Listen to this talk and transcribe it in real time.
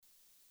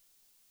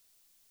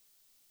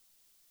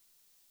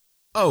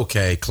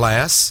Okay,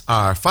 class,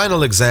 our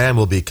final exam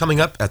will be coming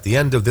up at the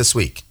end of this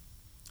week.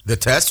 The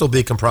test will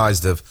be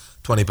comprised of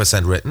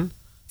 20% written,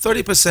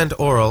 30%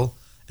 oral,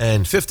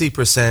 and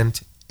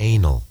 50%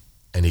 anal.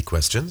 Any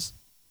questions?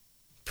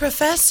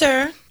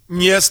 Professor,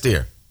 Yes,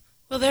 dear.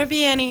 will there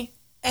be any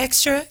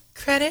extra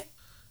credit?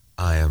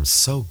 I am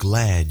so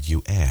glad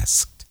you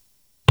asked.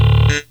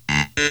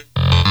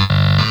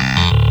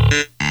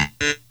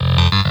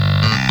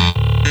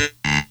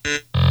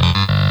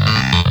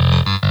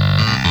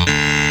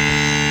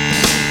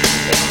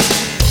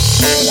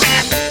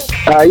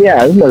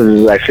 Yeah, this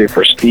is actually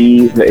for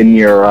Steve in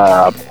your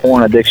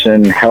porn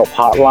addiction help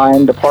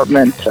hotline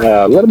department.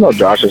 Let him know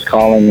Josh is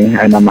calling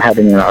and I'm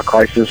having a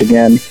crisis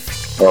again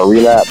or a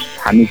relapse.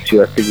 I need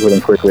to speak with him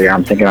quickly.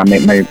 I'm thinking I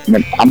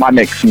might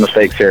make some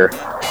mistakes here.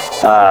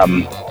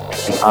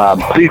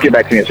 Please get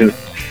back to me as soon as...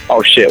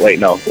 Oh, shit, wait,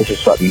 no. This is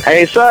Sutton.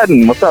 Hey,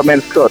 Sutton, what's up, man?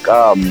 It's Cook.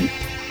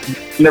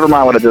 Never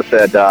mind what I just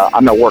said.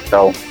 I'm at work,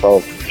 though, so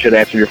you should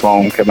answer your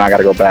phone because I got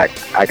to go back.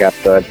 I got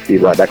to be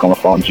right back on the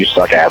phone. You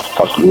suck ass.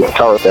 Tell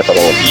her that for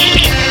the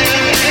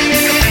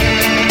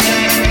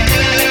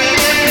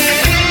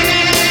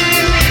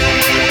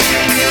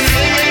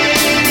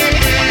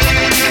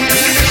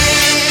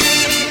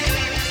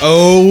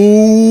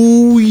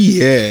Oh,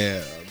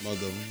 yeah,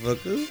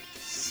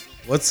 motherfuckers.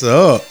 What's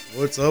up?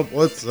 What's up?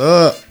 What's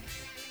up?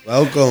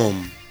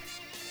 Welcome.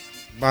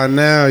 By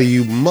now,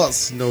 you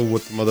must know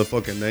what the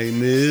motherfucking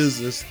name is.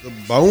 It's the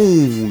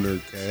Boner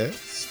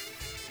Cast.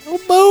 Oh,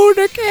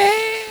 Boner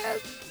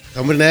Cast.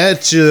 Coming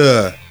at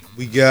ya.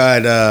 We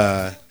got,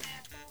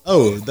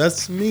 oh,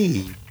 that's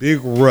me, Big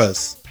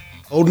Russ,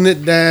 holding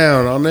it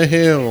down on the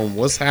helm.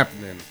 What's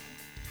happening?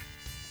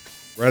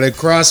 Right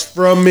across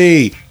from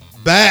me,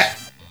 back.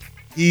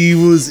 He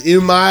was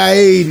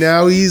MIA,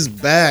 now he's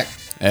back.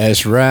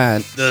 That's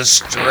right. The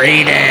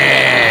straight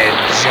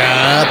edge,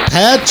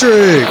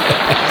 Patrick.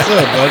 What's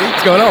up, buddy?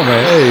 What's going on,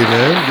 man? Hey,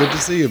 man. Good to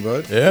see you,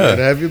 bud. Yeah. Glad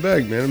to have you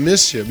back, man. I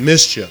missed you.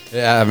 Missed you.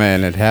 Yeah,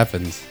 man, it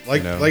happens.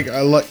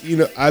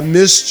 I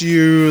missed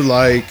you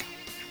like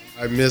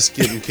I missed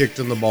getting kicked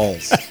in the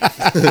balls.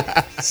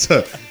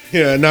 So,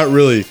 yeah, not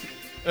really.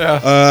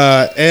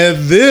 Yeah. And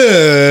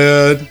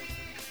then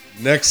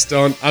next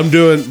on, I'm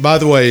doing, by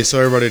the way, so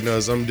everybody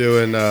knows, I'm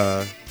doing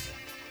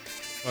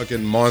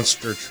fucking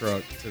monster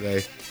truck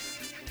today.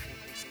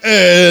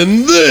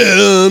 And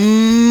then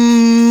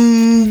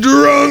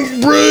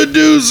drunk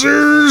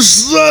producer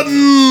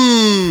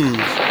Sutton.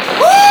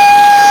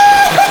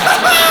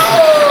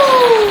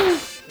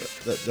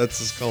 That's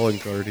his calling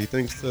card. He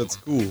thinks that's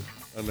cool.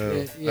 I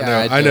know.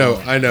 Yeah, I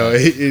know.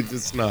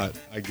 It's not.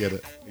 I get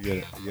it.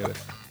 I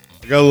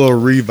got a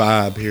little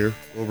revibe here.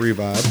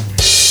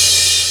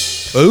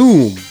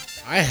 Boom.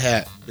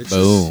 Hi-hat, bitches.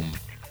 Boom.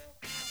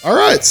 All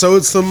right, so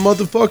it's the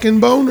motherfucking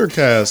Boner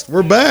Cast.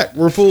 We're back.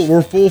 We're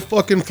full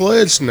fucking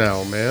fledged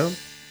now, man.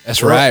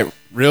 That's right.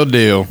 Real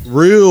deal.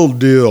 Real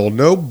deal.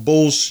 No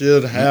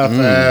bullshit,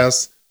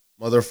 half-ass,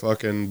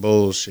 motherfucking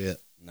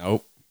bullshit.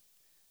 Nope.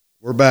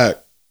 We're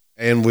back,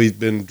 and we've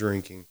been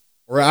drinking.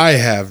 Or I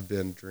have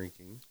been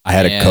drinking. I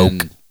had a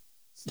Coke.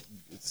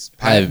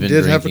 I have been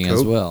did have a drinking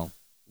as Coke. well.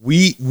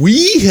 We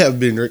have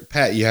been drinking.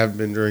 Pat, you haven't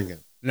been drinking.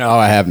 No,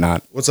 I have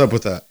not. What's up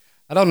with that?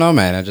 I don't know,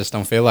 man. I just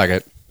don't feel like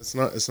it. It's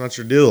not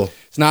your deal.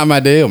 It's not my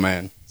deal,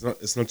 man.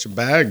 It's not your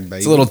bag,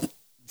 baby.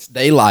 It's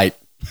daylight.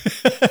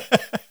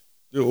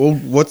 Dude, well,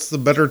 what's the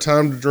better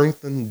time to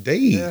drink than day?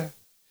 Yeah.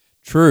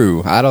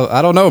 True. I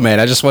don't know, man.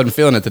 I just wasn't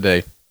feeling it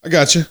today. I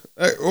got you.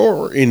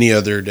 Or any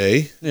other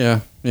day. Yeah.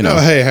 You know.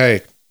 No, hey.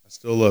 I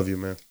still love you,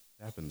 man. It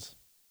happens.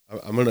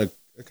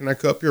 Can I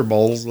cup your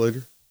balls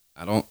later?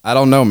 I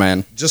don't know,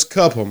 man. Just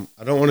cup them.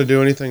 I don't want to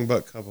do anything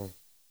but cup them.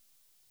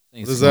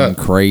 Things What is going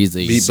that?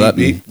 crazy. Beep, Sutton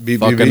beep, beep, beep,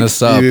 fucking beep,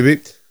 us up. beep,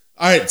 beep, beep.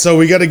 All right, so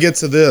we got to get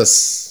to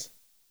this.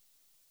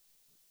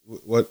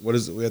 What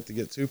is it we have to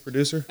get to,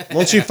 producer?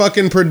 Won't you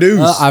fucking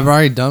produce? I've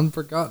already done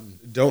forgotten.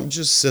 Don't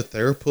just sit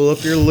there. Pull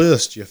up your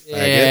list, you faggot.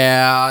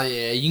 Yeah.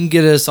 You can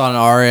get us on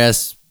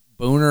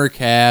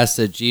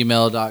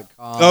rsbonercast@gmail.com.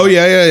 Oh,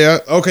 yeah.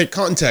 Okay,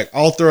 contact.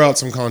 I'll throw out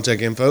some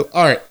contact info.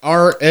 All right,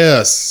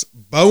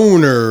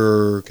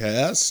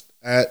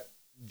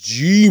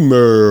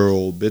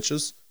 rsbonercast@gmail,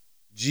 bitches.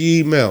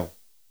 Gmail.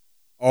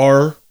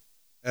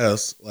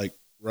 RS, like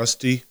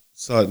Rusty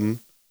Sutton.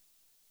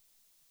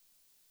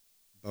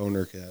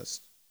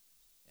 Bonercast.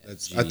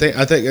 That's. I think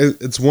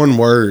it's one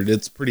word.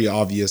 It's pretty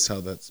obvious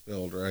how that's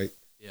spelled, right?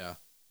 Yeah.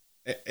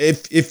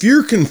 If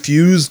you're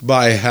confused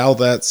by how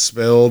that's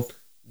spelled,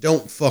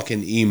 don't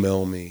fucking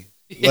email me.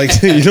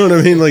 Like, you know what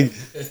I mean? Like,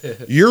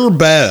 you're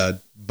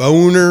bad.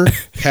 Boner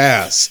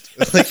cast.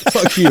 Like,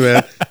 fuck you,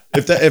 man.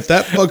 If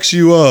that fucks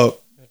you up,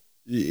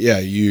 yeah,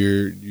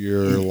 you're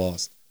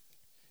lost.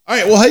 All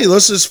right, well, hey,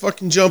 let's just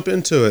fucking jump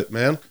into it,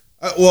 man.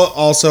 Well,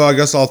 also, I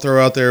guess I'll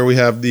throw out there we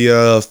have the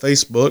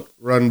Facebook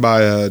run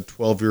by a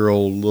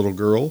 12-year-old little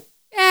girl.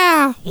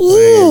 Yeah.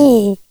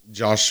 Named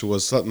Joshua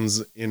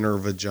Sutton's inner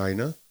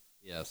vagina.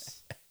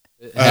 Yes.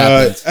 It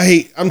happens.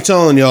 Hey, I'm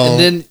telling y'all. And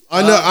then,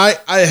 I know.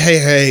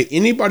 Hey,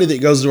 anybody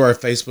that goes to our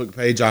Facebook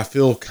page, I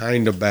feel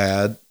kind of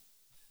bad.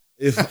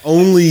 if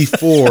only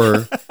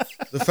for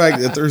the fact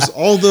that there's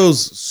all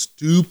those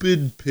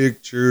stupid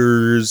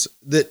pictures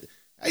that.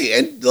 Hey,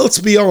 and let's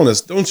be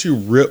honest. Don't you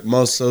rip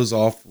most of those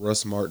off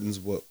Russ Martin's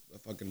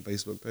fucking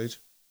Facebook page?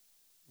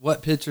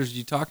 What pictures are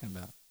you talking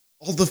about?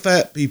 All the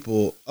fat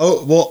people.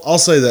 Oh, well, I'll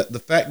say that the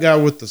fat guy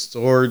with the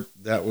sword,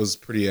 that was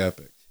pretty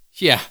epic.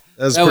 Yeah,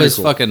 That that was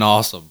cool. fucking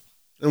awesome.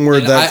 And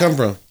where'd And that come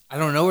from? I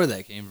don't know where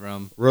that came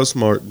from. Russ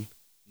Martin.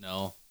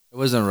 No, it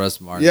wasn't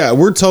Russ Martin. Yeah,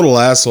 we're total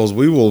assholes.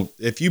 We will,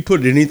 if you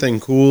put anything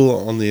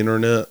cool on the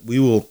internet, we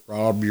will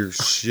rob your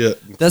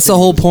shit. That's the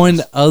whole point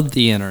of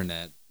the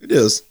internet. It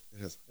is.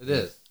 It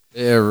is.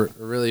 It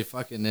really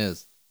fucking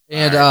is.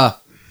 And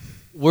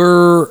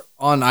we're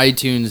on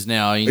iTunes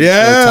now. You can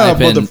Yeah,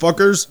 type in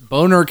motherfuckers.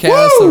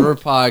 Bonercast, the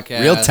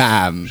podcast. Real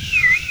time.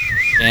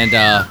 And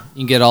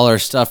you can get all our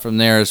stuff from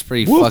there. It's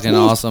pretty Woof, fucking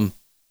woof. awesome.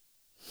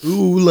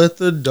 Ooh, let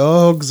the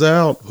dogs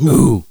out.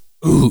 Ooh.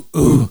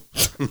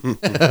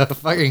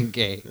 Fucking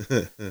gay.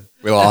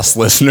 We lost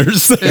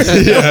listeners.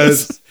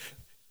 Yes.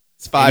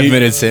 It's 5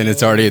 minutes in.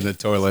 It's already in the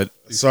toilet.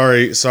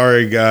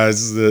 Sorry,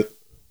 guys that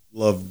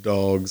love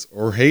dogs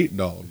or hate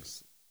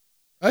dogs.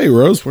 Hey,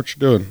 Rose, what you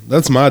doing?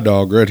 That's my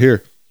dog right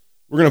here.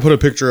 We're gonna put a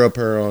picture up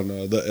here on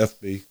the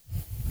FB.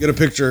 Get a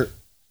picture,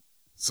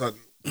 son,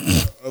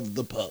 of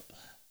the pup.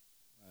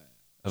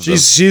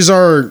 She's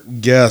our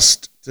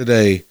guest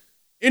today.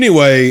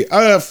 Anyway,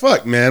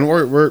 fuck, man,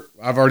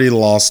 I've already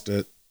lost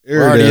it.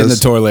 We're already in the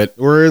toilet.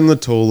 We're in the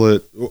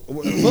toilet.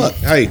 Look,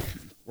 hey,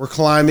 we're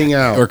climbing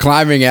out. We're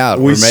climbing out.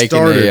 We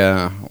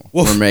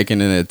We're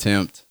making an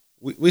attempt.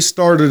 We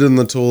started in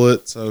the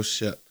toilet, so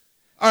shit.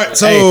 All right,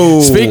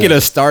 so Speaking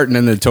of starting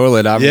in the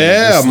toilet, I'm gonna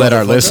just let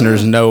our motherfucker.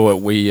 listeners know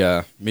what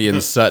me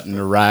and Sutton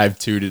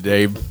arrived to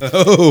today,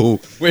 oh,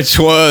 which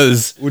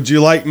was would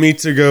you like me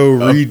to go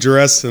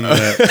redress in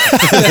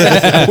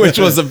that? which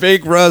was a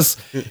big Russ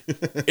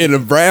in a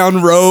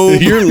brown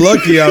robe You're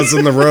lucky I was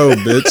in the robe,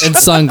 bitch. And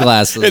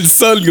sunglasses. and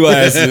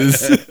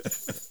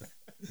sunglasses.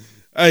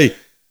 Hey,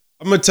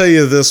 I'm gonna tell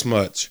you this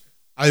much: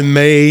 I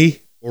may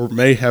or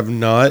may have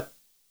not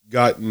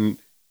gotten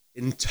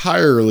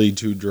entirely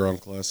too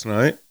drunk last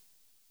night,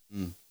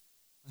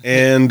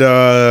 and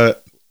well,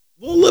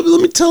 let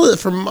me tell it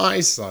from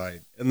my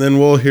side, and then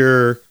we'll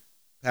hear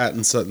Pat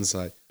and Sutton's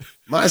side.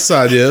 My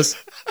side is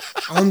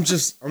I'm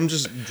just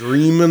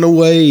dreaming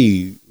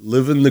away,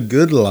 living the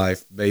good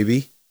life,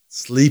 baby,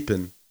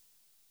 sleeping.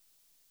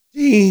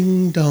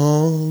 Ding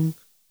dong,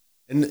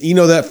 and you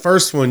know that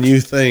first one, you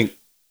think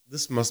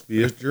this must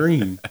be a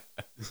dream,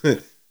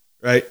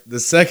 right? The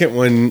second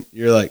one,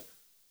 you're like,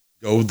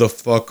 go the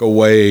fuck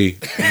away, you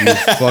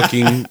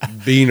fucking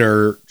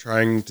beaner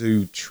trying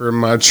to trim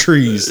my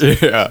trees.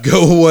 Yeah.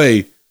 Go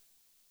away.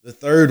 The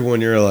third one,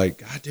 you're like,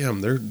 God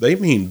damn, they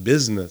mean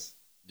business.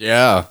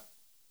 Yeah.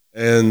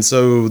 And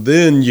so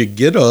then you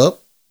get up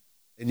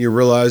and you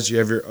realize you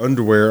have your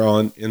underwear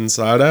on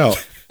inside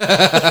out.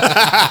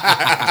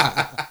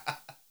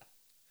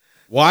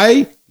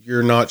 Why?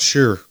 You're not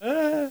sure.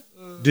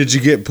 Did you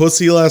get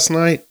pussy last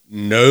night?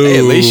 No. Hey,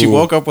 at least you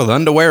woke up with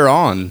underwear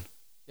on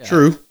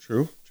True.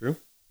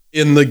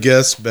 In the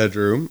guest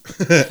bedroom.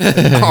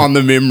 on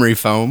the memory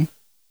foam.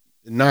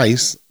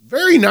 Nice.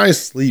 Very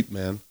nice sleep,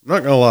 man. I'm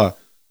not gonna lie.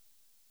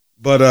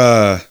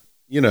 But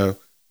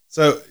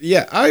so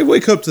yeah, I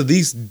wake up to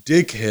these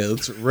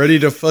dickheads ready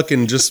to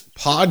fucking just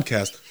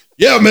podcast.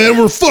 Yeah, man,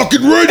 we're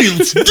fucking ready.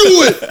 Let's do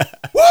it.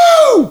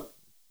 Woo!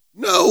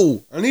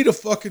 No, I need a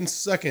fucking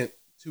second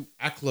to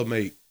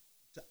acclimate.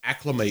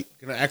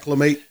 Can I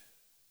acclimate?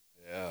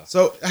 Yeah.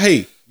 So,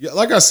 hey,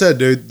 like I said,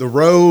 dude, the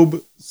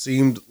robe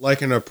seemed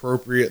like an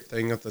appropriate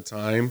thing at the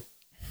time.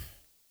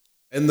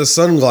 And the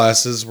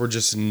sunglasses were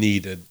just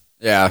needed.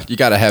 Yeah, you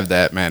got to have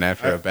that, man,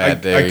 after a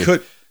bad day.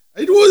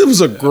 It was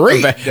a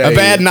great day. A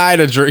bad night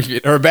of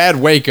drinking, or a bad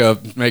wake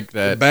up, make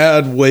that.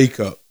 Bad wake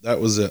up. That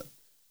was it.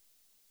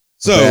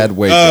 So, bad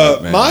wake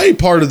up, man. my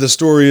part of the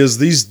story is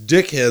these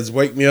dickheads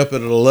wake me up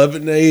at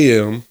 11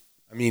 a.m.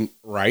 I mean,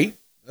 right?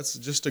 That's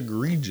just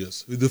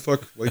egregious. Who the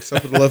fuck wakes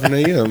up at 11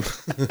 a.m.?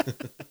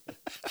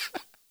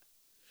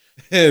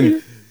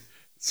 And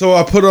so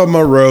I put on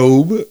my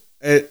robe,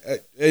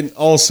 and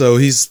also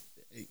he's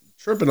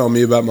tripping on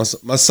me about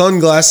my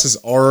sunglasses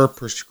are a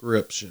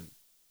prescription.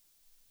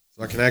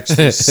 So I can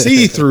actually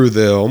see through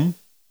them.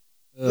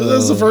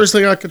 That's the first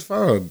thing I could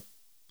find.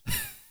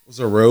 Was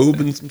a robe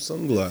and some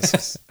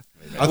sunglasses.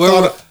 I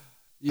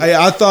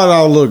thought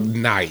I looked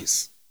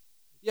nice.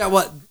 Yeah,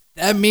 what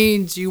that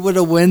means you would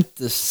have went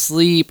to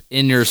sleep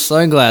in your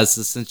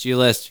sunglasses since you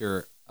left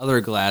your other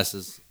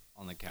glasses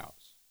on the couch.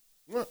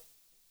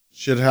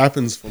 Shit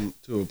happens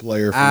to a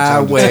player. From I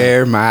time to time.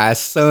 wear my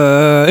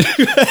sun.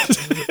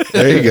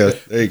 There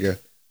you go.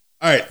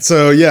 All right,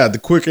 so yeah, the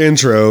quick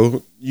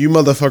intro. You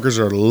motherfuckers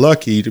are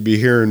lucky to be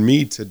hearing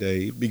me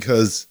today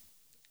because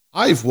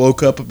I've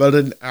woke up about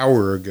an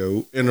hour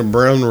ago in a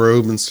brown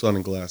robe and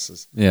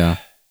sunglasses. Yeah.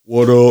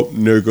 What up,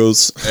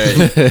 niggas?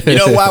 Hey, you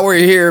know why we're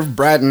here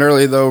bright and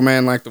early, though,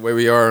 man, like the way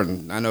we are?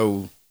 And I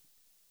know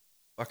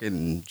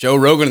fucking Joe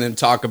Rogan and them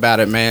talk about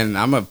it, man.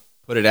 I'm going to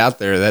put it out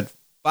there. That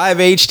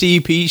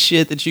 5-HTP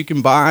shit that you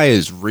can buy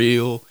is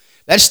real.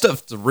 That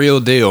stuff's the real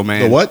deal,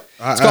 man. The what?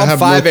 It's called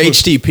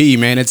 5-HTP,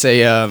 man. It's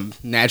a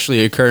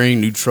naturally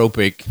occurring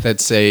nootropic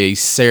that's a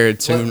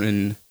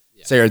serotonin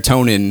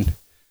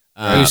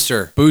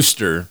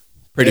booster,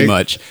 pretty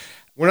much.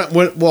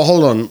 Well,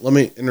 hold on. Let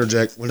me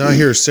interject. When I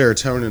hear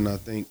serotonin, I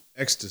think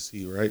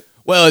ecstasy, right?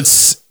 Well,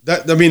 it's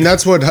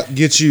that's what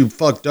gets you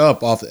fucked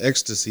up off the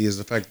ecstasy is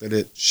the fact that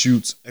it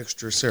shoots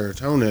extra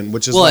serotonin,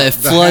 which is it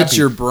floods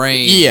your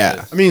brain.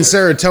 Yeah. I mean,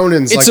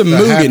 serotonin's it's like a the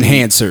mood happy,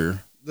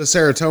 enhancer. The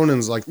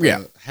serotonin's like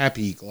the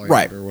happy gland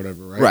Right. or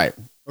whatever, right? Right.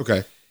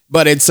 Okay.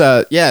 But it's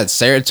it's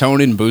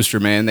serotonin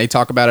booster, man. They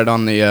talk about it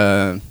on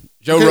the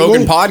Joe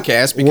Rogan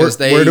podcast because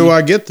where do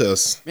I get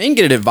this? You can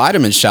get it at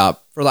Vitamin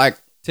Shop for like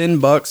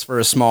 $10 for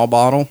a small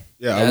bottle.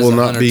 Yeah, It I has will not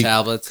 100 be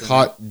tablets in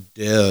caught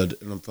dead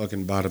in a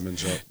fucking vitamin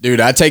shop. Dude,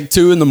 I take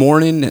 2 in the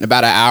morning and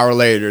about an hour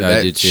later, I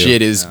do that too.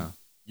 shit is, Yeah.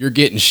 you're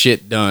getting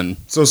shit done.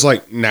 So it's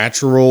like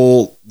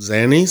natural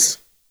Xannies?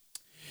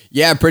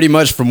 Yeah, pretty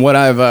much from what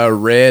I've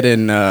read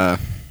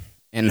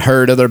and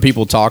heard other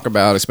people talk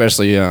about,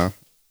 especially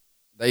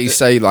they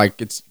say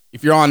like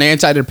if you're on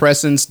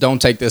antidepressants,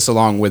 don't take this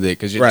along with it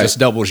because it just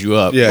doubles you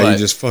up. Yeah, But you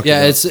just fucking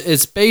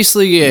it's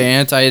basically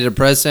an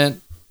antidepressant,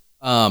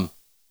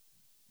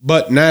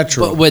 but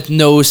natural. but with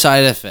no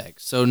side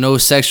effects. So no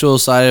sexual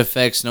side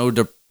effects, no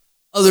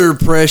other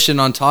depression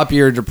on top of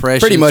your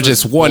depression. pretty much So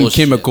it's one bullshit.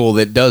 chemical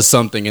that does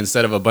something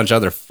instead of a bunch of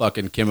other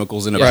fucking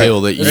chemicals in a Right.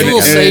 pill that you It's a and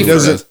little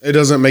safer. it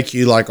doesn't make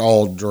you like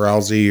all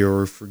drowsy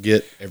or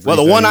forget everything. Well,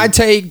 the one I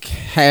take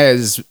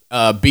has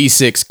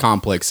B6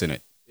 complex in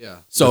it. Yeah.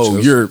 So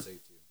Which is- you're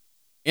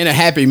in a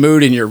happy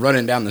mood and you're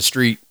running down the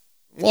street.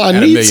 Well, I at a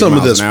need million some of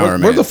miles this. an hour, Where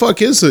man. the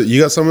fuck is it?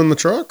 You got some in the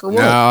truck or what?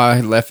 No, I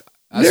left.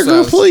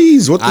 Nigga,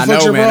 please. What the I fuck's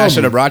know, your man. problem? I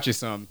should have brought you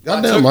some.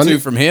 Goddamn, I I took 2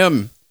 need- from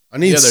him. I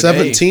need the other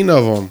 17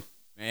 of them.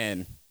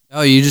 Man,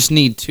 Oh, you just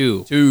need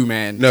 2. 2,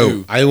 man. No,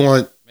 2. I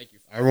want Make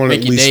at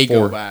your day least go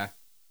 4. by.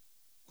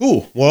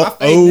 Cool. Am I Well,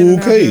 fading in and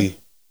out okay. here?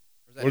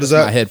 Or What is just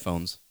that? My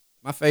headphones.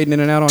 Am I fading in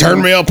and out on Turn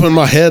you? me up in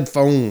my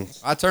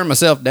headphones. I turned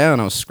myself down.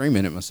 I was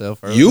screaming at myself.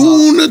 earlier.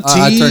 Unity.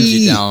 I turned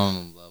you down on a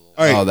level.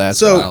 All right. Oh, that's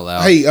so. not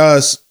allowed. Hey,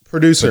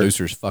 producer,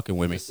 Producers fucking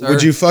with me.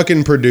 would you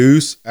fucking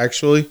produce?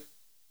 Actually,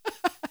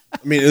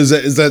 I mean, is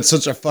that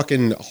such a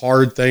fucking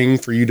hard thing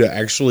for you to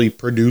actually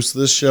produce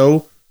this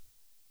show?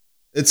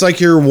 It's like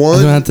you're I'm one.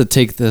 gonna have to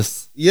take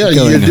this. Yeah, you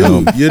going do.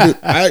 home. You do.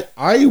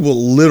 I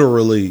will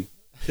literally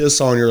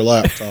piss on your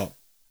laptop.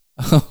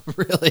 Oh,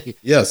 really?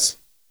 Yes.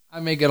 I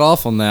may get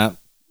off on that.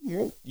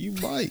 Well, you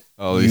might.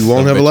 Oh, You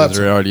won't have a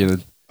laptop. Already in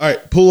the, All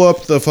right, pull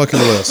up the fucking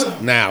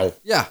list now.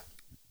 Yeah.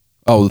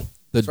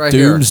 the right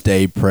here.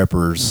 Doomsday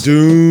Preppers.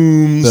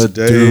 Doomsday.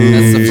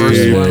 That's the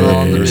first one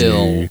on the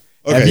bill.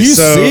 Okay, Have you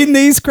so- seen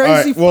these All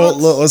crazy? right, well,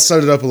 fucks? let's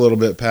set it up a little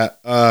bit, Pat.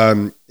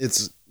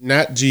 It's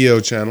Nat Geo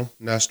channel,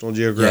 National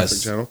Geographic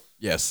Yes. channel.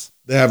 yes.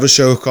 They have a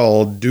show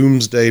called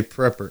Doomsday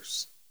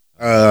Preppers.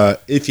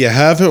 If you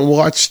haven't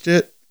watched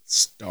it,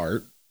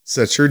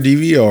 set your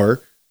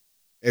DVR.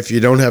 If you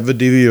don't have a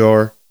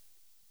DVR,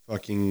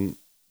 fucking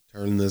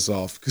turn this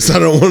off because I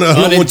don't want to.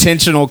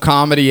 Unintentional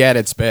comedy at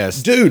its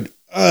best. Dude,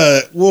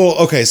 well,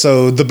 okay,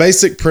 so the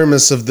basic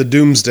premise of the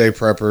Doomsday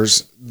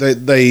Preppers,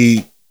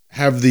 they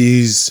have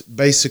these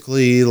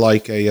basically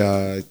like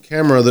a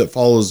camera that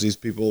follows these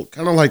people,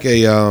 kind of like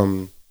a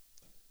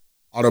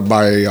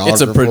autobiography.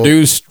 It's a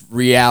produced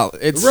reality.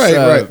 It's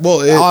Right.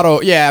 Well,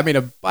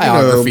 a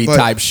biography but-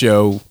 type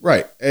show.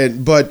 Right,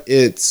 but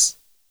it's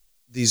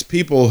these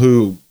people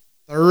who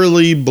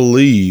thoroughly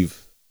believe,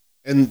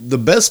 and the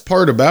best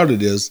part about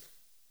it is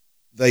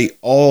they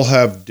all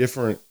have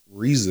different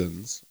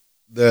reasons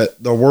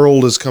that the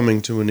world is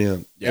coming to an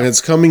end, Yeah. and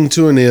it's coming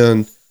to an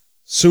end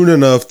soon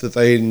enough that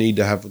they need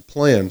to have a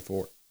plan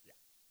for it.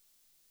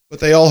 But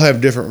they all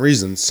have different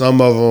reasons.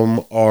 Some of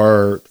them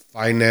are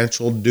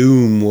financial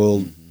doom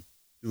will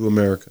do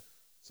America.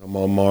 Some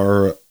of them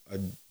are a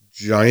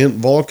giant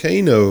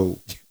volcano.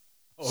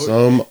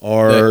 Some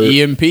are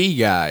The EMP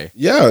guy.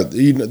 yeah,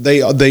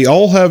 they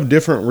all have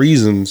different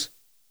reasons.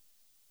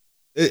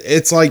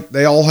 It's like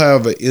they all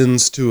have an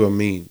ends to a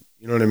mean.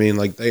 You know what I mean?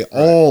 Like they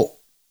all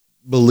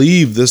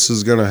believe this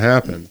is going to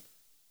happen.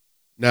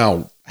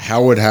 Now,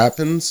 how it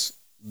happens,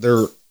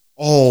 they're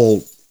all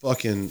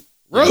fucking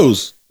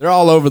Rose. They're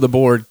all over the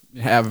board.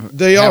 They How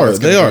are, it's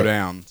gonna they go are.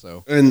 down.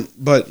 So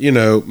But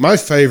my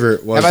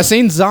favorite was have I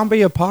seen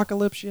Zombie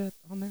Apocalypse yet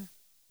on there?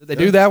 Did they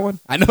do that one?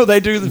 I know they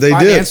do the They did.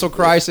 financial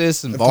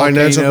crisis and the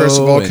financial crisis,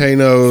 and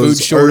volcanoes,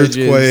 food shortages.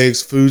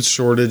 earthquakes, food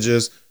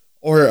shortages,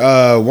 or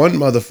one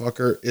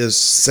motherfucker is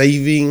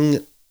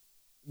saving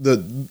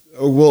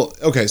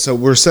okay, so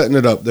we're setting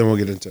it up, then we'll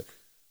get into it.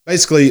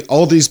 Basically,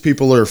 all these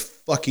people are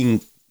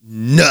fucking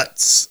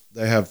nuts.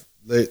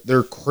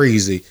 They're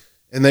crazy,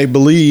 and they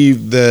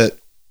believe that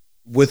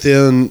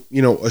within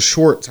a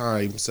short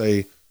time,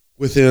 say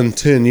within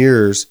 10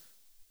 years,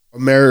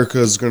 America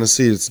is going to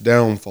see its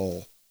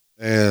downfall,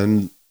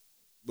 and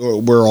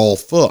we're all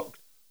fucked.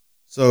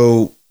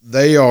 So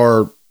they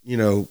are,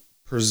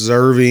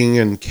 preserving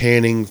and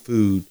canning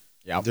food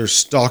Yeah. They're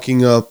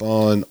stocking up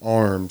on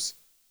arms.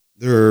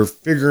 They're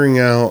figuring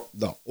out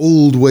the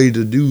old way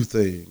to do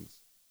things.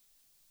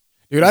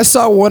 Dude, I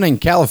saw one in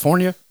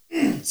California.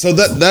 So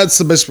that's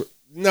the best.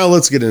 Now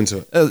let's get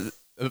into it.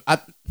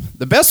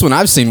 The best one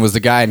I've seen was the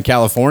guy in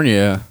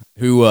California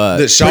who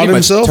That shot pretty much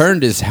himself?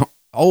 turned his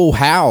whole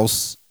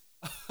house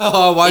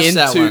Oh, I watched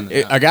that into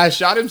one. a guy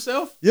shot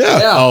himself. Yeah.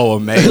 Yeah. Oh,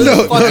 amazing!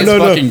 No, Fucking no,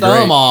 no. fucking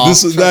thumb great. off.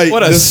 This is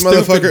What a this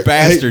stupid motherfucker.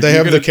 bastard. They You're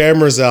have gonna- the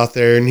cameras out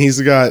there, and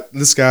he's got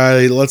this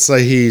guy. Let's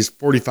say he's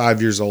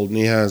 45 years old, and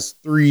he has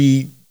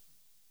 3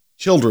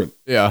 children,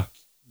 Yeah,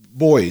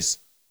 boys,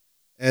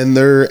 and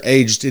they're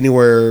aged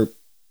anywhere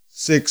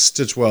 6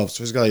 to 12.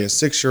 So he's got like a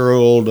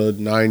 6-year-old, a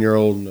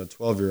 9-year-old, and a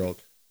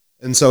 12-year-old,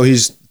 and so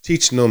he's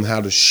teaching them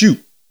how to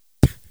shoot.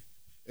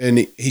 And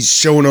he's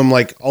showing them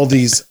like all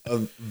these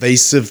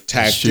evasive shoots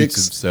tactics.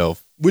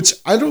 himself. Which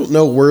I don't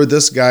know where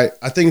this guy.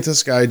 I think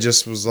this guy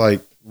just was like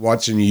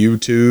watching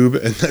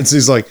YouTube, and then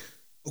he's like,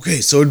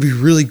 "Okay, so it'd be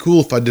really cool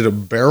if I did a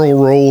barrel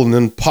roll and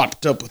then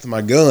popped up with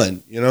my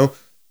gun." You know,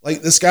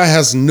 like this guy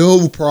has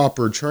no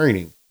proper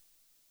training,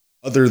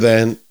 other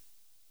than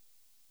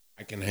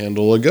I can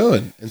handle a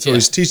gun, and so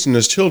he's teaching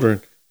his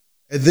children.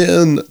 And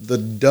then the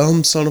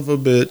dumb son of a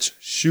bitch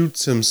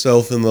shoots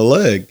himself in the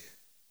leg,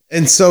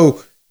 and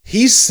so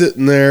he's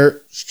sitting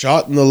there,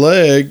 shot in the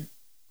leg,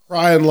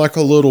 crying like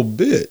a little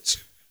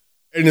bitch.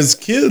 And his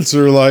kids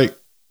are like,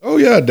 "Oh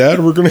yeah, Dad,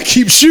 we're gonna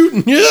keep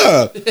shooting."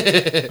 Yeah,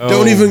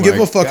 don't even give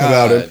a fuck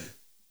about it.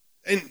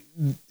 And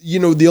you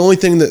know, the only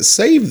thing that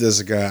saved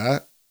this guy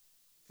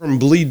from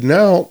bleeding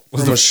out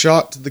from a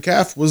shot to the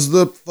calf was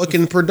the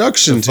fucking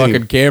production team.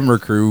 Fucking camera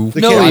crew.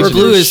 The No, camera he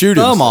blew crew his shoot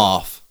thumb himself.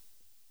 off.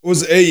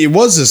 It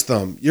was his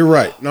thumb. You're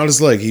right, not his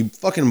leg. He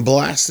fucking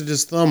blasted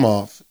his thumb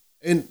off.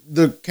 And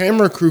the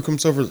camera crew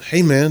comes over.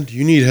 "Hey man, do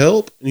you need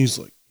help?" And he's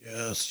like,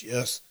 "Yes,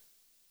 yes."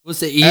 Was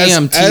the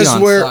EMT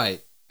on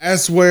site?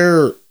 As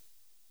where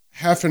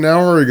half an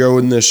hour ago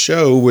in this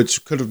show,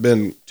 which could have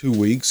been 2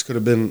 weeks, could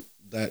have been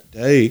that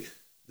day,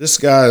 this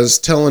guy is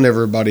telling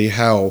everybody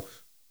how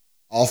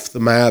off the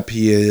map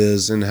he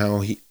is and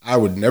how I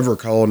would never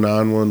call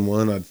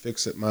 911. I'd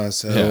fix it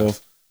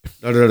myself.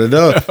 Da, da, da,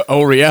 da.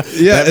 Oh yeah,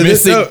 Yeah, that and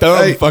missing then,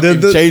 thumb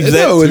fucking changed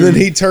that. No, and too. then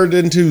he turned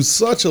into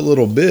such a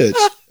little bitch.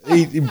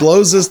 He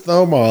blows his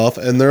thumb off,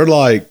 and they're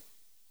like,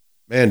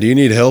 "Man, do you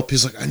need help?"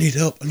 He's like, "I need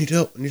help. I need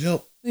help. I need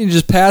help." He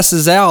just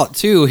passes out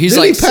too. He's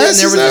Then like he sitting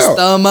there with passes his out.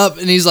 thumb up,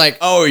 and he's like,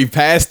 Oh, he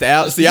passed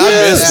out. See, I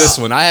Yes. missed this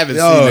one. I haven't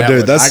Oh, seen that dude,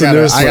 one. that's I the gotta,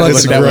 newest I one. gotta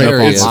It's look that one up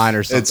hilarious. online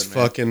or something. It's man.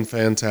 fucking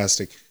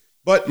fantastic.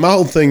 But my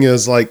whole thing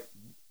is like,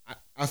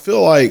 I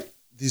feel like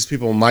these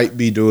people might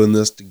be doing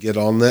this to get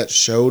on that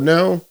show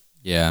now.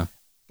 "Yeah,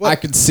 I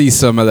could see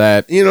some of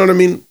that. You know what I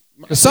mean?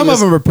 'Cause some of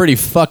them are pretty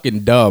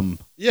fucking dumb.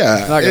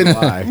 Yeah. Not gonna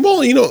lie.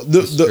 Well, you know,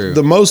 the true.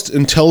 the most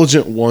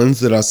intelligent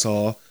ones that I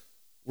saw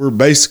were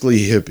basically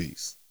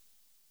hippies.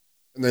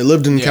 And they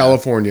lived in Yeah.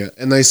 California.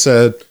 And they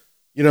said,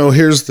 you know,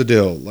 here's the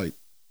deal. Like,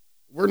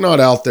 we're not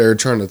out there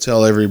trying to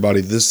tell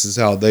everybody this is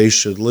how they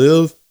should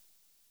live,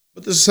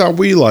 but this is how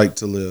we like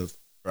to live.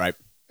 Right.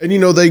 And, you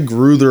know, they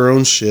grew their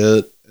own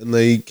shit and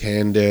they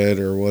canned it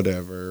or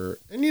whatever.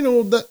 And, you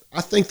know, that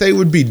I think they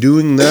would be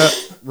doing that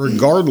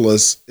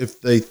regardless if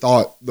they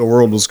thought the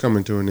world was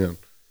coming to an end.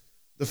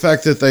 The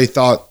fact that they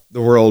thought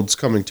the world's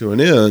coming to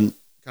an end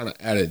kind of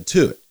added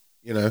to it,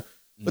 you know.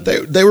 But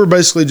they were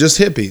basically just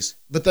hippies,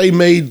 but they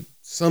made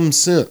some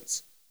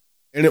sense.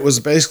 And it was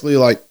basically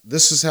like,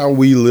 this is how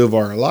we live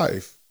our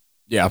life.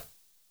 Yeah.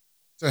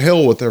 To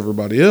hell with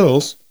everybody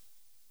else.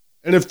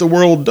 And if the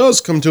world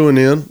does come to an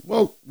end,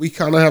 well, we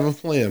kind of have a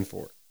plan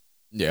for it.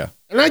 Yeah.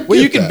 And I Well,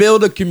 get you can that.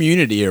 build a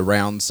community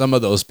around some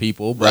of those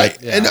people, but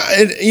Right.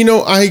 And you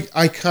know,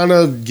 I kind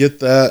of get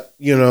that,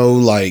 you know,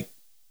 like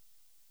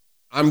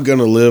I'm going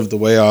to live the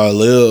way I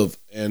live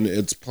and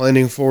it's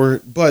planning for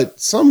it.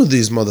 But some of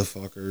these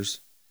motherfuckers,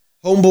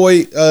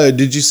 homeboy,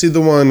 did you see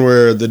the one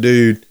where the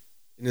dude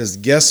in his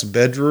guest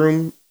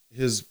bedroom,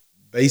 his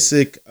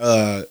basic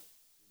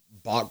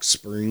box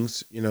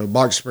springs, you know,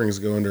 box springs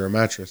go under a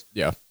mattress.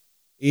 Yeah.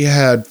 He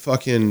had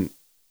fucking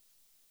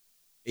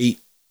 8.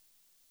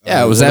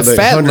 yeah, it was what that are they,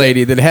 fat 100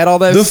 lady that had all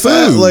that The food.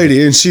 fat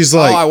lady. And she's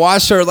like, oh, I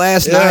watched her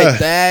last Yeah. night.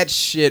 That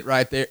shit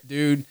right there,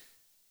 dude.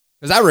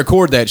 Because I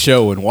record that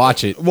show and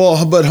watch it.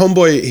 well, but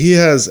homeboy, he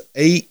has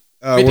 8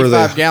 what are they?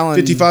 55-gallon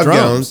 55 drums.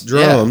 gallons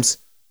drums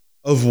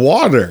of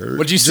water.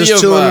 Would you see just him,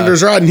 chilling under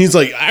his ride? And he's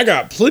like, I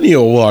got plenty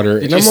of water.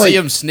 Did and you I'm see like,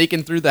 him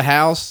sneaking through the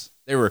house?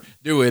 They were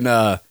doing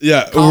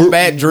yeah,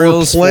 combat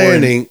drills for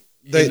planning.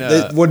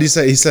 in, What did he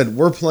say? He said,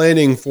 we're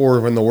planning for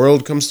when the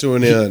world comes to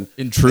an end.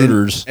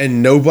 intruders.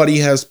 And nobody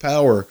has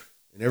power.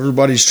 And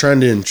everybody's trying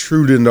to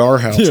intrude into our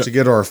house to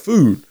get our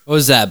food. what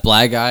was that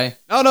black guy?"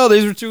 No,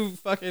 these were two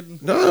fucking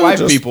No, white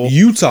just people.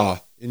 Utah.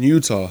 In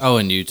Utah. Oh,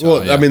 in Utah.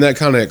 well, yeah. I mean, that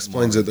kind of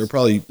explains it. They're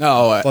probably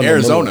No, fundamentalists.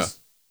 Arizona.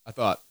 I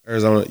thought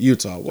Arizona,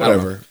 Utah,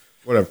 whatever.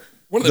 Whatever.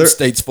 one of They're- them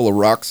states full of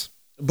rocks.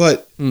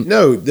 But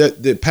no,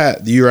 that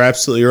Pat, you're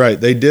absolutely right.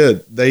 They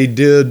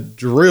did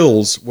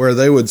drills where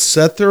they would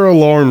set their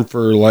alarm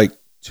for like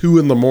 2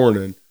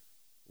 a.m,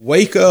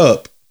 wake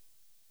up,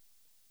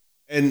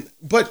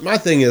 But my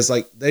thing is,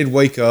 like, they'd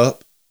wake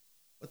up,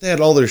 but they had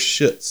all their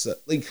shit set.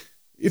 Like,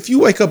 if you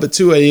wake up at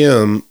 2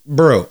 a.m.,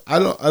 bro, I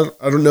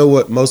don't know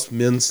what most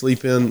men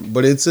sleep in,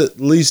 but it's at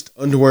least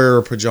underwear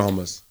or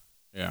pajamas.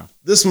 Yeah.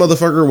 This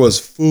motherfucker was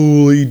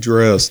fully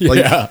dressed. Like,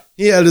 Yeah.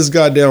 he had his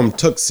goddamn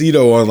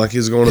tuxedo on like he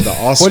was going to the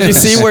Oscars. Well, did you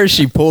see where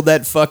she pulled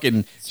that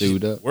fucking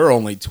Suit up. We're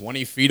only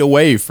 20 feet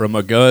away from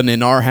a gun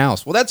in our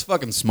house. Well, that's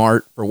fucking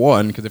smart for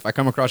one, because if I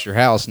come across your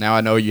house, now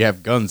I know you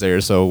have guns there,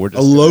 so we're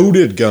just a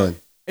loaded gun.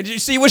 And did you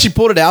see when she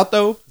pulled it out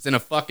though? It's in a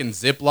fucking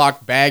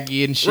Ziploc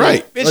baggie and shit.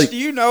 Right. Bitch, Like- do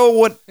you know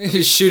what?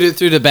 Shoot it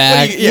through the What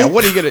bag. are you,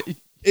 what are you gonna?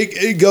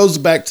 It goes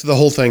back to the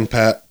whole thing,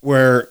 Pat,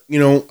 where, you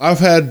know, I've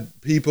had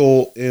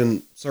people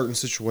in certain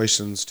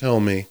situations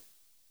tell me,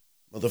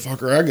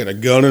 motherfucker, I got a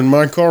gun in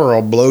my car,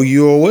 I'll blow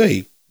you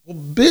away. Well,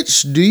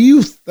 bitch, do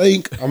you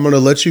think I'm going to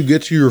let you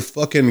get to your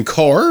fucking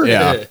car?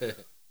 Yeah.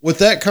 With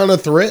that kind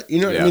of threat?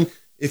 You know what Yeah. I mean?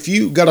 If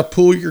you got to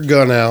pull your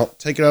gun out,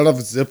 take it out of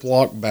a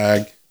Ziploc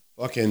bag,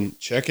 fucking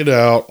check it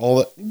out, all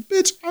that.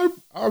 Bitch,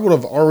 I would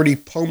have already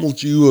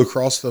pummeled you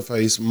across the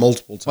face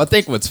multiple times. Well, I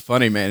think what's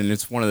funny, man, and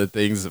it's one of the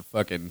things that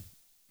fucking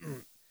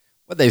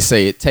what they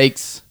say. It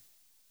takes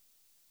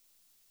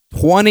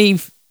 20.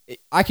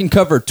 I can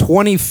cover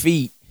 20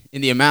 feet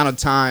in the amount of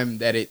time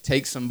that it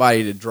takes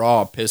somebody to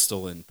draw a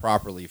pistol and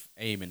properly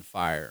aim and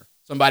fire.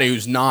 Somebody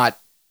who's not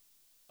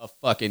a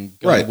fucking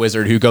gun Right.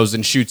 wizard who goes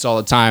and shoots all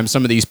the time.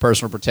 Some of these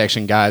personal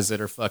protection guys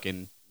that are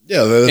fucking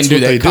Yeah, that's can do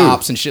what that, they do.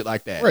 cops and shit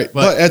like that. Right.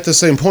 But at the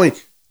same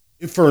point,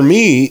 for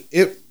me,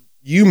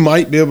 you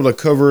might be able to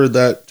cover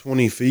that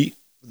 20 feet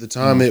for the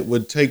time it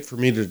would take for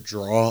me to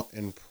draw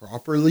and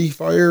properly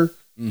fire.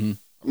 Mhm.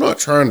 I'm not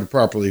trying to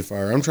properly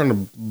fire. I'm trying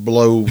to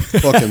blow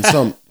fucking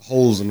some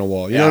holes in the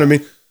wall. You know Yeah. what I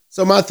mean?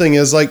 So my thing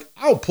is, like,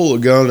 I'll pull a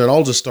gun and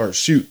I'll just start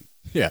shooting.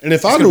 Yeah. And if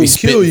It's I gonna don't be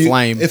spit kill and you,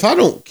 flame. if I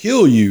don't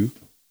kill you,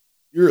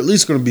 you're at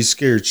least going to be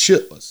scared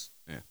shitless.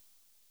 Yeah.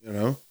 You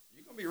know?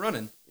 You're gonna be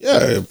running.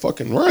 Yeah,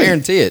 fucking right.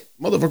 Guarantee it.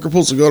 Motherfucker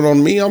pulls a gun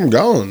on me, I'm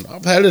gone.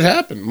 I've had it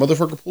happen.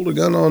 Motherfucker pulled a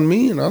gun on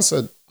me, and I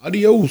said,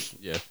 adios,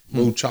 Yeah.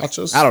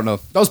 muchachos. I don't know.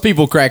 Those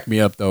people crack me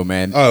up though,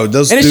 man. Oh,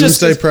 those and it's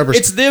doomsday just preppers.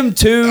 It's them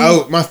too.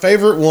 Oh, my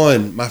favorite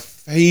one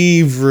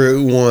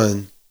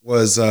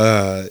was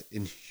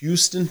in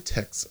Houston,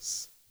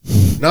 Texas.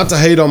 Not to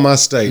hate on my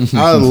state.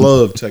 I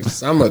love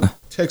Texas. I'm a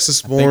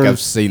Texas I think born, I've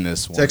seen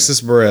this one.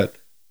 Texas bred.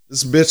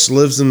 This bitch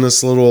lives in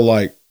this little,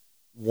 like,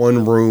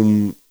 one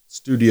room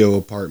studio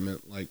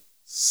apartment, like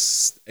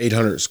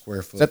 800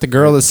 square foot. Is that the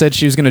girl that said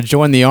she was going to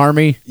join the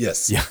army?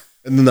 Yes. Yeah.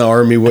 And then the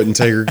army wouldn't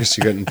take her because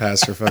she couldn't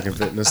pass her fucking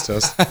fitness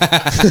test.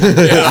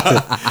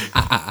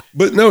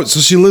 But no, so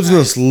she lives in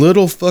this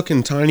little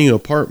fucking tiny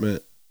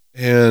apartment,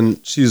 and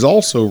she's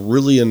also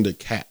really into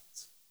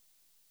cats.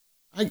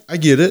 I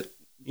get it.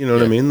 You know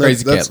what I mean?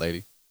 Crazy cat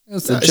lady.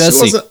 That's She a Jesse.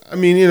 wasn't- I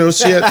mean, you know,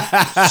 she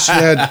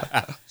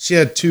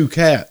had two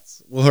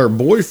cats. Well, her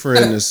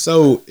boyfriend is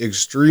so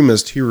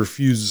extremist, he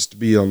refuses to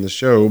be on the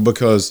show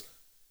because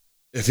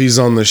if he's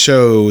on the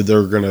show,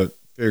 they're gonna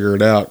figure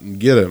it out and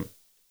get him.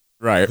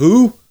 Right.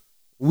 Who?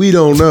 We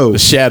don't know. The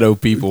shadow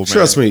people, man.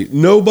 Trust me,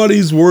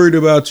 nobody's worried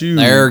about you.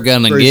 They're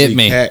gonna crazy get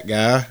me. cat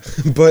guy.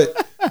 But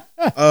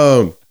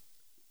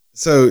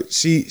so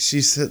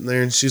she's sitting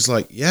there and she's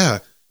like, yeah,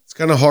 it's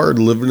kind of hard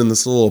living in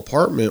this little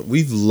apartment.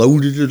 We've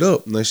loaded it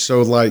up, and they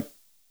showed like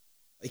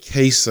a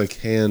case of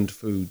canned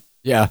food.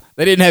 Yeah.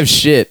 They didn't have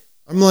shit.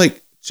 I'm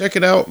like, check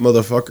it out,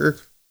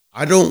 motherfucker.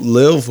 I don't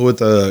live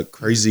with a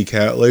crazy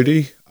cat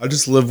lady. I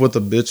just live with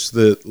a bitch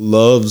that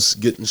loves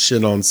getting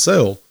shit on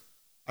sale.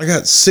 I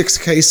got 6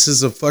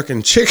 cases of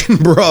fucking chicken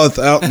broth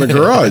out in the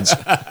garage.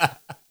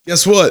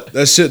 Guess what?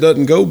 That shit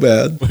doesn't go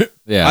bad.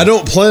 Yeah. I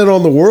don't plan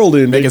on the world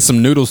ending. Making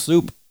some noodle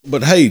soup.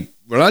 But hey,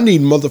 when I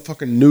need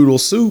motherfucking noodle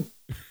soup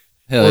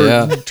Hell or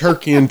yeah.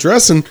 turkey and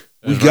dressing,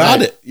 we got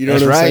right. it. You know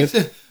That's what I'm right.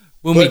 saying?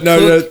 When But we no,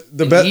 cook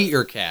the and be- eat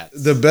your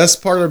cats. The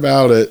best part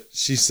about it,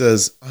 she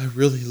says, I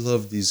really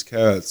love these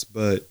cats,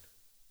 but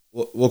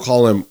we'll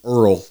call him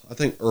Earl. I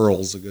think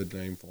Earl's a good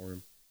name for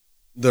him.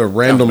 The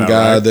random about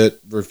guy right. that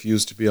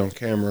refused to be on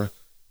camera.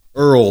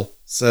 Earl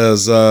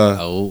says,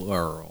 Oh,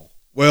 Earl.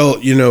 well,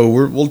 you know,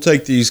 we'll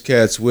take these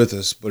cats with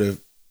us, but if,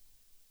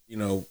 you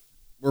know,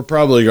 we're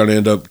probably going to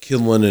end up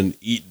killing and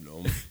eating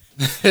them.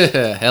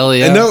 Hell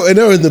yeah. I know,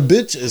 and the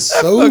bitch is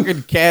so...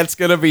 Fucking cat's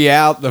going to be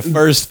out the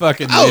first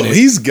fucking Oh, minute.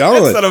 he's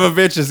gone. That son of a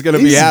bitch is going to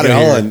He's be out of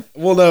here.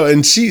 Well, no,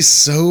 and she's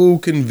so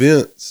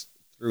convinced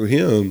through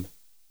him.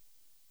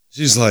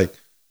 She's like,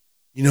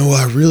 you know,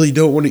 I really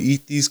don't want to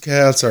eat these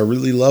cats. I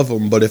really love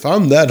them, but if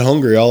I'm that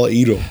hungry, I'll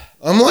eat them.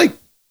 I'm like,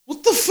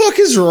 what the fuck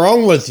is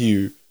wrong with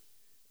you?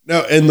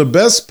 Now, and the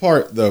best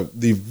part, the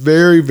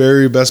very,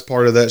 very best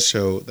part of that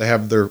show, they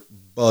have their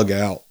bug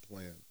out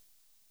plan,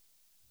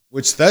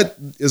 which that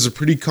is a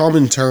pretty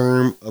common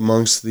term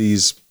amongst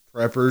these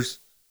preppers.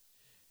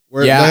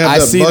 Where Yeah, they have I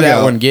see bug that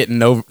out. one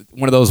getting over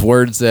one of those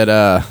words that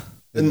the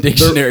And they're-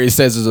 dictionary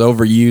says is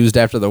overused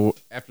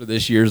after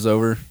this year's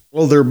over.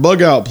 Well, their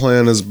bug out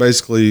plan is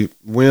basically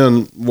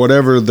when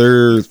whatever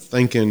they're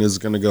thinking is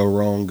going to go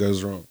wrong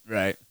goes wrong.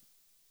 Right.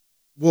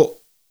 Well,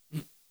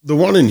 the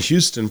one in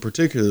Houston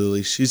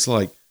particularly, she's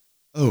like,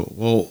 oh,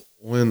 well,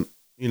 when,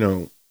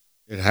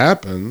 it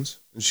happens,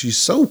 and she's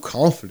so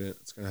confident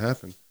it's going to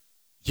happen.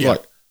 She's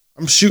like,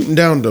 I'm shooting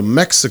down to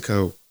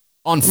Mexico.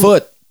 On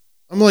foot.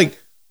 I'm like,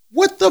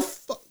 what the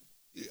fuck?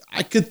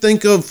 I could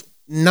think of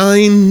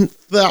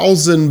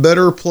 9,000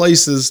 better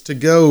places to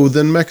go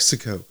than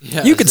Mexico.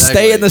 Yeah, You could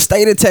stay in the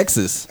state of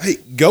Texas. Hey,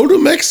 go to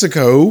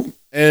Mexico,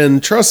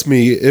 and trust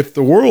me, if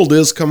the world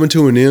is coming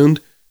to an end,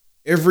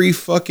 every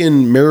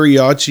fucking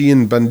mariachi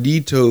and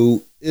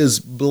bandito is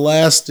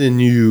blasting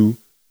you.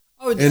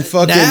 Oh, And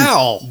fucking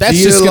now. That's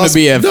Dia just going Las- to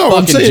be a No,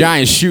 I'm fucking saying-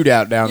 giant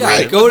shootout down Yeah,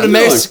 there. go to Look,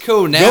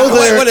 Mexico now. go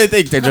there. What do they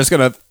think? They're just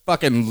going to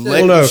fucking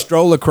let no. you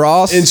stroll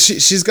across? And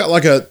she's got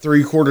like a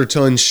 3/4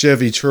 ton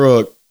Chevy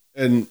truck,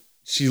 and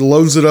she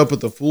loads it up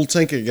with a full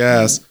tank of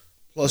gas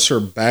plus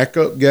her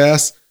backup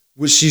gas,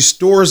 which she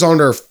stores on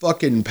her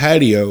fucking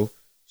patio.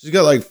 She's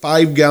got like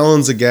 5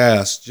 gallons of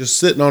gas just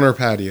sitting on her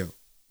patio.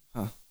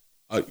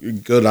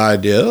 Good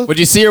idea. Would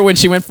you see her when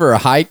she went for a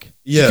hike?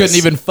 Yes. She couldn't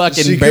even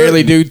fucking She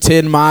barely couldn't. do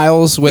 10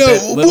 miles with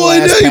that little boy,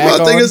 ass no, pack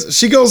my thing on. is,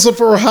 she goes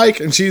for a hike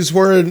and she's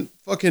wearing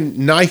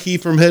fucking Nike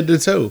from head to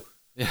toe.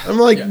 I'm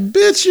like,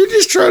 bitch, you're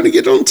just trying to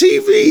get on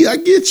TV. I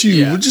get you.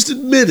 Yeah. Well, just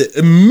admit it.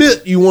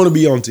 Admit you want to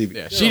be on TV.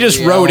 Yeah, she just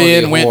Yeah, rode I wanna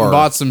in, be a went and whore.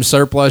 bought some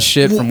surplus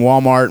shit from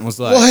Walmart and was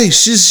like, Well, hey,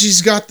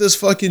 she's got this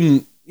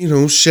fucking,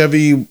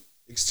 Chevy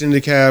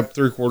extended cab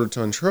 3/4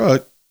 ton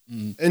truck,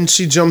 and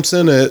she jumps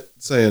in it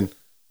saying,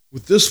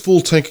 with this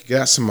full tank of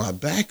gas in my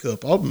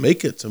backup, I'll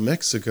make it to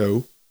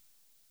Mexico.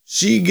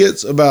 She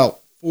gets about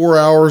 4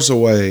 hours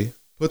away,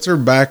 puts her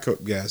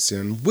backup gas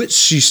in, which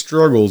she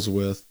struggles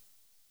with,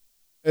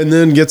 and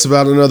then gets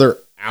about another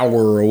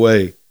hour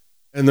away.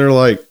 And they're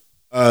like,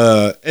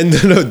 and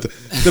then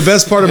the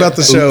best part about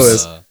the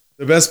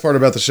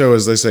show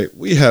is, they say,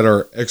 we had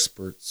our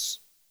experts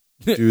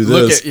do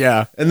look this. at,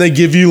 yeah. And they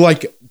give you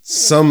like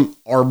some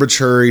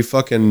arbitrary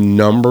fucking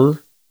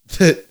number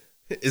that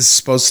is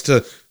supposed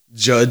to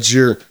judge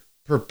your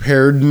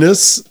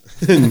preparedness.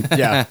 And,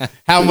 Yeah.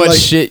 How much Like-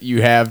 shit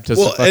you have to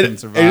fucking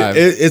survive.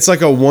 it's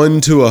like a 1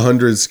 to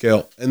 100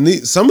 scale.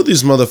 And some of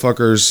these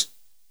motherfuckers,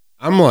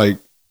 I'm like,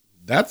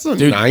 that's a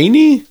Dude.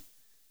 90?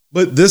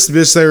 But this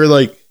bitch, they were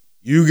like,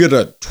 you get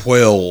a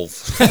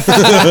 12.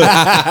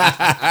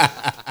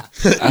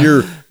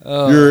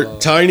 Your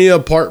tiny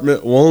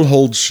apartment won't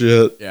hold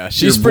shit. Yeah,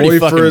 she's Your pretty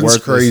fucking boyfriend's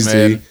worthless, crazy,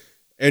 man.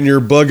 and your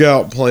bug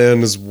out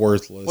plan is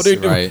worthless. Well,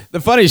 dude, Right. the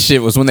funny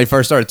shit was when they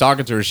first started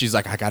talking to her, she's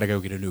like, I gotta go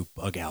get a new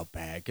bug out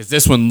bag. Because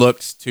this one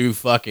looks too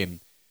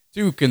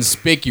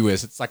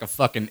conspicuous. It's like a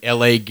fucking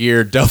LA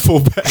Gear duffel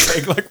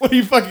bag. Like, what are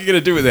you fucking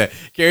gonna do with that?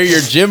 Carry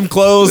your gym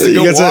clothes and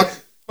You go got walk to-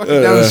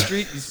 fucking down the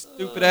street, you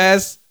stupid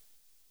ass?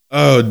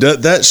 Oh,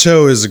 that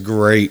show is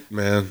great,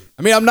 man.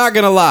 I mean, I'm not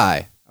gonna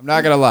lie.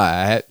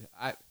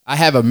 I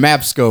have a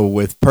Mapsco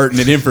with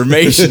pertinent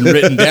information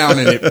written down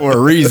in it for a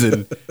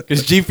reason.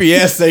 Because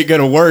GPS ain't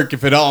gonna work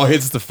if it all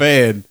hits the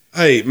fan.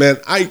 Hey, man,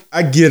 I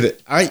get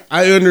it. I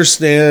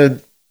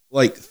understand,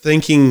 like,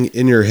 thinking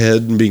in your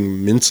head and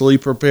being mentally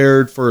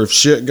prepared for if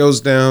shit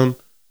goes down.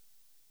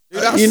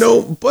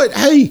 But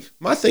hey,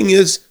 my thing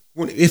is,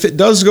 if it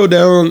does go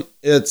down,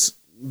 it's,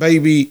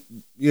 baby,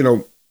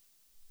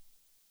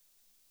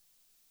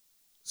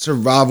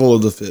 survival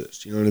of the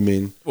fittest. You know what I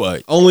mean?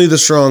 What? Only the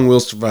strong will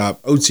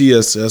survive.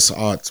 OTSS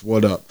odds.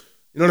 What up?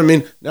 You know what I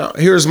mean? Now,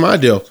 here's my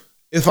deal.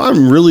 If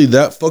I'm really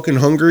that fucking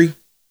hungry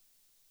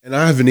and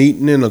I haven't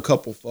eaten in a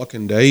couple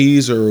fucking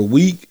days or a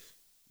week,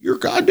 you're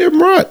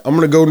goddamn right. I'm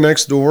going to go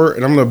next door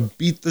and I'm going to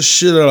beat the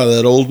shit out of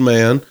that old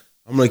man.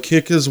 I'm going to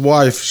kick his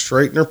wife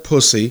straight in her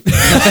pussy.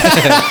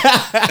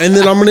 And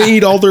then I'm going to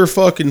eat all their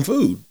fucking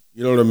food.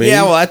 You know what I mean?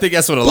 Yeah, well, I think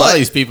that's what a lot But- of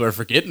these people are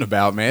forgetting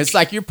about, man. It's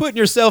like you're putting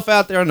yourself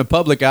out there in the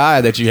public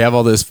eye that you have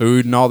all this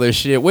food and all this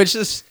shit, which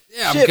is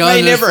Yeah, shit may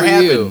gunning never for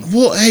happen. you.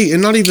 Well, hey,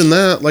 and not even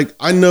that. Like,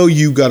 I know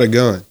you got a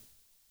gun.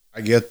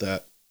 I get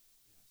that.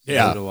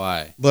 So do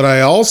I. But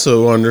I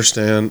also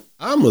understand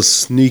I'm a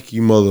sneaky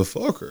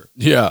motherfucker.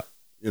 Yeah.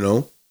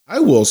 I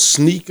will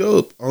sneak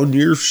up on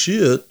your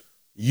shit,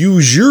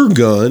 use your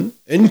gun,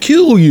 and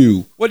kill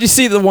you. What did you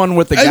see the one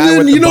with the And guy then,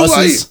 with the you know,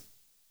 buses?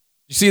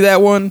 You see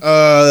that one?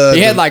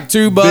 He had like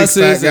 2 big fat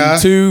buses guy.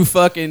 and 2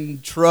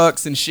 fucking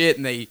trucks and shit,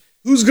 and they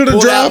Who's gonna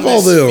pulled out drive in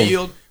all this them?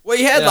 field. Well,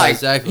 he had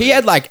exactly. he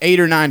had like 8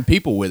 or 9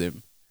 people with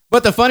him.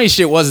 But the funny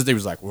shit was that they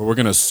was like, well, we're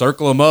gonna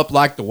circle them up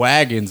like the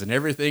wagons and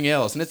everything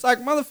else. And it's like,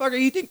 motherfucker,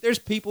 you think there's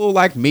people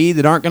like me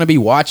that aren't gonna be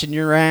watching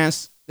your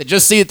ass? That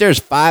just see that there's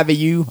 5 of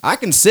you? I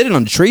can sit it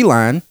on the tree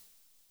line.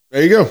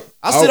 There you go.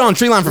 I'll sit on a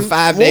tree line for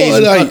 5 days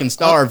and fucking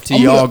starve till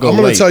y'all go I'm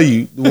gonna late. tell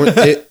you,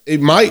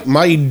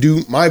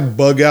 my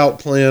bug out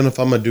plan. If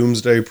I'm a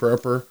doomsday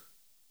prepper,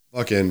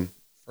 fucking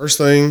first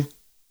thing,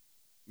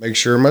 make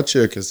sure my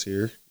chick is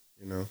here.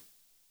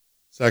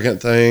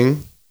 Second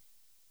thing,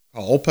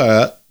 call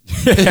Pat.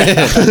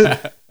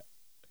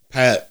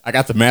 Pat, I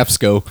got the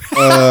Mapsco.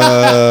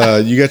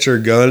 you got your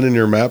gun and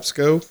your map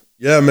scope?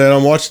 Yeah, man,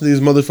 I'm watching these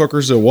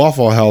motherfuckers at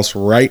Waffle House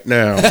right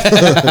now.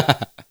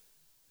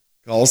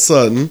 Call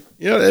Sutton.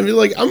 And be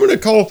like, I'm gonna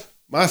call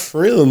my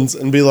friends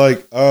and be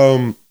like,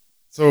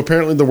 So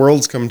apparently the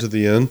world's come to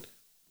the end.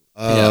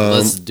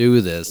 Let's do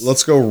this.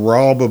 Let's go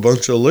rob a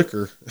bunch of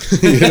liquor.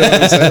 You know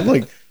what I'm saying?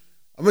 Like,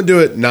 I'm going to do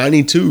it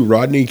 92,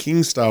 Rodney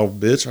King style,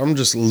 bitch. I'm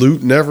just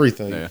looting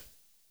everything. Yeah.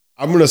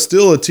 I'm going to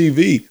steal a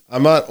TV. I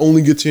might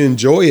only get to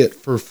enjoy it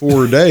for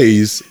 4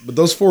 days, but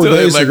those 4 Till the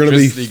days are going to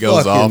be electricity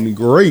goes fucking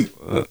great.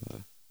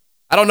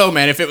 I don't know,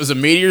 man. If it was a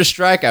meteor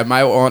strike, I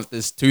might want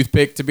this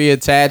toothpick to be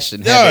attached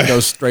and have it go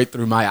straight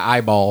through my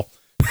eyeball.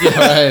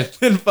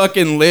 And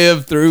fucking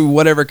live through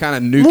whatever kind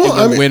of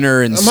nuclear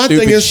winter and my thing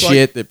stupid is,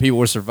 shit that people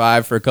will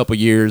survive for a couple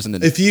years. And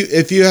then If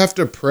you have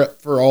to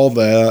prep for all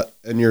that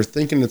and you're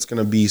thinking it's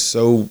going to be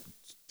so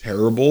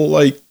terrible,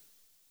 like,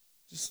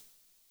 just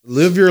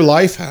live your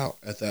life out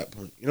at that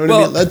point. You know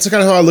what I mean? That's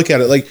kind of how I look at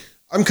it. Like,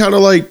 I'm kind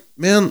of like,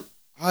 man,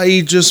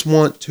 I just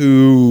want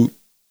to.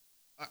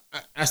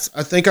 I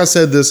think I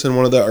said this in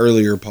one of the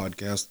earlier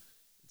podcasts.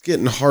 It's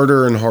getting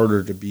harder and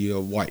harder to be a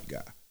white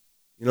guy.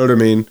 You know what I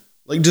mean?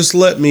 Like, just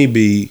let me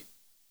be.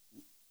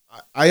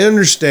 I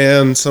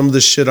understand some of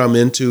the shit I'm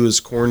into is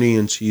corny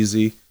and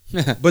cheesy,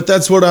 but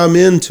that's what I'm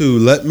into.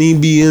 Let me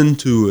be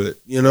into it,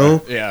 you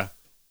know? yeah.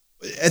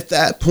 At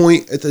that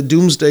point, at the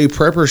doomsday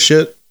prepper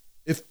shit,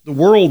 if the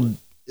world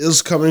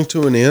is coming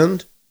to an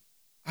end,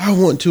 I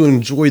want to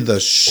enjoy the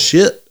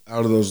shit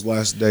out of those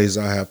last days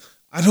I have.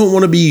 I don't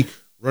want to be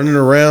running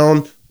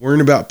around worrying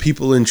about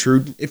people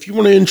intruding. If you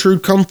want to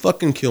intrude, come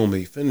fucking kill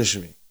me. Finish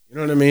me. You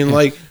know what I mean?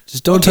 Like,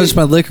 Just don't touch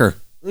my liquor.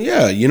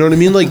 yeah, you know what I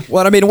mean? Like,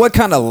 Well, I mean, what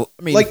kind of?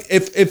 I mean, like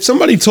if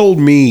somebody told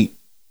me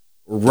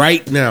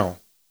right now,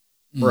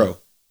 bro,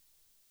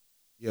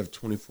 you have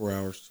 24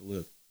 hours to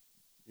live,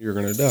 you're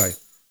gonna die.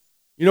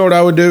 You know what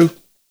I would do?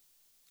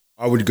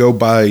 I would go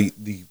buy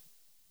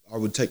I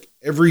would take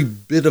every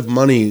bit of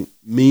money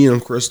me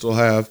and Crystal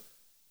have,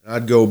 and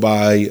I'd go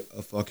buy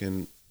a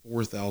fucking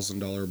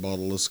 $4,000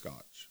 bottle of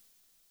scotch,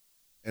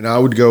 and I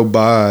would go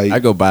buy I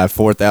go buy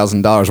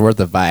 $4,000 worth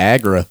of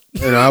Viagra.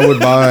 and I would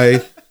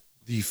buy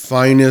the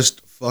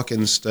finest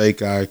fucking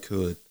steak I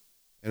could.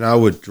 And I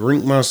would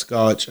drink my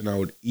scotch and I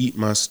would eat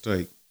my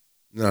steak.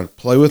 And then I'd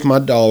play with my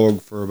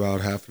dog for about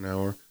half an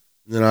hour.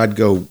 And then I'd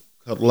go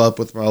cuddle up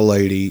with my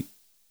lady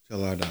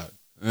till I died.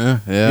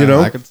 Yeah, You know?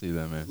 I can see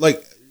that, man.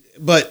 Like,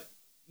 but,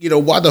 you know,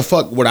 why the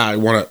fuck would I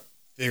want to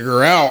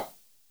figure out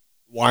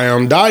why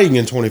I'm dying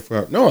in 24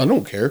 hours? No, I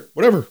don't care.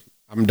 Whatever.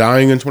 I'm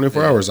dying in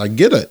 24 hours. I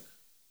get it.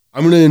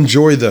 I'm going to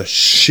enjoy the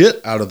shit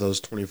out of those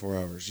 24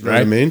 hours. You know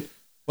what I mean?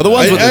 Well, the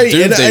ones with the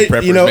doomsday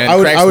preppers, you know, man, I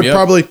would cracks me up.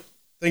 probably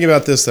think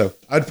about this though.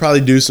 I'd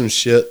probably do some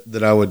shit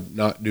that I would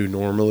not do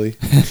normally.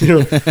 You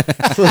know,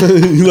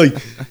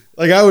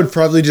 like I would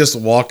probably just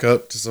walk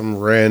up to some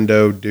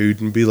rando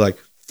dude and be like,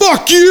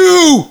 "Fuck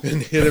you!"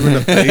 and hit him in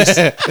the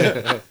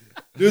face.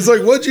 Dude's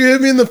like, "What'd you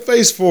hit me in the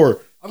face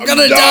for?" I'm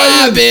gonna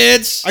die,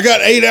 bitch. I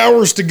got 8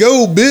 hours to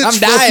go, bitch. I'm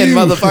Fuck dying, you.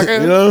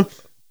 motherfucker. You know.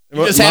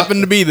 You just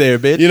happened to be there,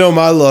 bitch. You know,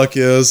 my luck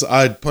is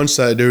I'd punch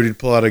that dude, he'd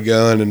pull out a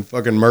gun and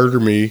fucking murder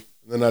me.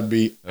 And then I'd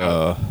be,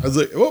 I was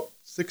like, oh,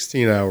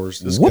 16 hours.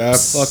 This guy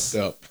fucked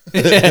up.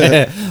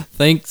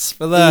 Thanks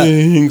for that.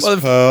 Thanks,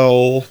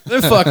 pal.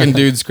 Them fucking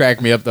dudes crack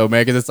me up though,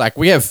 man. Because it's like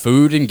we have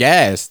food and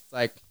gas. It's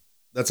like,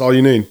 That's all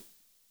you need.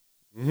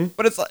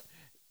 but it's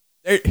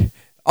like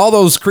all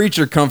those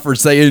creature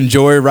comforts they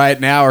enjoy right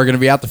now are going to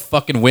be out the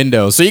fucking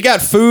window. So you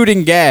got food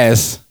and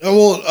gas. Oh,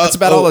 well, That's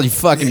about all you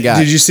fucking got.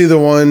 Did you see the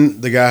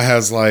one? The guy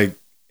has like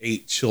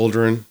 8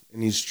 children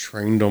and he's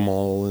trained them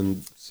all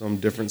in some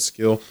different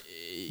skill.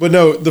 But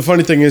no, the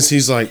funny thing is,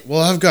 he's like, well,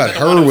 I've got The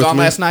her one who was with on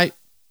me. last night?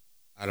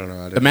 I don't know.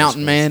 I The didn't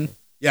mountain listen. man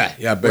Yeah,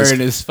 wearing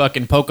basically. his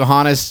fucking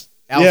Pocahontas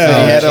outfit.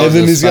 Yeah, he had on. and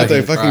then he's got fucking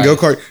that fucking go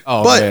kart.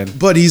 Oh, but man.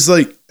 but he's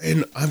like,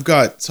 and I've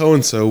got so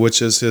and so,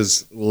 which is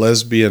his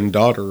lesbian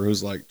daughter,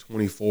 who's like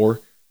 24,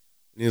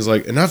 and he's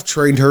like, and I've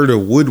trained her to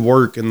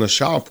woodwork in the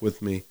shop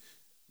with me.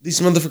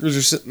 These motherfuckers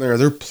are sitting there,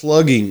 they're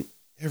plugging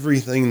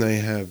everything they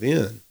have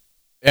in,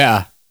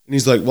 Yeah. and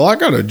he's like, well, I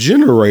got a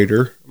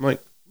generator. I'm like,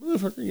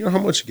 motherfucker, you know how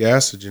much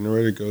gas a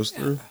generator goes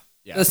through?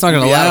 Yeah. That's not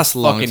gonna You'd be out of last a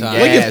long fucking time.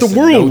 gas Like, if the in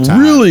no world time.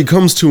 really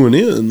comes to an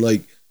end,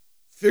 like,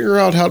 figure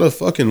out how to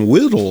fucking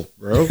whittle,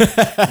 bro. You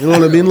know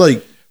what I mean?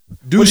 Like,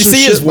 do Did you some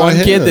see shit his one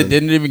by kid hand. that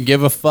didn't even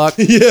give a fuck?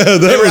 Yeah, that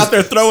They were was, out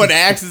there throwing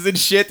axes and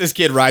shit. This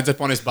kid rides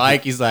up on his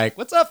bike. He's like,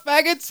 "What's up,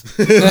 faggots?"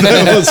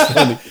 that was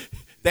funny.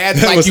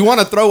 Dad's That like, was- "You want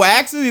to throw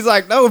axes?" He's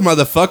like, "No,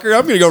 motherfucker.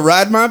 I'm gonna go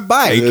ride my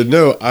bike."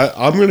 No,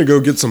 I'm gonna go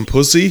get some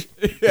pussy.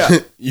 Yeah.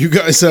 You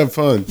guys have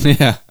fun.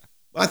 Yeah.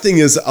 My thing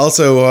is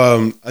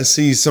also, I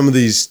see some of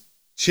these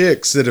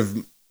chicks that have,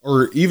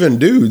 or even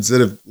dudes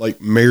that have like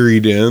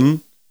married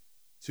in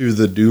to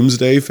the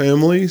doomsday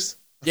families.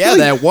 I Yeah, feel like-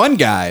 that one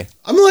guy.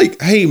 I'm like,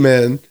 hey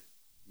man,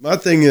 my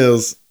thing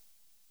is,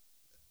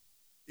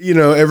 you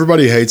know,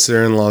 everybody hates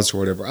their in-laws or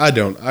whatever. I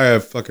don't. I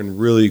have fucking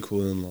really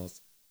cool in-laws.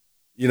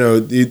 You know,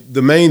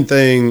 the main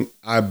thing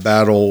I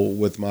battle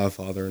with my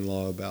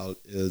father-in-law about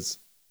is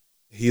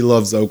he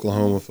loves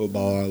Oklahoma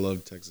football. I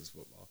love Texas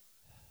football.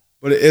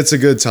 But it's a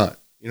good time.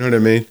 You know what I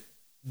mean?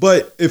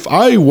 But if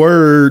I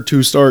were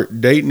to start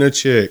dating a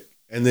chick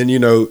and then, you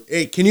know,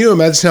 can you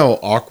imagine how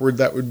awkward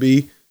that would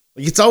be? Like,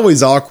 Like, it's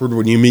always awkward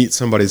when you meet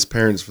somebody's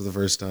parents for the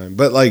first time.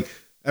 But like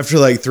after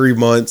like 3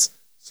 months,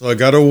 so I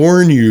gotta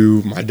warn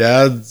you, my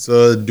dad's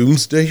a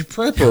doomsday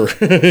prepper.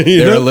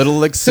 They're a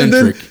little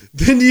eccentric.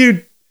 Then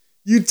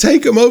you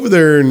take him over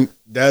there, and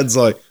Dad's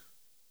like,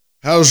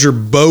 "How's your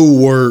bow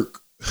work?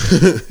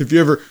 If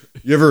you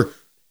ever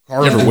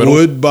carve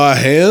wood by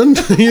hand?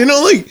 You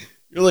know, like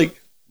you're like,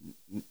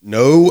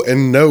 no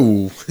and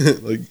no.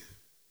 Like,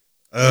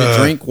 You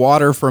drink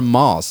water from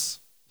moss.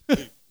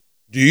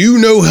 do you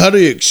know how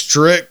to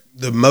extract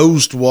the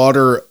most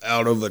water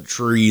out of a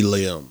tree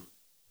limb?"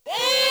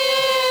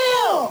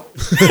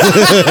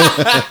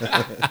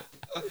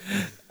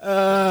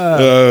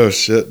 Oh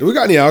shit! Do we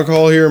got any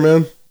alcohol here,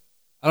 man?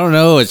 I don't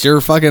know. It's your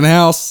fucking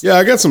house. Yeah,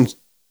 I got some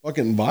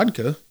fucking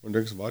vodka. Want to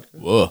drink some vodka?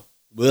 Whoa.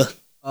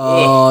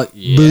 Oh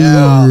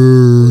yeah.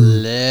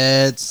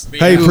 Let's.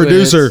 Hey, do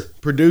producer,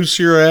 it. produce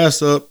your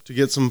ass up to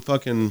get some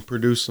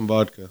produce some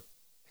vodka.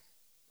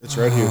 It's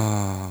right here.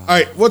 All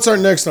right, what's our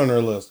next on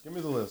our list? Give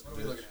me the list.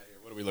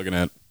 What are we looking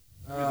at?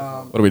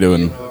 What are we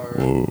doing?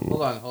 Whoa.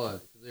 Hold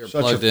on. They're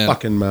Shut plugged your in.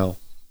 fucking mouth.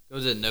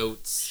 Goes in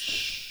notes.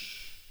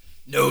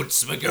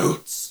 Notes, my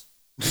goats.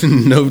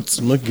 Notes,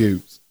 my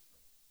goose.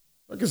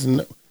 What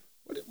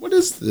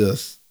is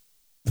this?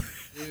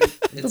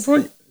 It's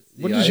What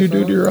did you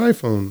do to your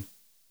iPhone?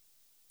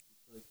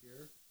 Click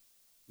here.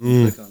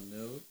 Mm. Click on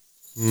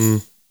notes.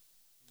 Mm.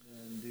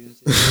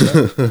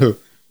 And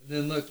and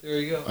then look, there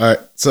you go. All right,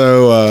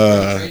 so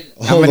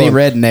How hold many on.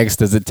 rednecks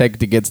does it take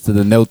to get to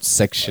the notes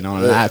section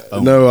on an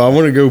iPhone? No, I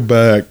want to go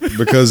back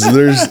because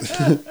there's.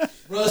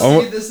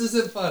 Rusty, this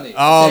isn't funny.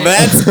 Oh, Okay?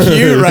 that's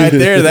cute right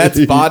there. That's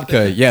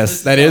vodka.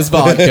 Yes, that is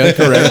vodka.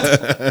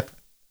 Correct.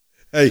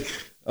 Hey,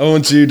 I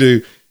want you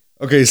to.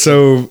 Okay,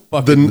 so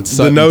Fucking the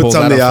Sutton notes pulls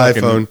on out the a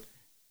fucking iPhone.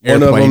 One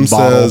of airplane them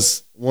bottle.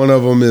 says, one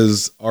of them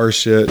is our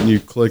shit, and you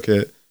click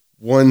it.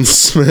 One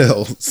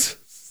smells.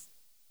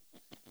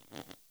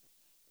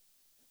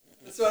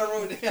 That's what I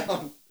wrote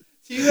down.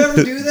 Do you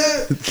ever do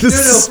that?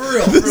 This- For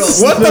real.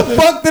 What the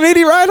fuck did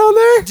he write on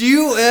there? Do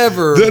you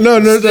ever No.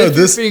 stick your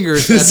This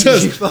fingers this after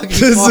has, you fucking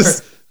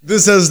fart?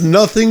 this has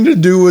nothing to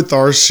do with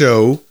our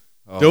show.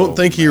 Don't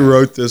think he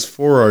wrote this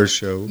for our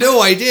show. No,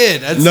 I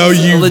did. That's No, a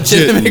you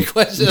legitimate didn't.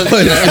 question.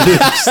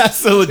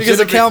 That's a Because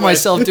I count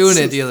myself doing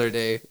it the other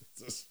day.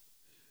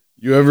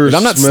 You ever? But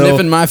I'm not smell,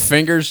 sniffing my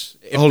fingers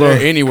if Hold they're on.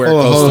 anywhere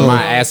Hold on, close hold to on.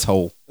 my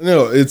asshole.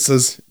 No, it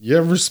says, you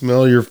ever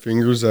smell your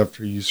fingers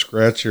after you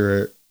scratch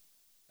your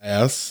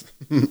ass?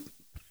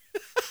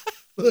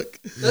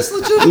 Look, That's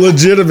legitimate.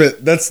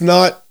 legitimate. That's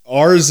not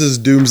ours. Is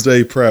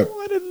Doomsday Prep.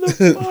 What in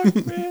the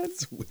fuck, man?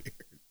 It's weird.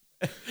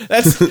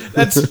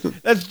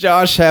 That's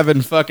Josh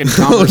having fucking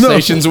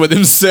conversations with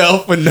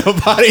himself when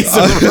nobody's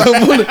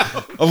around.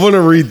 I want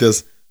to read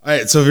this. All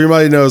right, so if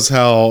everybody knows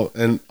how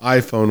an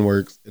iPhone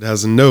works, it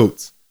has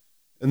notes,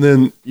 and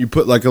then you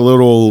put like a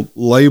little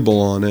label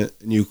on it,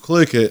 and you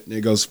click it, and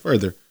it goes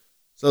further.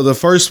 So the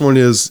first one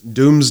is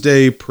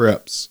Doomsday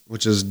Preps,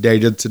 which is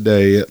dated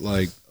today at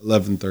like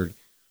 11:30,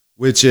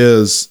 which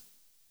is,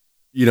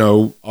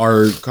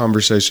 our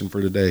conversation for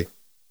today.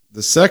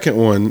 The second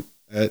one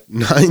at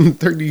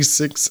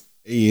 9:36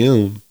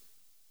 a.m.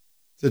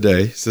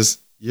 today says,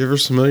 "You ever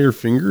smell your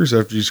fingers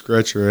after you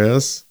scratch your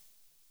ass?"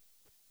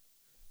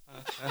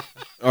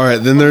 All right,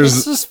 then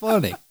This there's is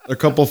funny. a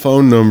couple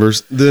phone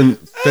numbers. Then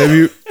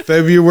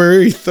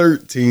February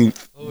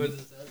 13th,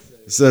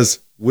 it says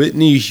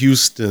Whitney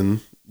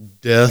Houston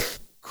death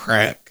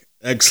crack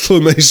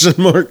exclamation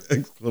mark.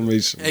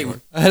 Hey,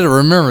 I had to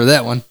remember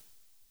that one.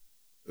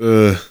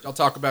 Y'all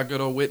talk about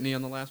good old Whitney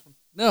on the last one?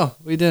 No,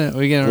 we didn't.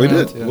 We get We around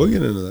did. to it. We'll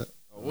get into that.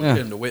 We'll Yeah.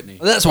 get into Whitney.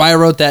 Well, that's why I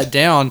wrote that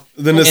down.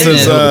 Then it And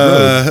says,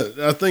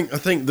 then- I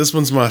think this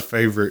one's my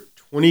favorite.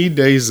 20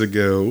 days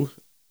ago,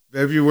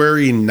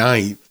 February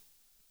 9th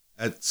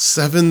at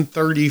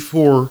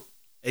 7:34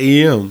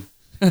 a.m.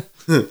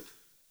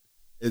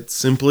 It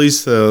simply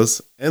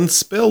says, and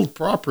spelled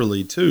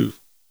properly too.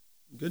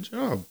 Good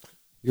job.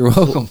 You're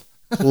welcome.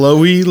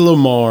 Chloe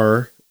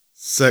Lamar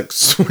sex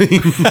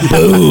swing.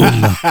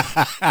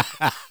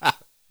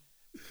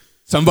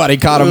 Somebody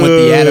caught him with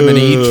the Adam and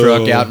Eve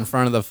truck out in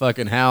front of the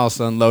fucking house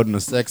unloading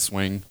a sex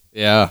swing.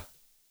 Yeah.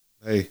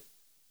 Hey,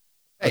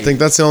 I think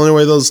that's the only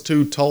way those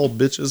two tall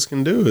bitches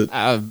can do it.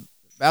 I'm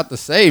about to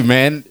say,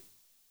 man,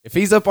 if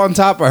he's up on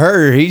top of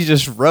her, he's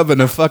just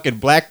rubbing a fucking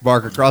black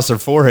mark across her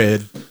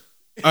forehead.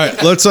 All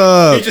right, let's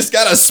He just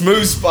got a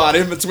smooth spot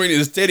in between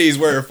his titties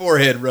where her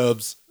forehead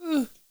rubs.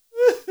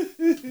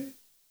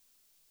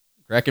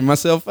 Cracking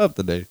myself up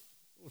today.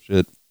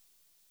 Bullshit.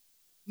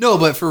 No,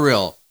 but for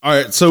real. all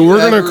right, so we're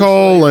gonna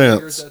call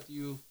Lance.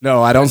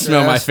 No, I don't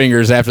smell my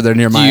fingers after they're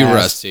near Do my you, ass.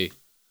 Rusty?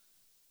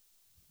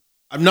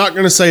 I'm not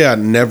gonna say I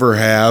never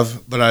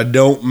have, but I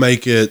don't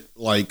make it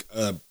like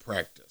a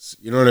practice.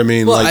 You know what I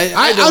mean? Well, like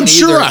I don't I'm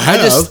sure either. I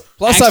have.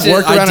 Plus, I've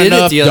worked around I did it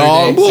enough the other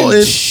dogs day. and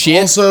and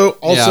shit.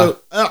 Also,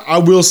 I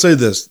will say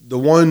this: the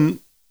one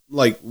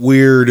like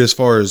weird as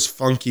far as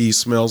funky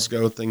smells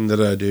go thing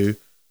that I do,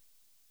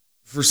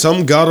 for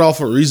some god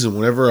awful reason,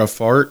 whenever I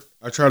fart,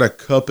 I try to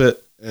cup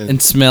it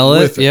And smell it?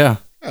 whiff Yeah.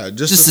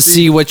 Just to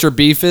see what your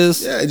beef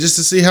is. Yeah, just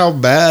to see how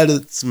bad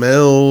it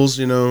smells,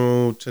 to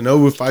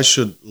know if I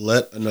should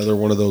let another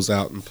one of those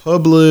out in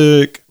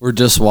public. Or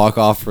just walk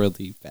off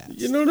really fast.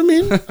 You know what I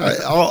mean?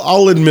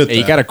 I'll admit that.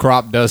 You got to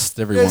crop dust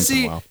every once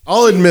in a while.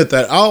 I'll admit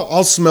that.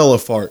 I'll smell a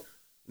fart.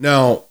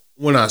 Now,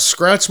 when I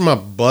scratch my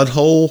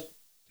butthole,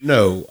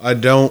 no, I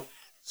don't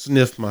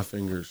sniff my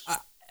fingers.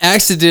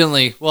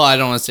 Accidentally. Well, I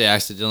don't want to say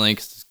accidentally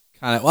because it's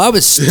kind of. Well, I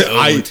was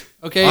stoned.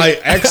 Okay. I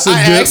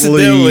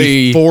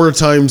accidentally 4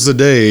 times a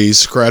day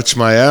scratch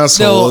my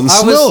asshole and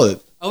smell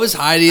it. I was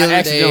high the other I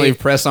accidentally day.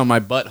 press on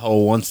my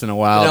butthole once in a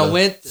while. And I to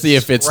went to see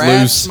if it's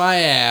scratch loose. my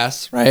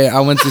ass, right?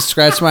 I went to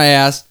scratch my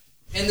ass,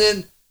 and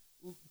then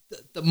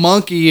the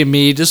monkey in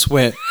me just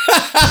went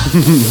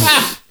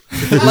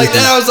like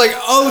that. I was like,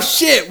 "Oh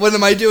shit! What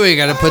am I doing? I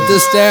got to put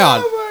this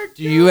down."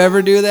 Do you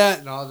ever do that?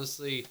 And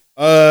obviously,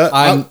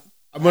 I'm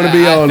going to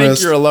be I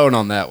honest. think you're alone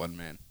on that one,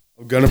 man.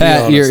 I'm going to be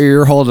Pat, honest.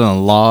 you're holding a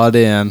lot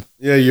in.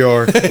 Yeah, you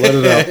are. Let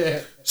it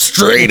out.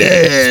 Straight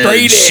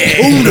edge.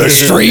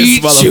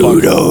 Straight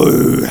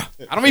shooter.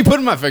 I don't be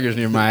putting my fingers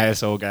near my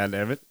asshole,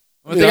 goddammit.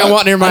 One thing I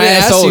want near my I didn't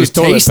ask asshole you is to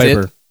toilet taste it.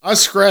 paper. I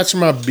scratch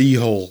my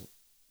beehole,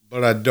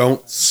 but I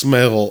don't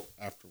smell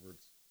afterwards.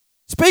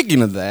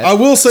 Speaking of that, I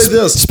will say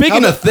this.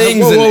 Speaking How of about-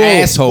 things whoa, and whoa, whoa,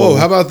 asshole. Whoa,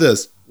 how about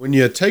this? When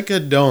you take a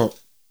dump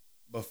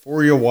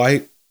before you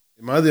wipe,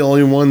 am I the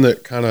only one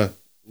that kind of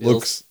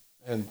looks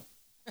and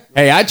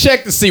hey, I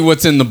checked to see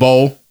what's in the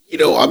bowl.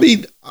 I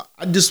mean,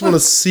 I just want to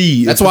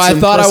see. That's if why I it's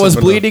thought I was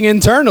impressive bleeding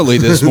internally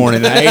this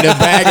morning. I ate a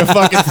bag of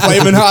fucking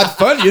flaming hot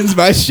Funyuns.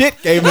 My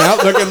shit came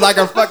out looking like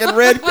a fucking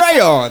red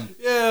crayon.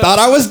 Yeah. Thought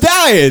I was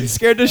dying.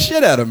 Scared the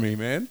shit out of me,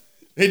 man.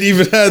 It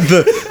even had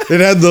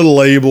the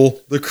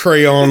label, the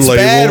crayon It's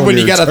label. bad on when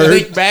you your got to turd.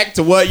 think back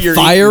to what you're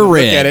Fire eating,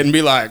 red. look at it and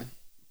be like,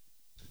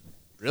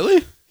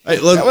 really? Hey,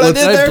 Is that what I let's-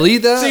 did Did I there? bleed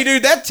that? See,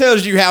 dude, that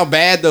tells you how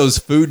bad those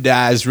food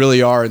dyes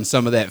really are in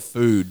some of that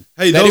food.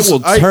 Hey, that those- it will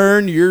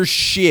turn your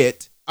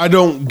shit I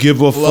don't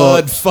give a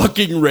blood fuck.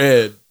 fucking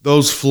red.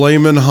 Those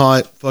flaming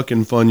hot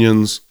fucking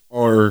Funyuns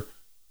are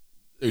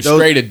They're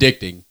Those- straight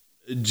addicting.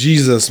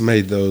 Jesus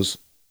made those.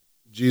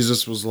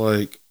 Jesus was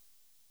like,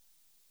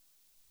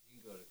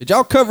 Did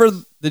y'all cover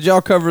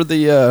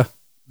the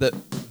the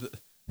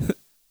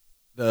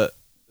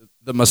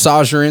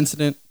massager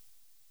incident?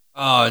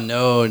 Oh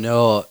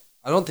no!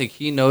 I don't think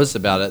he knows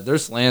about it.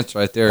 There's Lance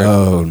right there.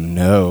 Oh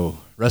no,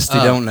 Rusty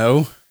don't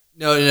know.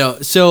 No.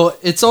 So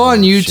it's on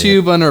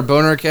YouTube under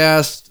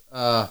Bonercast.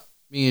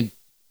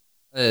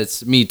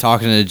 It's me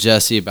talking to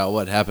Jesse about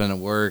what happened at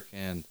work,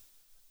 and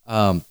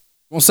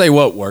Won't say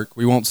what work.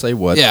 We won't say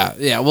what.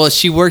 yeah. Well,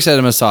 she works at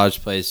a massage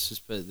place.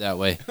 Just put it that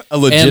way. A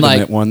legitimate And,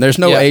 like, one. There's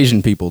no yeah.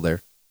 Asian people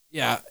there.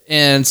 Yeah,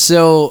 and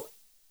so,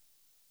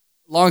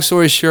 long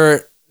story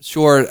short,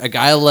 a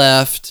guy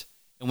left,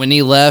 and when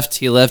he left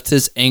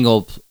his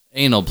anal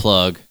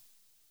plug.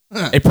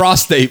 A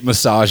prostate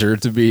massager,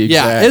 to be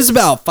exact. Yeah, it's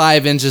about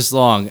 5 inches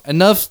long,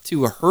 enough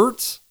to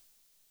hurt.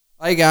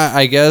 I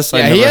guess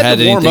I he never had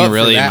to warm anything up for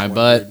really in that my one,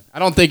 butt. dude. I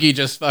don't think he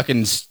just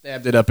fucking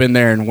stabbed it up in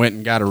there and went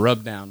and got a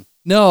rub down.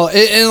 No,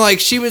 and like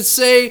she would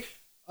say,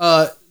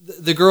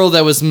 the girl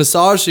that was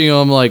massaging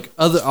him, like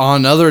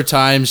other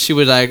times, she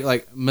would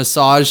like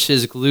massage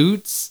his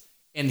glutes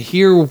and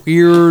hear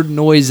weird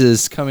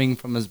noises coming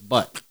from his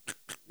butt.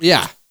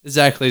 Yeah,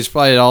 exactly. It's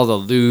probably all the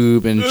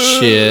lube and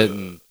shit.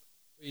 And,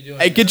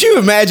 Hey, could you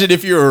imagine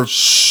if you were...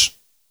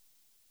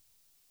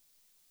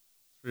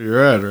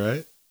 you're at,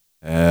 right?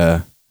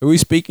 Who are we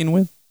speaking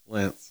with?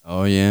 Lance.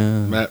 Oh,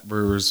 yeah. Matt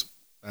Brewer's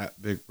fat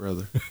big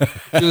brother.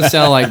 It's gonna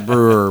sound like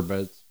Brewer, but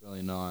it's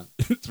really not.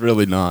 It's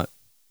really not.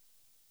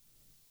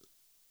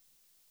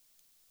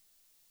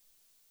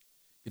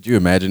 Could you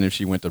imagine if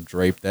she went to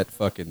drape that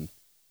fucking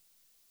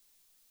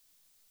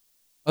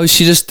Oh,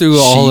 she just threw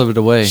all of it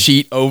away.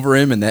 sheet over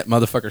him and that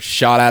motherfucker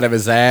shot out of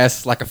his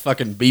ass like a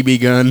fucking BB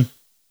gun?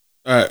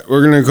 All right,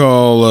 we're going to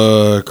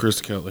call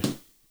Chris Kelly.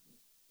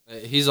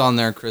 He's on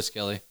there, Chris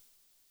Kelly.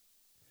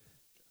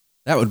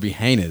 That would be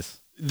heinous.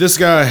 This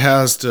guy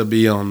has to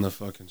be on the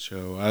fucking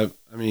show.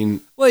 I mean,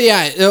 Well,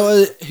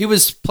 yeah, he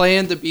was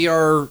planned to be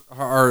our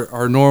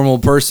normal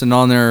person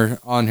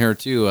on here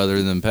too,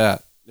 other than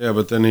Pat. yeah,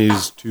 but then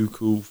he's too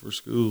cool for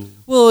school.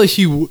 Well,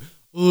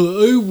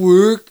 I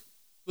work,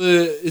 but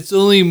it's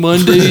only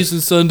Mondays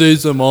and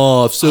Sundays I'm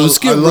off, so let's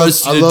get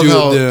Rusty to do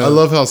it then. I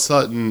love how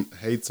Sutton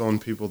hates on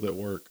people that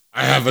work.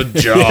 I have a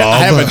job.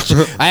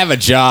 I have a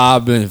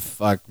job and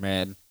fuck,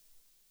 man.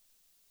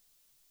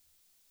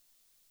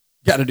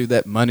 Got to do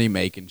that money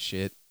making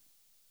shit.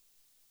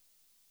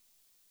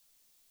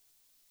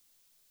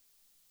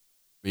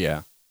 But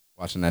yeah,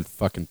 watching that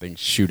fucking thing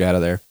shoot out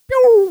of there.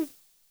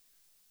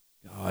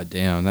 God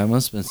damn, that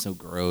must have been so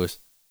gross.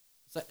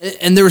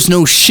 And there was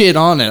no shit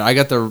on it. I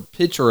got the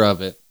picture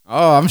of it.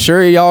 Oh, I'm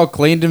sure he all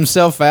cleaned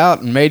himself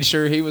out and made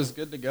sure he was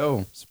good to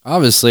go.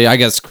 Obviously, I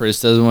guess Chris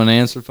doesn't want to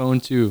answer phone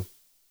too.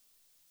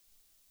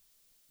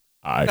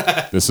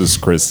 Hi, this is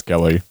Chris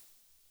Kelly.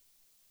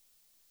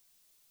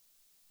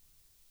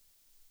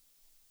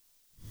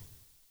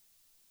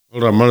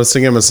 Hold on, I'm going to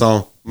sing him a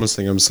song.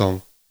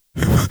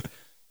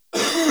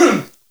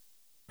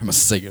 I'm gonna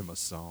sing him a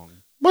song.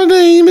 My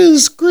name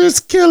is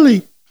Chris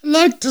Kelly. I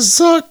like to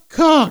suck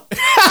cock.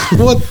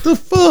 What the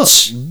fuck,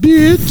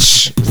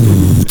 bitch?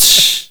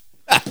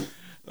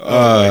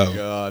 Oh my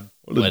god.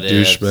 What a What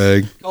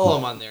douchebag. Call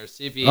him on there.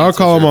 See if he. I'll answers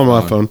call him your on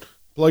my phone.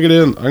 Plug it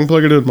in. I can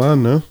plug it in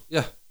mine now.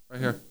 Yeah, right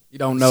here. You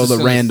don't know It's the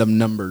just gonna- random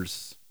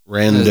numbers.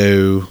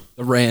 Rando.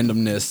 The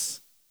randomness.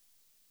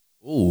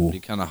 Ooh. Be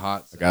kind of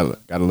hot. I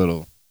got a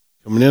little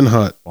Coming in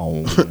hot.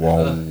 wow,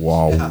 wow,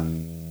 wow,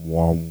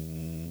 wow.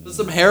 Put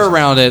some hair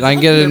around it. I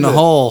can get it in the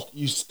hole.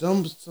 You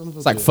son of a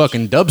It's like bitch.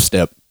 fucking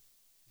dubstep.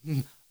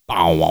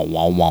 Bow, wow,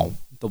 wow, wow.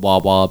 The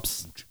wob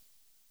wobs.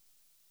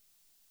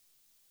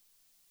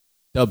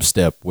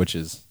 Dubstep, which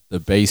is the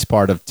bass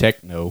part of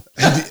techno.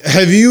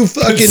 Have you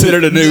fucking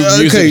Considered a new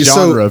music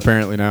genre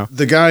apparently now.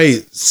 The guy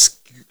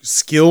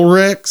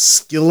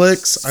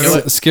Skillex. I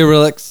don't.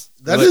 Skirillix.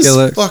 That is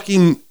Skillex.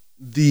 fucking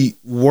the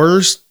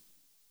worst.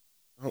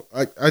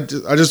 I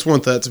just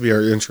want that to be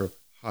our intro.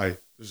 Hi,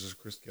 this is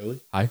Chris Kelly.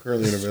 Hi.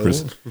 Currently This is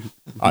unavailable.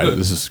 Hi,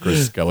 this is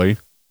Chris Kelly.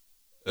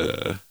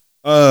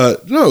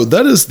 No,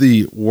 that is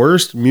the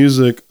worst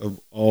music of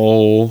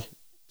all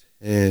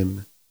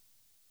time.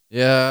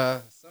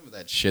 Yeah, some of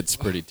that shit's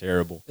pretty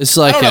terrible. It's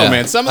like I don't know, a,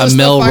 man. Some of a the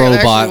male stuff I actually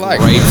robot like.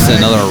 rapes I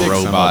another dig some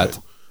of robot. it.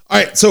 All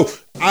right, so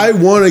I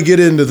want to get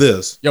into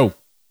this. Yo.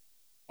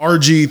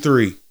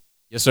 RG3,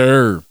 Yes,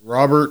 sir.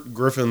 Robert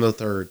Griffin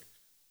III.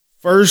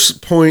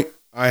 First point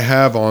I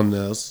have on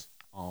this.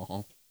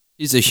 Uh-huh.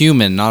 He's a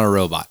human, not a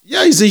robot.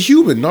 Yeah, he's a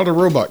human, not a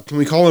robot. Can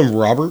we call him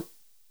Robert?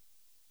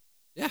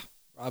 Yeah,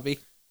 Robbie.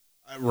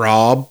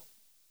 Rob,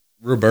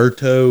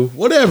 Roberto,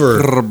 whatever.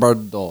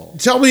 Roberto.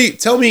 Tell me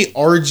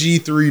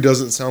RG3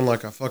 doesn't sound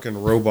like a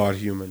fucking robot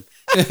human.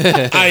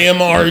 I am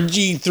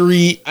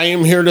RG3. I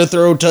am here to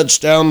throw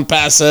touchdown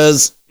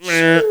passes.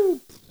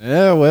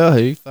 Yeah, well,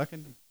 he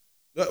fucking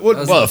What? what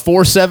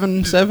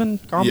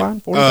 4.77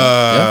 combine? 4.5?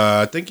 Yeah.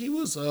 I think he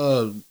was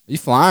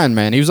He's flying,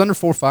 man. He was under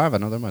 4.5. I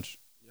know that much.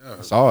 yeah,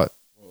 I saw it.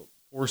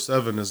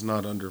 4.7 is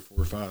not under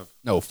 4.5.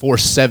 No,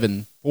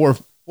 4.7.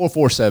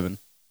 4.47.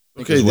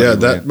 Okay, is what yeah, he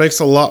that ran.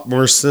 makes a lot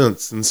more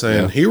sense than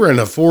saying Yeah. he ran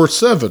a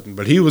 4.7,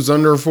 but he was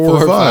under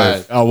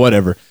 4.5. Oh,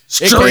 whatever. It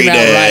Straight came out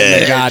right in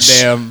the edge.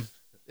 goddamn.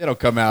 It'll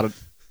come out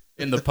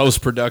in the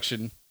post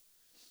production.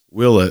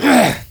 Will it?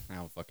 I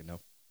don't fucking know.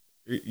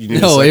 You need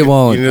a No, it second?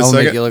 won't. You need a I'll make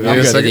second? you look You like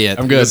need a an second? idiot.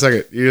 I'm You need a good.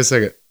 second. You need a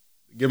second.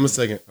 Give him a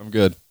second. I'm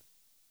good.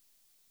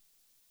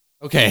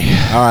 Okay.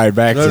 All right,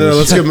 back No, to no, the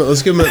let's shit. give him.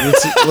 Let's give him.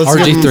 Let's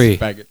give him, RG3.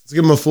 Back it. let's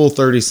give him a full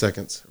 30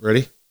 seconds.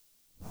 Ready?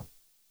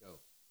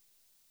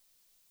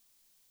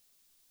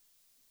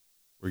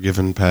 We're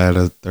giving Pat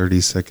a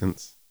 30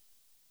 seconds.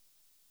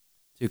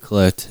 To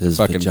collect his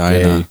Fucking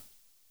vagina. gay.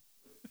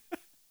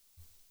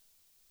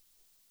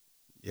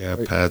 Yeah,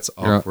 Pat's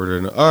you're- awkward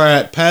enough. All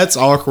right, Pat's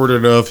awkward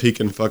enough. He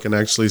can fucking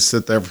actually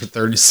sit there for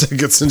 30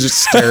 seconds and just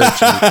stare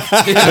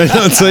at you. And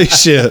don't say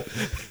shit.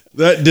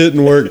 That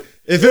didn't work.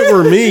 If it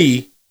were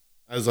me,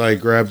 as I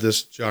grab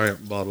this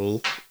giant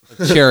bottle,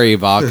 Cherry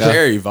vodka.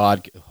 Cherry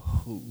vodka.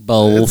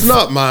 Both. it's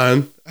not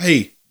mine.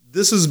 Hey,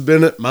 this has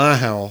been at my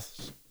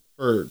house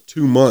for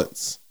 2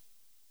 months.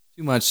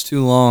 Too much,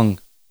 too long.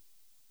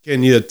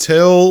 Can you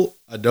tell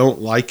I don't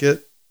like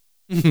it?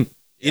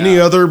 Any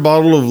other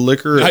bottle of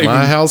liquor at Not my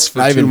even- house for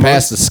Not 2 even months?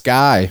 past the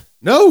sky.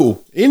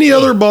 No, any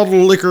other bottle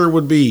of liquor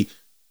would be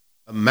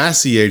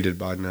emaciated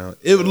by now.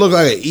 It would look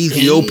like an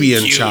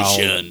Ethiopian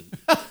child.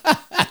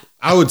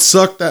 I would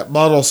suck that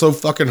bottle so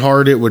fucking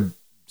hard it would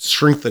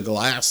shrink the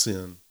glass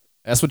in.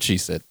 That's what she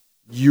said.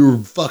 You're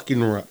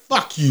fucking right.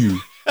 Fuck you.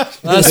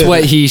 That's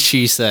what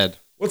she said.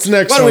 What's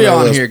next? What are we our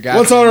on list? here, guys?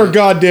 What's on our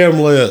goddamn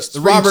list? The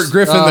Robert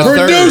Griffin Uh, the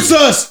Produce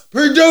us!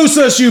 Produce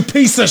us, you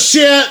piece of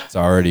shit! It's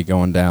already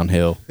going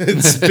downhill.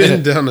 It's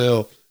been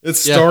downhill. It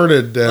Yeah.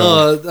 started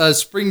down.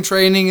 Spring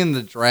training and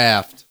the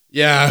draft.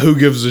 Yeah, who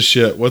gives a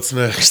shit? What's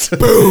next?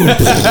 We'll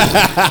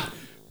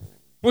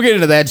get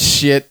into that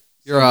shit.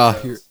 Your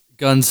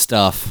gun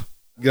stuff.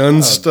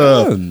 Gun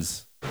stuff.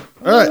 Guns.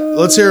 All right,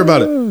 let's hear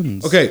about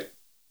it. Okay.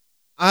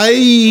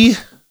 I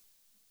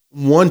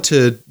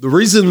wanted the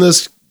reason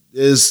this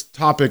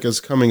topic is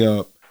coming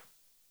up.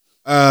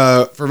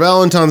 For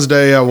Valentine's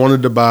Day, I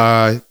wanted to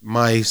buy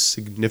my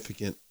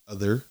significant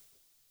other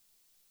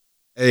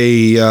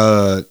a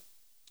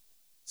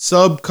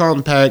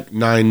subcompact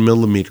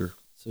 9mm.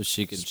 So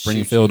she could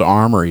Springfield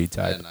Armory shoot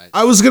type. at night.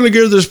 I was gonna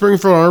go to the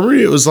Springfield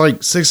Armory. It was like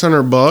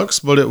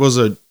 $600, but it was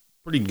a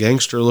pretty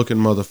gangster looking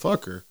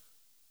motherfucker.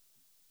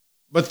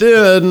 But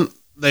then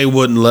they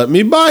wouldn't let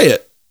me buy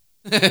it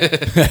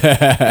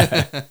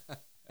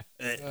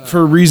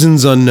for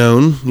reasons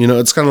unknown. You know,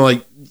 it's kind of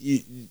like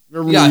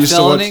remember You got we used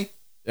felony? to watch.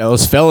 Yeah,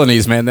 those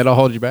felonies, man, they don't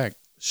hold you back.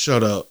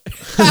 Shut up.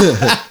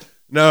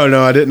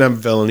 No, I didn't have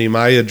a felony.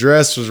 My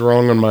address was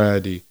wrong on my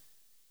ID.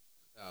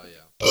 Oh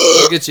yeah.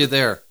 We'll get you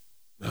there.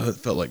 Oh, it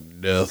felt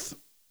like death.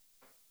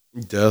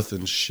 Death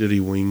and shitty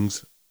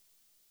wings.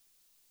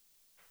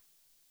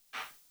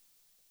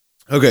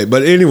 Okay,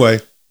 but anyway.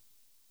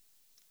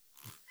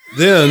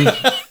 Then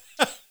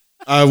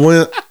I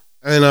went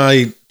and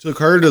I took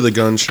her to the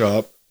gun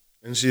shop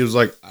and she was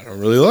like, I don't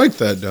really like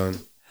that gun.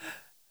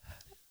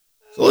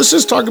 So let's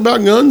just talk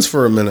about guns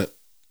for a minute.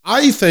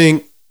 I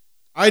think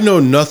I know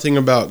nothing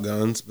about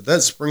guns, but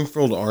that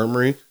Springfield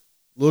Armory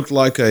looked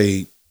like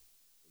a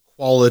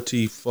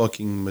quality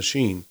fucking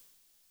machine.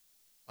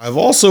 I've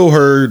also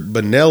heard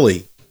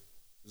Benelli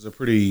is a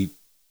pretty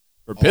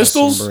For awesome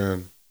pistols?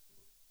 brand.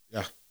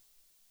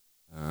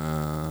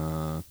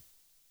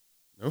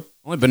 No?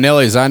 Only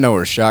Benelli's I know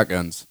are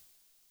shotguns.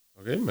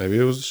 Okay, maybe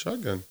it was a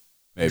shotgun.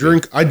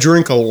 Maybe. I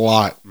drink a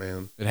lot,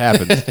 man. It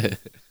happens. A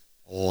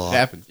lot. It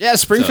happens. Yeah,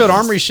 Springfield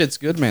Armory shit's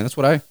good, man. That's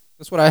what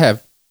I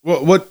have.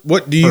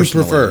 What do you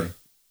Personally. prefer?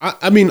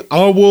 I mean,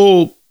 I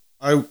will.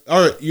 All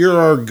right, you're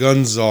our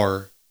gun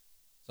czar.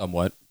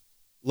 Somewhat.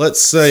 Let's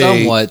say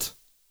Somewhat.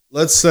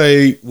 Let's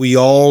say we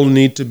all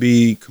need to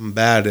be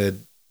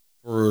combated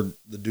for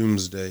the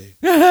doomsday.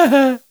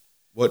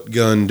 What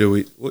gun do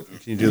we? What can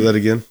you do that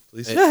again,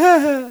 please? An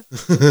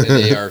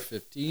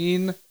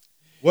AR-15.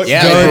 What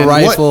Yeah, gun?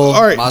 rifle,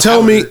 All right, Moss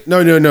tell me.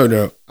 powder.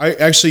 No. I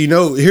actually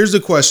here's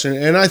the question,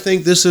 and I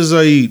think this is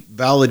a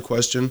valid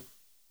question.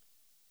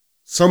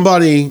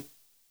 Somebody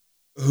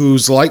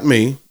who's like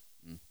me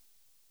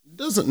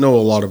doesn't know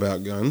a lot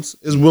about guns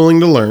is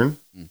willing to learn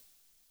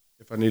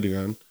if I need a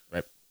gun.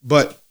 Right.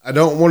 But I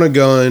don't want a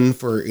gun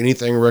for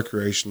anything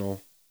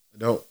recreational. I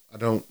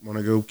don't want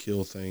to go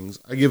kill things.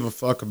 I give a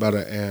fuck about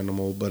an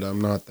animal, but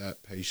I'm not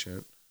that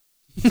patient.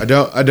 I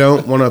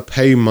don't want to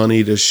pay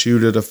money to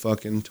shoot at a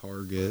fucking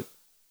target.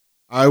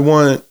 I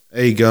want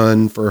a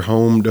gun for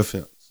home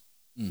defense.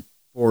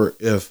 Or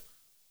if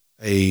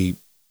a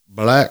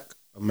black,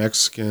 a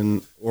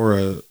Mexican, or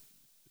a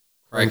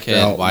cracked Crackhead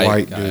out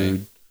white guy.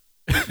 dude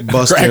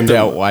bust Cracked into,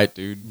 out white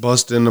dude.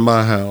 bust into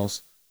my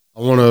house, I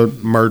want to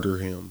murder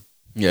him.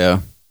 Yeah.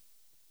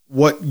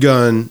 What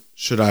gun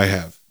should I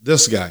have?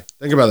 This guy.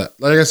 Think about that.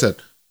 Like I said,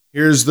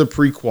 here's the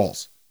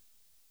prequels.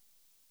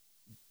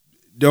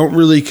 Don't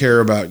really care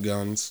about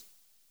guns.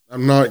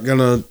 I'm not going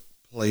to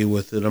play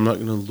with it. I'm not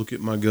going to look at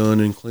my gun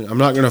and clean. I'm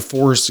not going to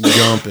force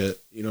jump it.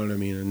 You know what I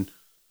mean? And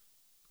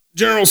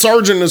General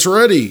Sergeant is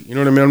ready. You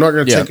know what I mean? I'm not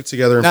going to take it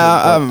together. And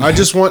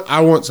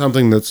I want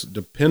something that's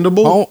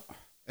dependable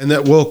and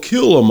that will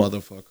kill a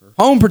motherfucker.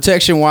 Home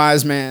protection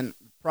wise, man,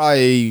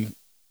 probably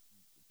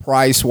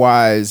price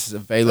wise,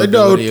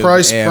 availability. I know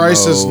price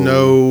is ammo.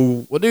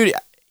 no. Well, dude,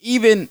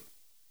 even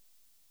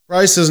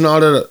Price is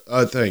not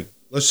a thing.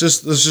 Let's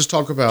just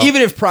talk about.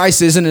 even if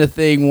price isn't a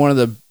thing,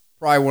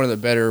 probably one of the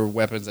better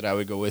weapons that I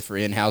would go with for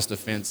in-house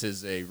defense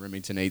is a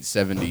Remington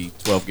 870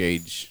 12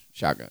 gauge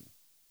shotgun.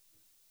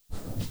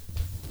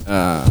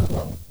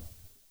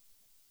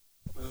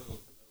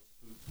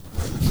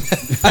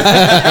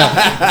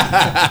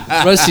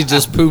 Rusty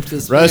just pooped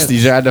his Rusty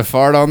pants. tried to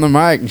fart on the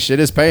mic and shit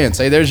his pants.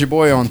 Hey, there's your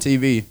boy on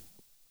TV.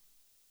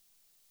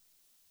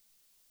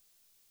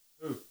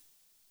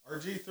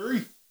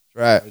 RG3.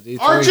 Right.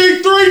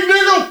 RG3,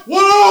 nigga,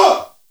 what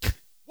up?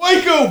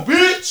 Waco,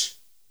 bitch.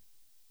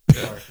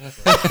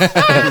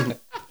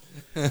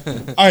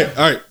 All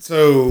right.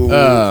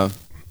 So,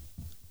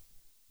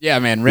 Yeah,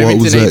 man.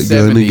 Remington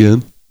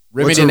 870.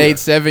 Remington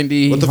What's a-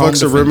 870. what the home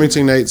fuck's a defense.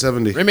 Remington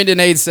 870? Remington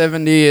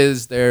 870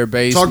 is their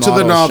base Talk to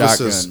the model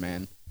novices. shotgun,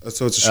 man.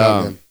 So it's a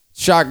shotgun.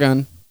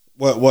 Shotgun.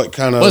 What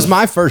kind of? Was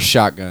my first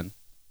shotgun.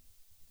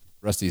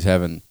 Rusty's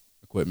having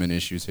equipment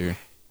issues here.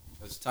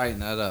 Let's tighten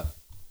that up.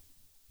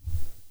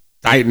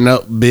 Tighten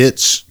up,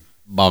 bitch.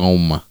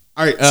 Boom. All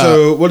right.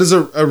 So what is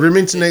a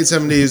Remington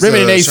 870? Is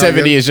Remington 870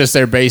 shotgun? is just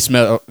their base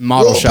model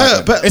Well,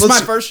 shotgun. Pat, It's my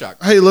let's- first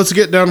shotgun. Hey, let's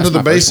get down to That's the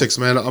my first basics,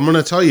 man. I'm going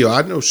to tell you,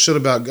 I know shit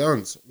about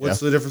guns. What's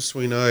the difference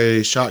between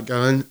a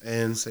shotgun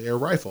and, say, a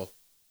rifle?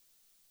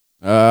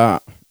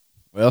 Well,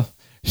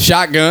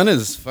 shotgun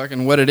is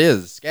fucking what it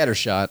is. Scatter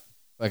shot.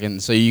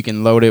 Fucking so you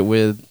can load it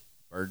with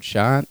bird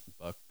shot,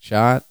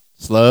 buckshot,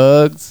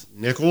 slugs,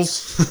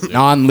 Nickels?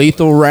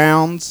 non-lethal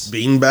rounds,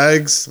 Bean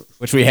bags?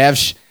 which we have.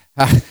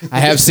 I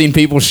have seen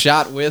people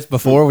shot with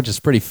before, which is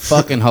pretty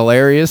fucking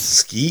hilarious.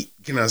 Skeet?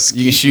 Can I You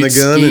skeet can shoot in the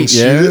gun and skeet,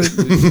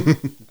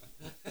 shoot it?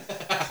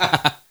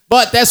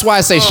 But that's why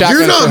I say shotgun.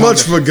 You're not for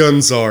much home of a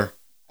gun czar.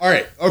 All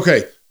right.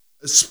 Okay.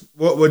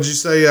 What would you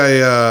say?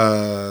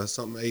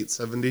 Something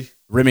 870?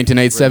 Remington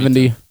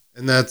 870.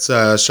 And that's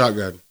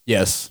shotgun.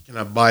 Yes. Can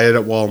I buy it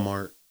at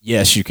Walmart?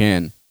 Yes, you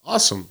can.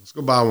 Awesome. Let's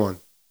go buy one.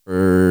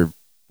 For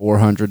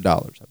 $400, I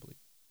believe.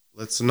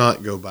 Let's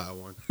not go buy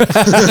one.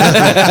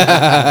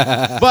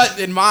 But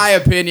in my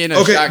opinion, a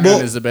Okay, shotgun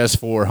well- is the best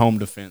for home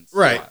defense.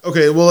 Right.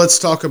 Okay. Well, let's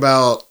talk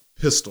about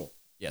pistol.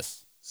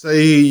 Yes.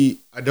 Say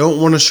I don't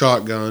want a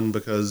shotgun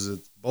because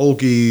it's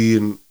bulky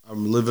and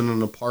I'm living in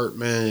an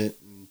apartment,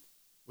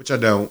 which I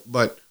don't,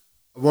 but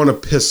I want a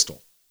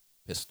pistol.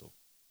 Pistol.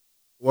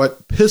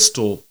 What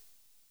pistol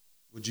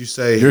would you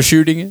say? You're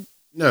shooting it?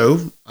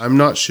 No, I'm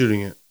not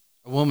shooting it.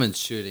 A woman's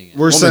shooting it.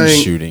 We're Woman's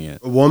saying shooting it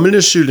a woman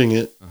is shooting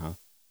it,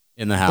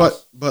 in the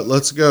house. but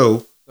let's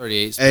go.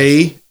 38.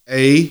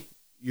 A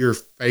your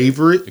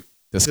favorite.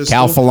 Does pistol?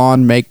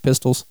 Calphalon make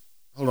pistols?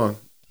 Hold on.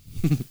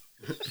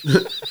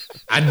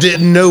 I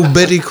didn't know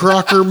Betty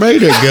Crocker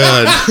made a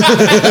gun.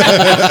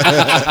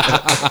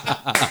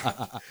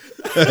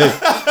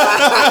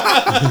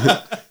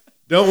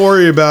 Don't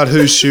worry about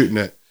who's shooting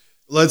it.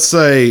 Let's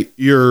say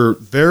your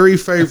very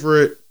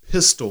favorite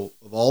pistol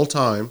of all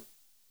time,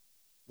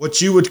 what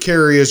you would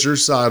carry as your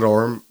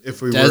sidearm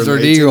if we Desert were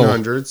in the Eagle.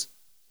 1800s,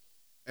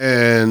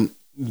 and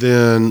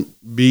then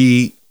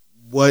B,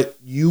 what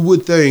you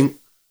would think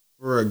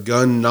for a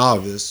gun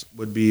novice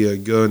would be a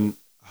gun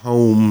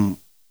home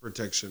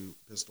protection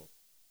pistol.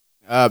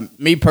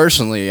 Me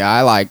personally,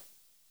 I like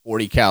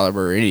 40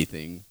 caliber or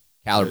anything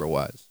caliber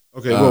wise.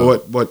 Okay, well,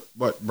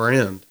 what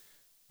brand?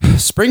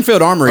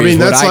 Springfield Armory. I mean,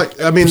 that's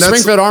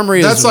Springfield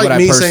Armory is what I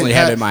personally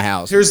have in my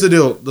house. Here's the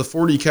deal: the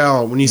 40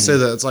 cal. When you say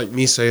that, it's like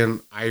me saying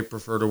I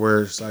prefer to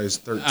wear size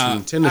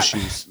 13 tennis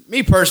shoes.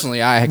 Me personally,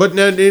 But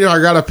then,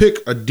 I gotta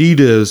pick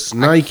Adidas,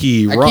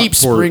 Nike,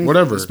 Rockport,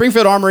 whatever.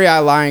 Springfield Armory, I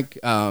like.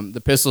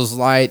 The pistol's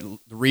light,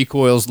 the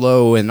recoil's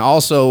low, and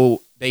also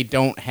they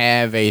don't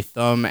have a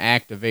thumb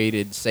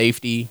activated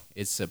safety.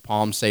 It's a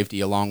palm safety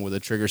along with a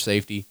trigger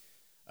safety.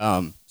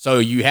 So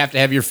you have to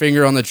have your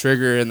finger on the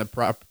trigger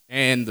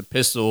and the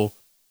pistol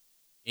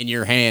in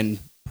your hand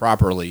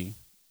properly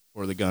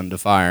for the gun to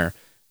fire.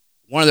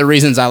 One of the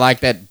reasons I like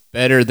that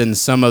better than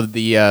some of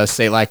the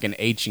say like an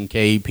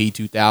H&K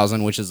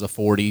P2000, which is a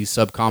 40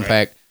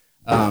 subcompact,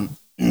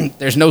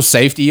 there's no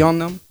safety on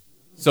them,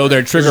 so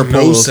their trigger There's no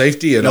pulls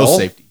safety at no all?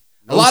 safety.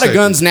 No A lot safety. of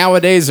guns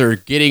nowadays are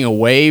getting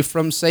away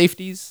from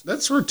safeties.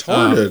 That's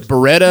retarded.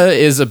 Beretta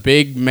is a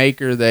big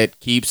maker that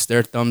keeps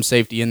their thumb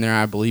safety in there.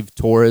 I believe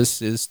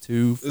Taurus is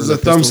too. Is a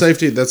thumb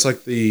safety? That's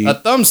like the. A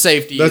thumb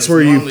safety. That's is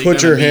where you normally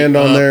put your gonna be hand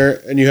on up.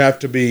 there, and you have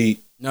to be.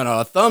 No,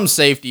 a thumb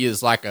safety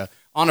is like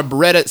on a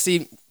Beretta.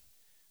 See,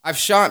 I've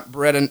shot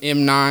Beretta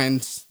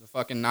M9s, the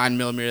fucking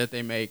 9mm that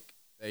they make.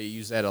 They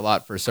use that a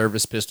lot for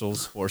service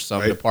pistols for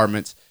some Right.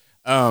 departments.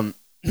 Well,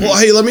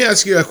 hey, let me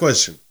ask you a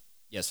question.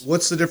 Yes,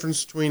 What's the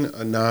difference between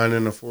a 9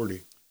 and a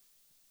 40?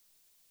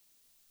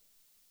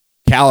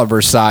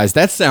 caliber size.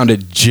 That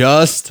sounded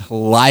just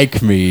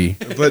like me.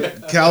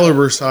 But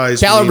caliber size.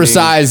 Caliber meaning-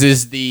 size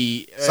is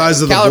the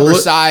Size of the caliber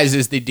bullet? size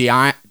is the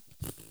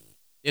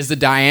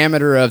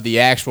diameter of the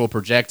actual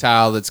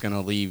projectile that's going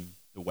to leave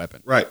the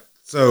weapon. Right.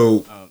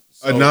 So,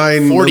 So a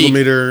 9 40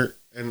 millimeter,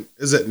 and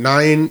is it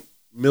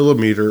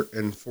 9mm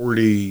and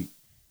 40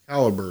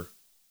 caliber?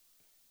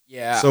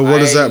 Yeah. So what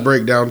does that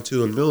break down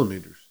to in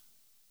millimeters?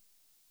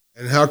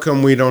 And how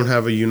come we don't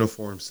have a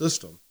uniform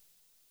system?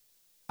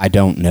 I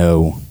don't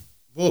know.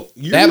 Well,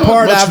 you're That not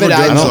part much of a it,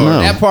 I gun don't czar. know.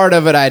 That part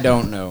of it, I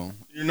don't know.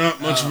 You're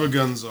not much of a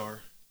gun czar.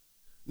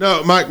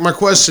 No, my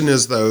question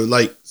is though,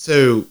 like,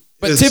 so.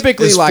 But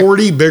typically, is like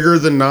 40 bigger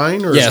than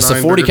 9, or Yes, is 9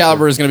 a 40 bigger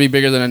caliber than- is going to be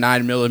bigger than a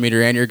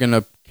 9mm, and you're going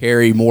to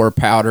carry more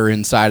powder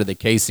inside of the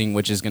casing,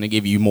 which is going to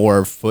give you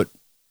more foot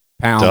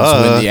pounds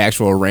when the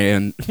actual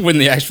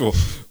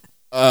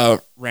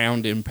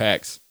round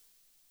impacts.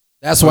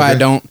 That's why I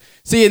don't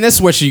see, and this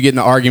is what you get in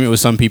the argument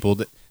with some people.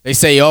 That they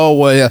say, "Oh,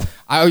 well,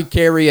 I would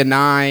carry a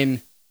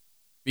 9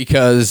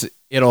 because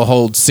it'll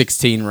hold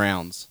 16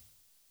 rounds.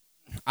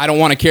 I don't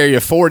want to carry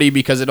a 40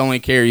 because it only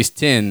carries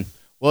 10."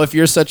 Well, if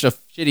you're such a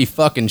shitty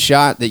fucking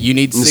shot that you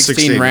need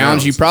 16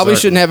 rounds, you probably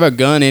shouldn't have a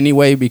gun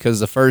anyway, because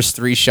the first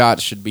 3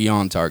 shots should be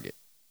on target.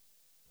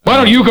 Why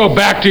don't you go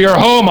back to your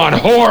home on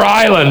Whore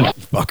Island?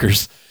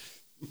 Fuckers.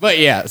 But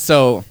yeah,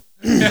 so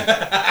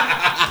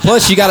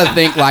plus you got to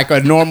think like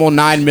a normal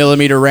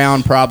 9mm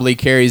round probably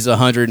carries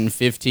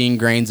 115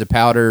 grains of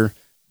powder.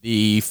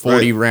 The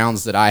 40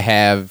 rounds that I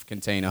have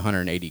contain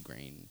 180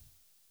 grain,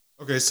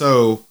 Okay,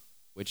 so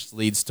which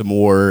leads to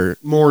more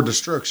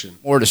destruction,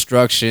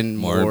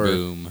 more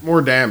boom.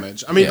 more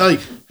damage. I mean, Yeah. like,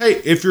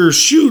 hey, if you're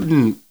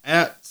shooting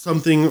at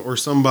something or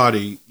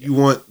somebody, you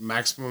want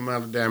maximum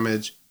amount of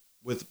damage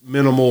with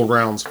minimal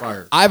rounds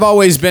fired. I've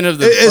always been of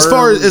the As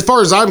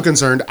far as I'm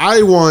concerned,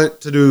 I want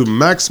to do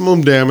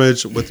maximum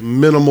damage with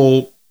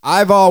minimal.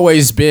 I've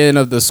always been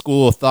of the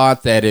school of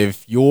thought that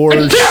if you're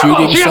Terrible!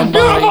 shooting She has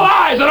somebody, beautiful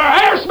eyes and her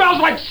hair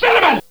smells like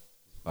cinnamon!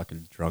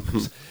 fucking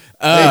drunkards.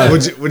 Hey,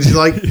 would you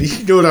like?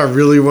 You know what I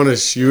really want to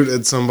shoot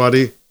at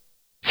somebody?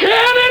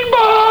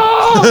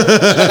 Cannonball!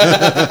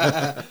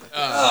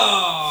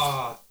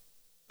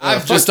 I've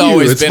fuck just you,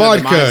 always it's been of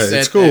the vodka, mindset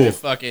it's cool. that if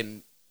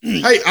fucking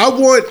Hey, I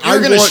want.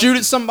 you're gonna shoot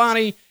at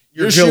somebody,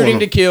 you're killing shooting them.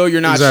 to kill.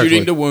 You're not Exactly.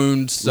 shooting to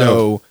wound.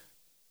 So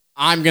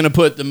I'm gonna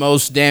put the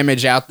most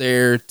damage out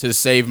there to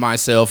save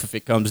myself if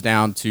it comes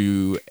down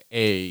to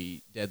a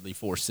deadly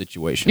force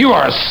situation. You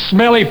are a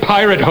smelly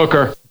pirate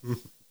hooker. I'm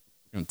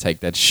gonna take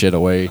that shit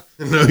away,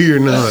 No, you're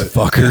not.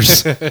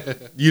 fuckers.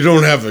 You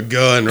don't have a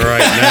gun right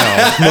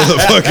now,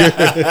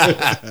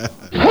 motherfucker.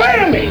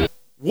 Whammy!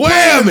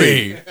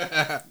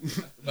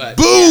 Whammy! But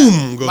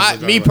Boom! Goes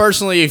the me dynamite.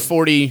 personally,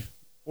 40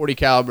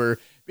 caliber,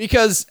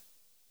 because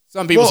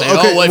some people say,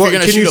 okay, "Oh, well, if you're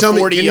gonna can you shoot tell a me-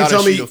 40, can you you ought to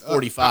tell me- shoot a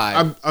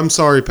 45." I'm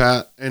sorry,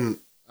 Pat, and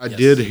I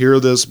did hear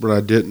this, but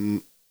I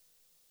didn't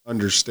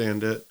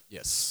understand it.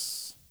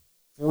 Yes.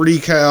 40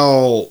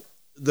 cal,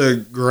 the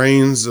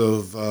grains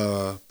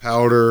of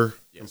powder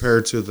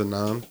compared to the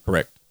 9.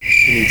 Correct.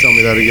 Can you tell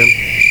me that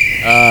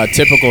again?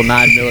 Typical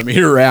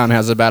 9mm round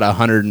has about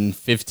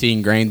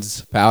 115 grains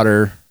of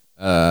powder,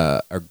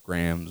 or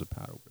grams of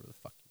powder, whatever the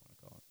fuck you want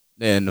to call it.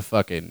 Then the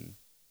fucking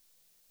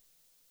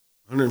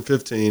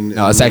 115.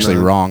 No, that's actually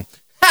wrong.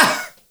 The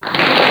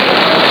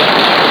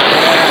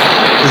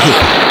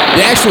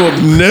actual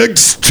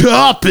Next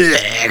topic.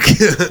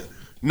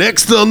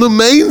 Next on the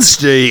main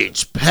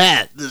stage,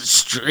 Pat the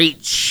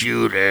straight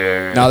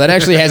shooter. no, that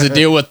actually has to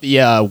deal with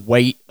the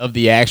weight of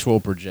the actual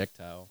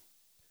projectile.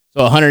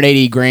 So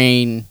 180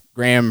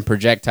 gram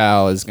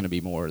projectile is going to be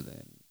more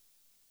than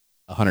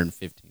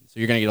 115. So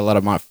you're going to get a lot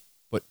of my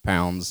foot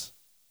pounds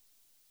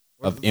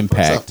of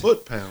impact. What's a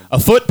foot pound? A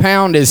foot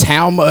pound is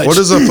how much. What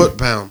is a foot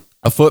pound?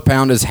 A foot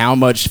pound is how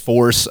much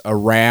force a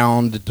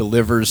round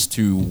delivers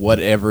to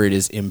whatever it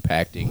is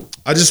impacting.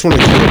 I just want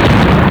to kill.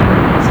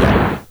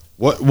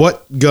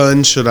 What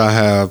gun should I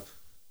have?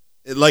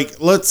 Like,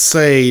 let's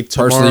say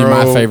tomorrow. Personally,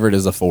 my favorite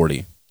is a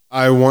 40.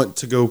 I want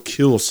to go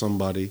kill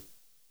somebody.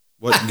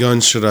 What gun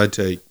should I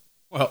take?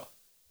 Well,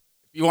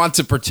 if you want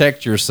to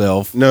protect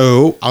yourself,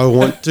 No, I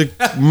want to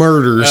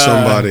murder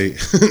somebody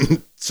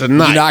do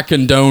tonight. not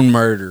condone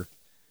murder.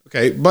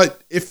 Okay, but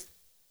if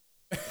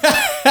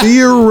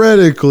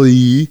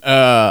theoretically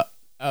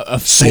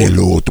Say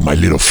hello to my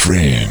little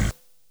friend.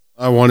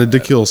 I wanted to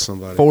kill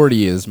somebody,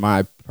 40 is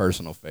my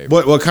personal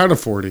favorite. what kind of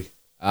 40?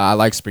 I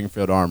like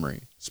Springfield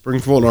Armory.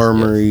 Springfield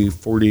Armory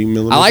 40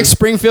 millimeters. I like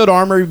Springfield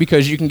Armory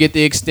because you can get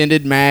the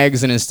extended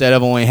mags, and instead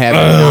of only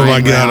having Oh 9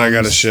 my God, I rounds,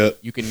 got a shit.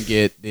 You can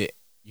get the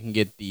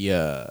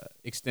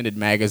extended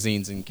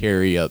magazines and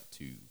carry up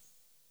to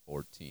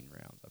 14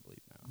 rounds, I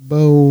believe now.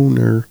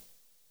 Boner.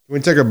 Can we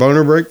take a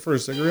boner break for a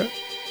cigarette?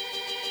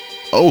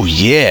 Oh,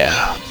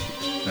 yeah.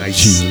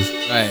 Nice.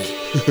 Right.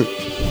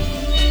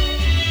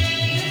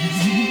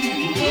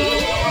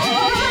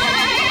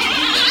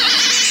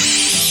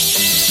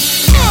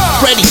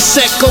 Ready,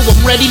 set, go,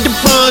 I'm ready to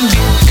run.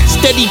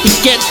 Steady to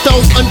get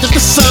though under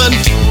the sun.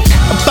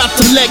 About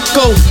to let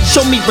go,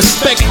 show me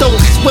respect though.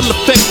 This will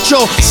affect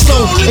your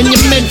soul and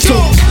your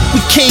mental. We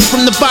came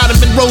from the bottom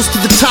and rose to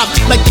the top,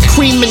 like the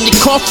cream in your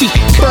coffee,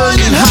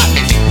 burning hot.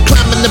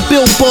 Climbing the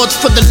billboards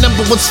for the #1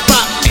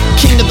 spot.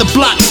 King of the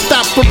block,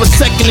 stop for a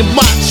second and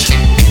watch.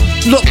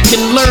 Look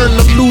and learn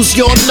or lose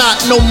your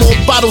knot. No more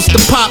bottles to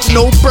pop,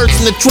 no birds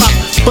in the drop.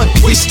 But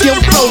we still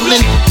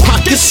rolling,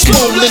 pockets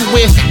swollen.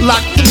 We're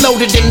locked and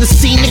loaded and the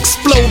scene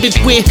exploded.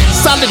 We're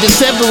solid as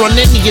ever on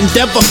any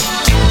endeavor.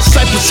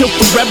 Cypress Hill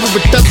forever,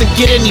 it doesn't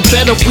get any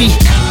better. We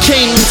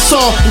came and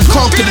saw and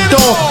conquered it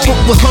all.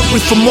 But we're hungry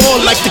for more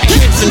like the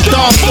kids in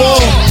Darfur.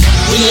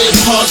 We live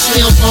hard,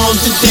 still armed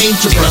and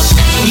dangerous.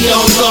 We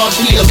on guard,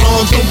 we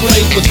alone, don't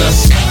play with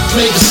us.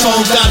 Play the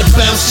song, gotta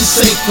bounce, you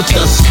safe with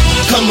us.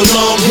 Come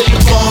along, hit the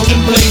ball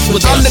and blaze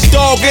with us. I'm the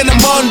dog and I'm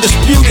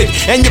undisputed,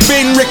 and you've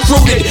been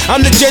recruited.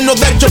 I'm the general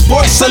that your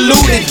boy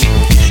saluted.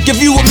 Give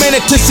you a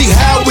minute to see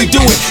how we do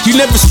it. You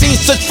never seen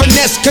such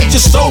finesse, cause you're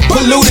so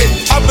polluted.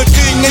 I'm a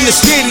king in the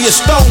city of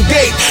Stone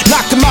Gate.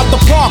 Knock him out the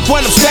park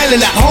when I'm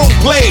standing at home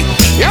plate.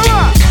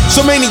 Yeah.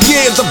 So many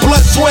years of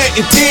blood, sweat,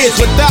 and tears.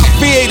 Without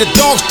fear, the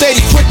dog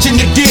steady switching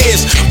the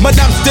gears. But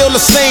I'm still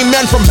the same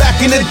man from back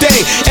in the day.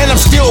 And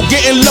I'm still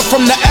getting love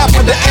from the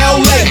Alpha to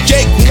LA.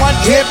 Jake one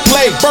hit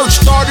play, Birch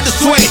started to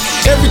sway.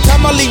 Every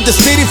time I leave the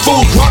city,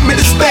 fools want me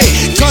to stay.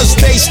 Cause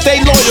they stay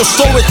loyal,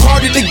 so it's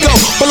harder to go.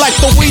 But like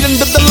the weed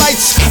under the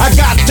lights, I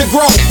got to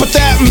grow. But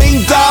that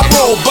means I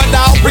roll, but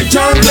I'll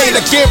return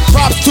later. Give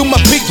props to my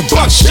big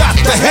buckshot,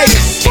 the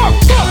haters.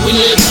 We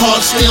live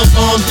hard, still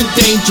armed and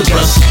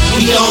dangerous.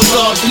 We on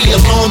guard, we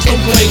alone,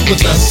 don't play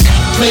with us.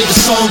 Play the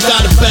song,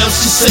 gotta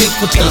bounce, you safe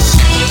with us.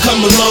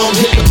 Come along,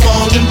 hit the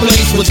ball and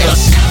blaze with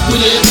us. We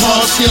live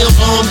hard, still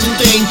armed and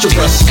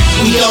dangerous.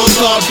 We on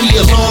guard, we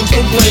alone,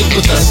 don't play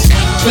with us.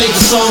 Play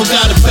the song,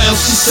 gotta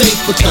bounce, you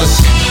safe with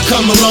us.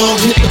 Come along,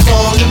 hit the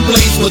ball and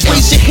blaze with us.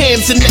 Raise your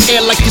hands in the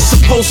air like you're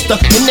supposed to,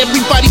 and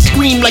everybody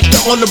scream like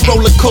you're on a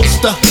roller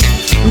coaster.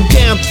 We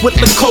down with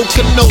the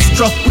Coca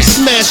Nostra, we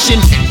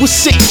smashing, we're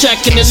sick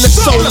jacking in the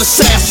soul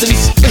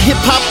assassins. The hip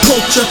hop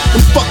culture,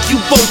 and fuck you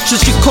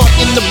vultures, you caught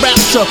in the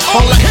rapture.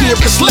 All I hear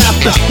is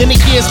laughter. In a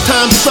year's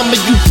time, some of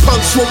you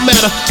punks won't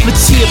matter. Let's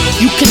see if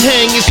you can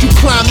hang as you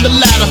climb the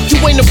ladder. You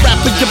ain't a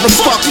rapper, you're a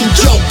fucking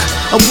joke.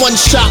 A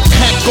one-shot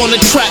hack on the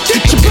track,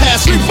 get your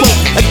pass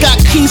revoked. I got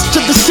keys to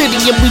the city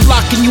and we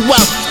locking you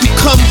out. You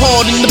come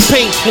hard in the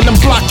paint and I'm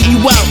blocking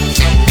you out.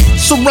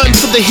 So run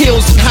for the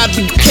hills and hide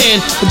where you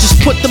can, and just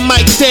put the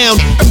mic down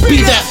and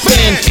be that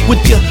fan.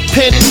 With your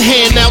pen in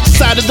hand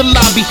outside of the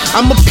lobby,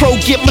 I'm a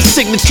pro, get my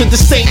signature,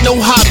 this ain't no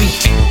hobby.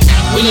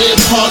 We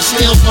live hard,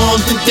 still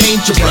armed and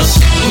dangerous.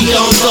 We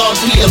on guard,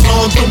 we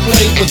alone, don't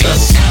play with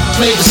us.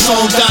 Play the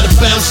song, gotta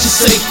bounce, you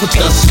safe with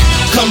us.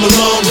 Come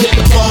along, hit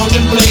the ball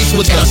and blaze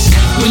with us.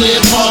 We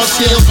live hard,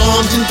 still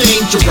armed and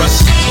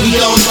dangerous.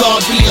 We on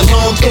guard, we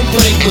alone, don't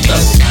play with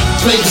us.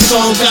 Play the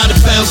song, gotta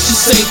bounce, you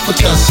safe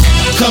with us.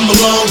 Come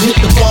along, hit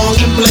the ball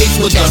and blaze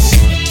with us.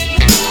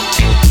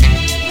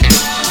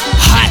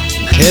 Hot.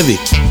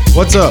 Heavy.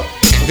 What's up?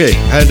 Okay,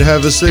 had to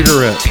have a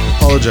cigarette.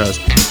 Apologize.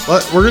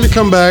 But we're going to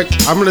come back.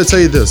 I'm going to tell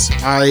you this.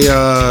 I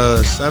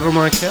sat on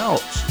my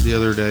couch the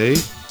other day.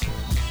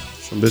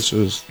 Some bitch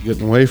was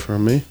getting away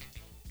from me.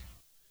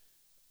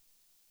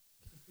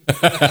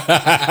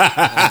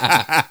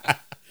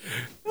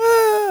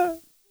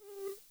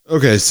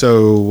 Okay,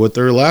 so what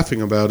they're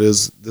laughing about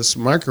is this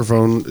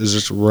microphone is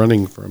just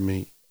running from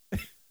me.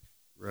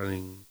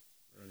 running.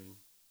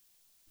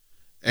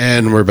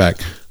 And we're back.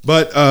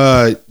 But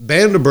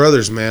Band of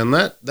Brothers, man,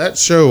 that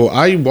show,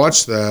 I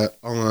watched that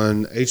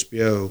on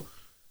HBO,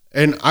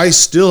 and I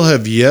still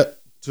have yet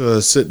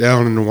to sit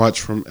down and watch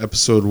from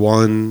episode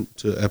 1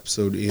 to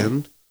episode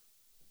end.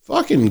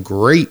 Fucking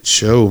great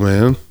show,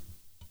 man.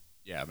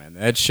 Yeah, man,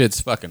 that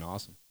shit's fucking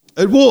awesome.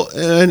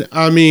 And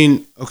I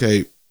mean,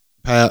 okay,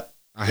 Pat,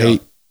 I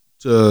hate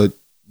to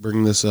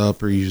bring this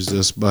up or use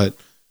this, but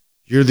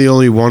you're the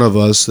only one of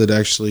us that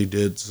actually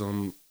did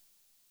some.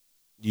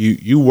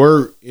 You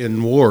were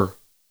in war.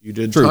 You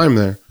did time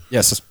there.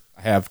 Yes,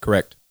 I have.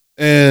 Correct.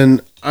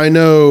 And I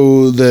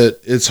know that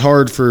it's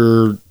hard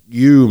for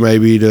you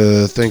maybe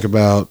to think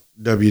about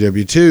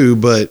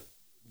WW2, but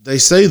they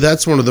say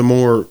that's one of the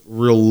more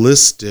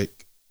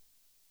realistic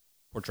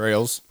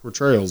portrayals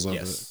of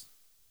it.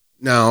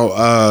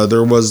 Now,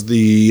 there was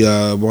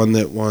the one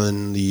that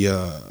won the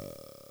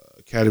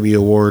Academy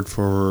Award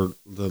for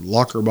the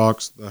Locker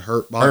Box, the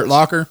Hurt Box. Hurt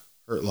Locker?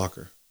 Hurt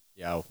Locker.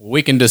 Yeah, well,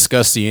 we can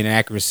discuss the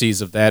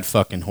inaccuracies of that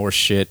fucking horse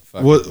shit.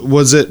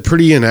 Was it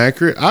pretty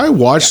inaccurate? I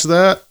watched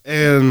that,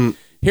 and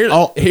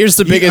here's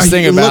the biggest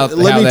thing about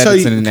let how me that tell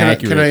it's you. an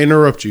inaccurate. Can I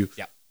interrupt you?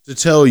 Yeah. To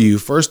tell you,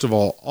 first of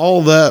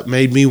all that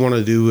made me want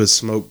to do is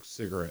smoke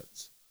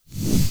cigarettes.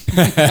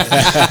 Because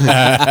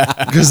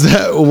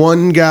that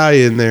one guy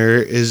in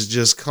there is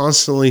just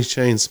constantly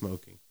chain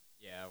smoking.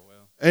 Yeah,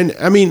 well. And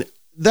I mean,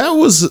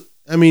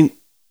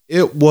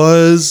 it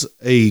was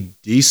a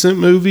decent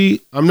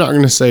movie. I'm not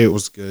going to say it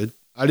was good.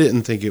 I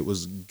didn't think it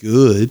was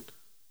good.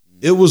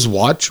 It was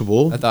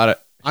watchable.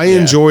 I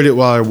enjoyed it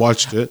while I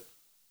watched it.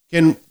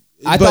 Can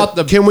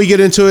we get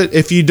into it?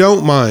 If you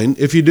don't mind,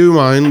 if you do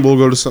mind, we'll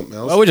go to something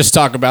else. Well, we'll just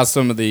talk about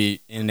some of the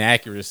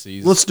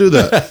inaccuracies. Let's do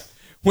that.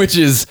 Which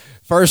is,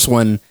 first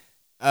one,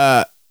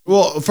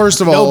 well, first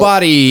of all,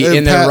 nobody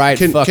in their right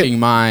fucking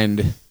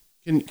mind.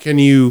 Can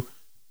you,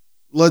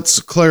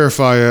 let's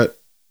clarify it.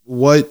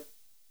 What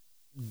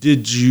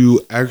did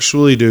you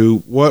actually do?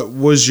 What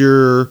was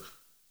your,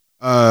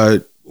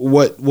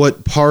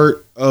 what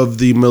part of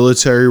the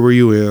military were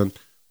you in?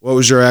 What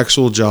was your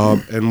actual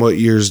job, and what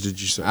years did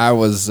you serve? I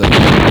was,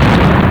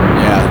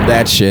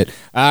 that shit.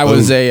 I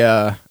was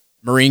a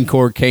Marine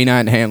Corps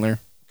K-9 handler.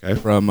 Okay.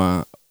 From,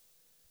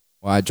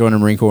 I joined the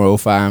Marine Corps in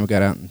 2005,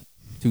 got out in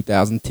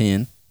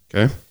 2010.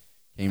 Okay.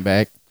 Came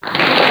back. Pretty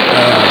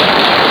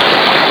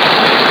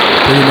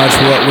much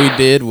what we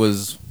did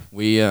was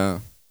we.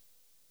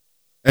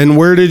 And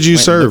where did you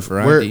serve?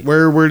 Where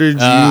did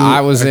you?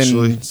 I was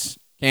in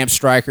Camp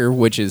Stryker,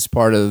 which is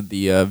part of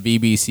the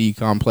VBC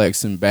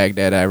complex in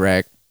Baghdad,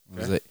 Iraq. It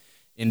was an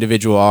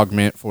individual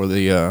augment for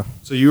the.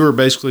 So you were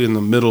basically in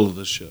the middle of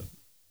the ship.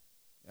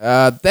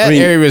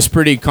 Area was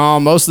pretty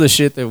calm. Most of the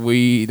shit that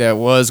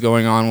was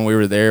going on when we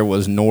were there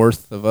was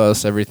north of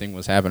us. Everything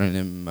was happening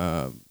in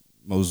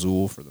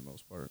Mosul for the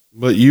most part.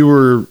 But you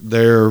were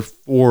there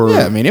for.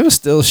 Yeah, I mean, it was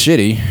still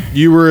shitty.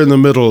 You were in the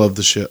middle of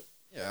the ship.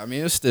 Yeah, I mean,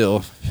 it was still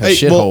a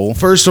shithole. Well,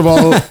 first of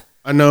all,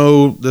 I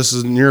know this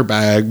is in your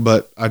bag,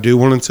 but I do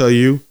want to tell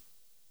you,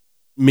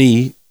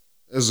 me,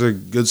 as a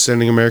good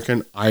standing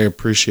American, I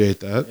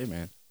appreciate that. Hey,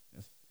 man.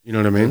 You know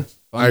what I mean?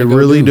 I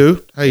really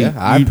do. Hey, yeah,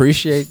 I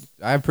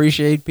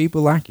appreciate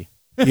people like you.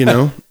 You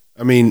know,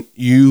 I mean,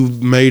 you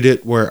made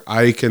it where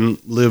I can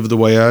live the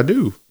way I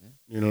do.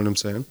 You know what I'm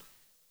saying?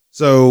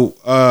 So,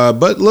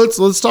 but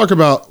let's talk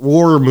about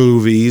war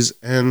movies,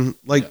 and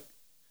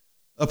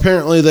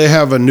apparently they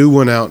have a new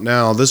one out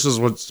now. This is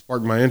what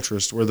sparked my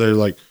interest, where they're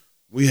like,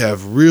 we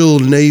have real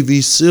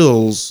Navy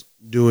SEALs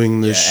doing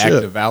this shit.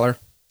 Act of Valor.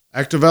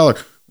 Act of Valor.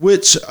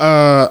 Which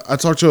I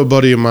talked to a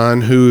buddy of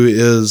mine who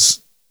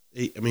is,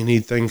 he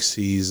thinks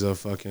he's a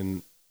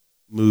fucking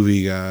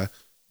movie guy.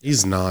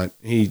 He's not.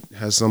 He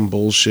has some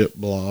bullshit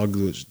blog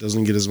which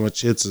doesn't get as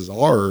much hits as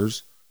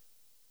ours,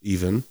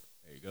 even.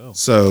 There you go.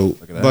 So,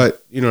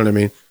 but you know what I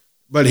mean?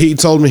 But he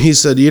told me, he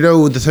said,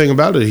 the thing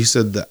about it, he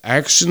said the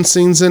action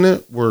scenes in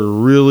it were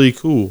really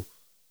cool.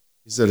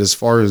 He said, as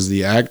far as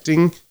the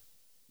acting,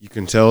 you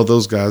can tell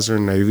those guys are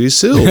Navy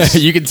SEALs.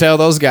 You can tell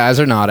those guys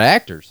are not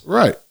actors.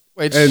 Right.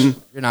 Which and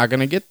you're not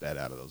going to get that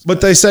out of those guys. But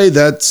they say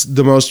that's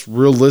the most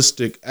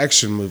realistic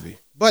action movie.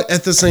 But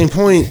at the same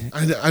point,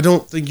 I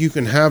don't think you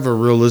can have a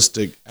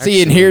realistic action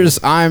See,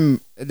 and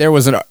there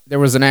was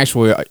an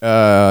actual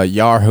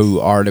Yahoo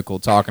article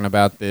talking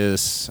about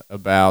this,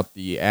 about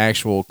the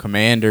actual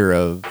commander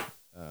of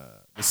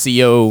the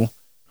CO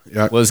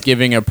was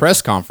giving a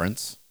press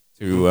conference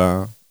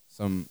to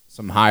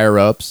some higher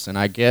ups, and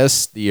I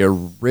guess the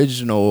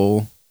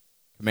original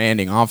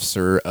commanding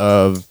officer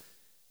of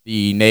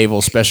the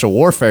Naval Special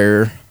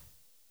Warfare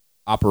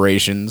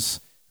Operations,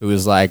 who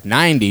is like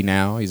 90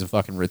 now, he's a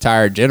fucking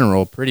retired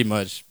general, pretty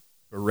much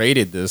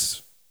berated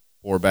this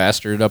poor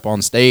bastard up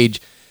on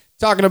stage,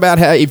 talking about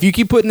how if you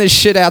keep putting this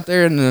shit out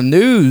there in the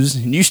news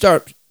and you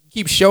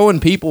keep showing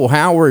people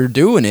how we're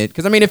doing it,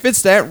 because I mean, if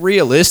it's that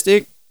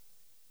realistic,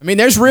 I mean,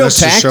 there's real That's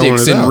just showing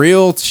tactics it and out.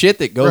 real shit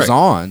that goes Right.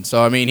 on.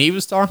 So I mean, he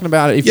was talking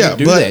about if you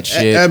do but that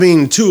shit. I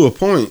mean, to a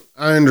point,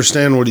 I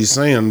understand what he's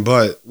saying,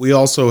 but we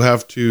also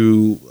have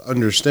to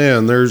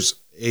understand there's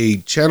a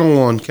channel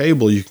on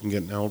cable you can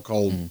get now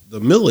called the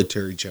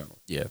Military Channel.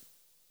 Yeah.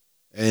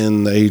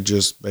 And they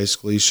just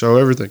basically show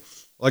everything.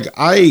 Like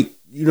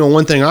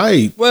one thing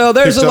Well,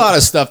 there's picked a up- lot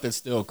of stuff that's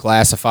still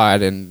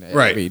classified and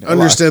right. I mean, a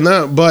Understand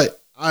that,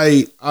 but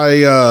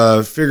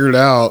I figured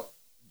out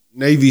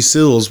Navy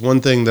SEALs. One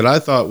thing that I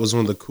thought was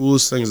one of the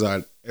coolest things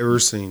I'd ever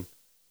seen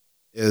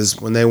is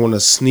when they want to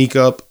sneak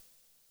up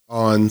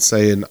on,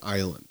 say, an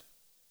island,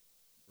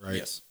 right?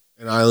 Yes.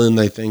 An island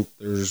they think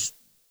there's,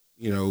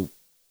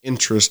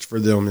 interest for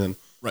them in.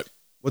 Right.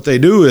 What they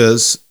do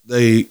is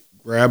they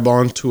grab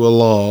onto a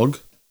log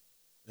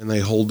and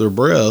they hold their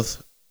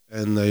breath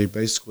and they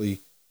basically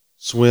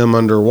swim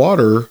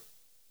underwater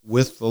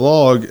with the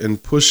log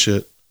and push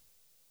it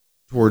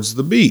towards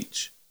the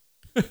beach.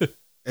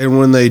 And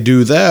when they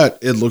do that,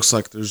 it looks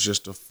like there's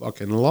just a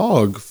fucking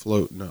log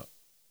floating up.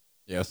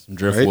 Yeah, some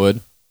driftwood.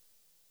 Right?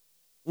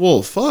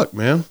 Well, fuck,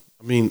 man.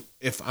 I mean,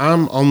 if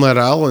I'm on that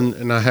island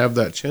and I have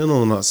that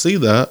channel and I see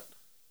that,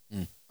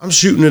 I'm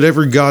shooting at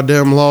every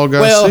goddamn log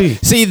I see.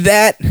 See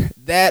that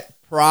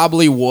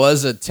probably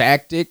was a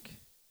tactic,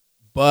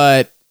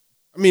 but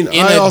I mean, in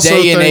a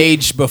day and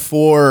age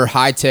before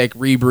high tech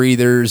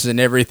rebreathers and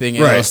everything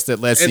else that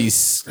lets these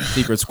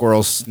secret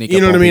squirrels sneak up.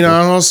 You know what I on mean? people.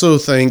 I also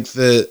think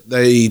that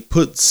they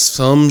put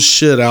some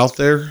shit out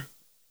there.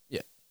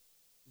 Yeah.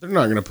 They're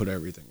not going to put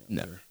everything out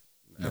No. there.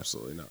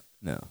 Absolutely not.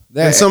 No.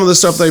 And some of the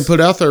stuff they put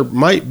out there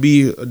might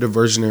be a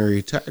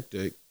diversionary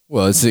tactic.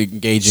 Well, it's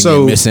engaging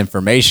in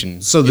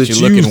misinformation. So that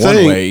you're looking one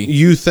way.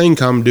 you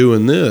think I'm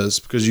doing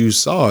this because you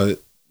saw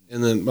it,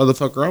 and then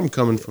motherfucker, I'm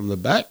coming from the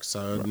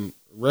backside and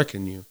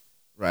wrecking you.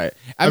 Right.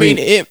 I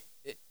mean,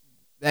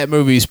 that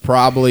movie's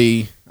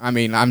probably. I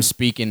mean, I'm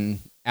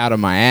speaking out of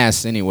my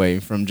ass anyway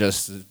from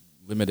just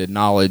limited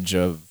knowledge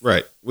of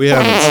right. We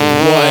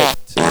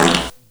haven't seen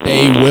what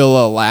they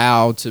will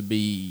allow to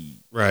be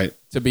right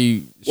to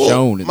be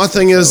shown. and My stuff,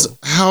 thing is, so.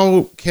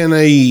 how can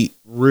a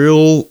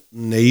real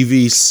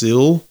Navy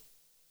SEAL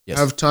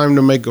have time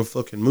to make a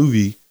fucking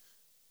movie?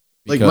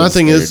 Like my Because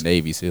thing they're is,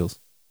 Navy SEALs.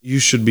 You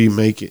should be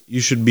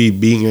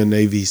being a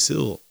Navy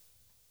SEAL.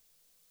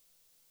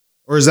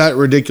 Or is that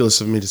ridiculous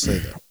of me to say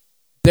that?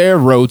 They're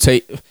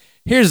rotate.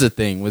 Here's the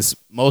thing with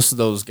most of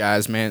those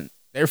guys, man.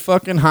 They're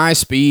fucking high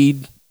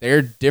speed.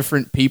 They're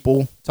different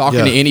people.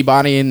 Talking to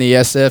anybody in the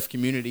SF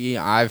community,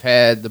 I've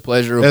had the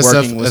pleasure of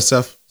working with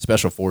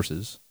Special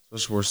Forces,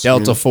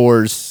 Delta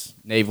Force,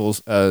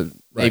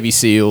 Navy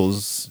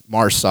SEALs,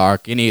 MARSOC,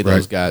 any of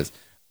those guys.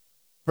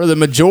 For the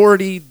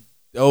majority,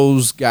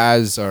 those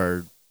guys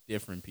are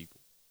different people.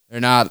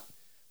 They're not.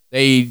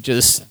 They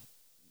just.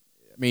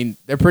 I mean,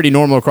 they're pretty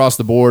normal across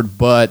the board,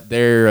 but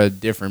they're a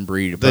different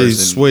breed of person. They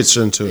switch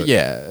into it.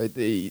 Yeah,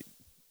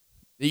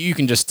 you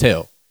can just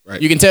tell. Right.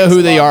 You can tell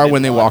who they are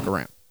when they walk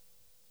around.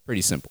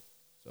 Pretty simple.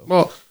 So.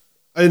 Well,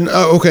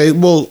 okay.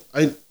 Well,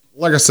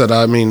 like I said,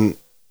 I mean,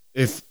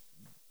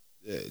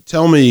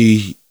 tell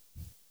me,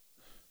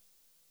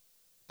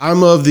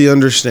 I'm of the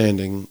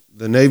understanding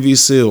the Navy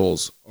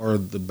SEALs are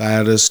the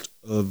baddest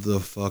of the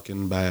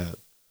fucking bad.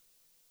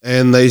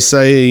 And they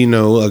say,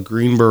 a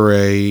Green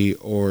Beret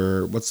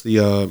or what's the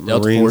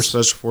Marine Force.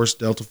 Special Force,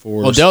 Delta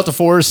Force. Well, Delta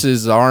Force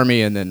is the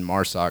Army, and then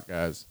MARSOC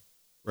guys.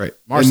 Right.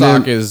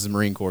 MARSOC is the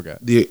Marine Corps guy.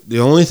 The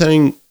only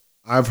thing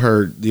I've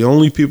heard, the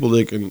only people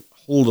that can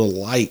hold a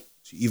light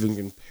to even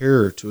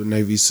compare to a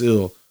Navy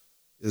SEAL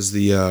is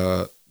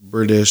the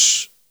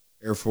British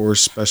Air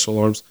Force Special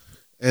Arms,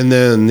 and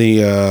then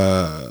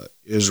the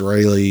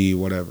Israeli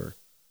whatever.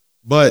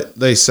 But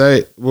they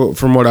say, well,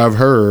 from what I've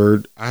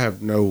heard, I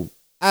have no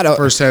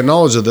first-hand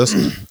knowledge of this.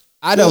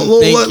 I don't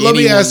think let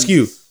me ask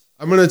you.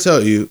 I'm going to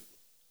tell you.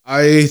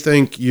 I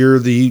think you're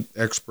the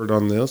expert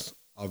on this,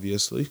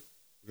 obviously,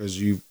 because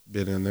you've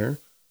been in there.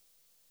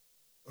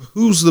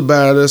 Who's the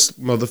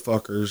baddest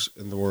motherfuckers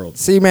in the world?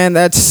 See, man,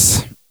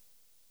 that's.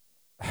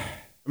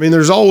 I mean,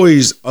 there's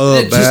always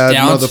a bad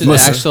motherfucker.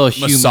 actual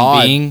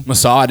human being?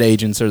 Mossad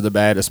agents are the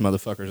baddest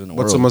motherfuckers in the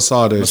What's world. a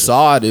Mossad agent?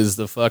 Mossad is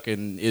the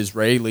fucking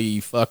Israeli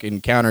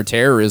fucking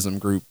counterterrorism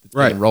group that's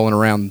been rolling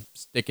around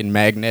sticking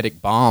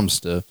magnetic bombs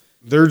to.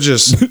 They're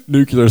just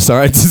nuclear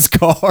scientists'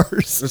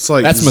 cars. It's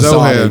like that's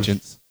Mossad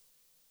agents.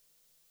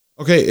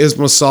 Okay, is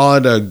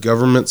Mossad a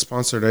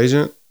government-sponsored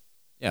agent?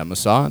 Yeah,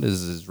 Mossad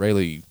is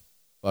Israeli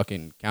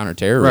fucking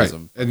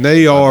counterterrorism. Right, and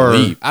they are.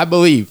 I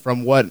believe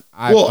from what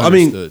I've understood. I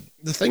mean,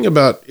 the thing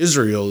about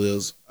Israel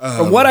is,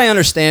 from what I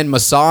understand,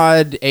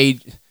 Mossad,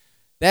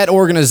 that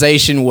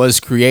organization was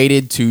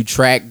created to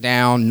track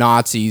down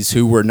Nazis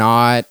who were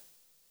not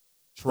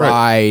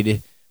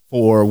tried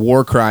for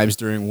war crimes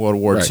during World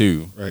War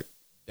II. Right.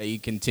 They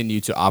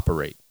continue to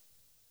operate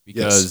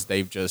because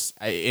they've just,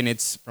 and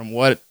it's from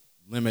what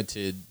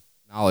limited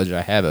knowledge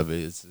I have of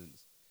it, it's an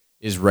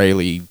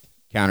Israeli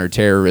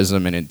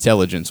counterterrorism and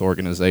intelligence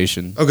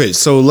organization. Okay,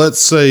 so let's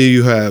say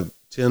you have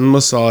 10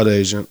 Mossad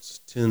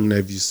agents, 10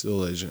 Navy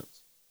SEAL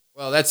agents.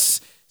 Well,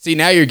 that's See,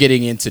 now you're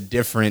getting into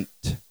different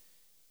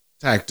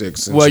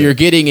tactics. Well, you're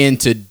getting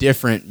into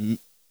different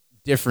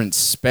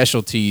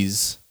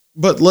specialties.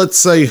 But let's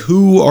say,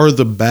 who are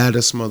the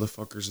baddest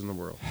motherfuckers in the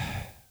world?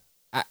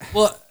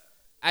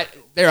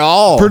 They're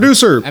all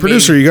Producer,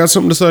 you got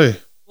something to say?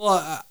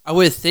 Well, I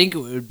would think it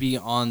would be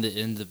on the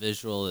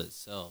individual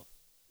itself.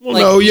 Well,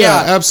 no,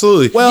 yeah,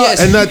 absolutely. Well, yes,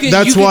 and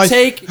that's why.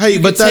 Take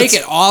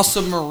an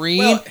awesome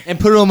Marine and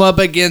put him up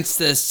against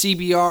the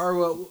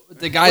CBR,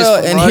 the guys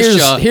from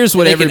Russia. Here's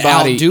what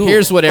everybody.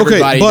 Here's what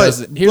everybody does.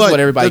 Here's what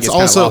everybody gets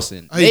kind of lost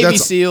in. Navy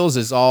SEALs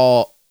is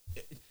all.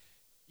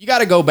 You got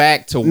to go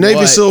back to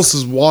Navy SEALs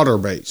is water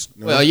based.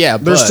 No? Well, yeah,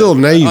 they're still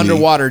Navy.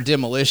 Underwater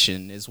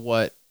demolition is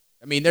what.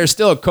 I mean, they're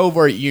still a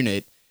covert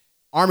unit.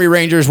 Army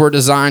Rangers were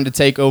designed to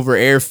take over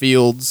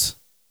airfields.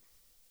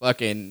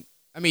 Fucking.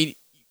 I mean,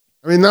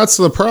 that's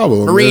the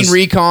problem. Marine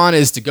recon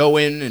is to go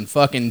in and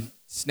fucking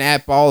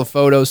snap all the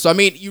photos. So, I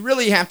mean, you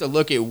really have to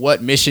look at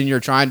what mission you're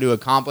trying to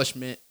accomplish.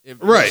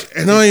 Right,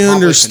 and I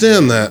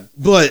understand that,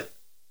 but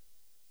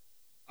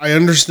I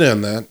want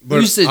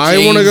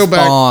to go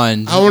back.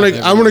 I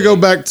want to go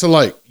back to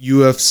like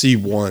UFC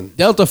 1.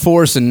 Delta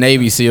Force and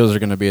Navy SEALs are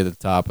going to be at the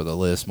top of the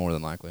list more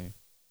than likely.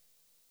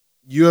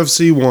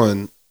 UFC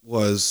 1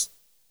 was,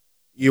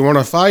 you want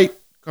to fight?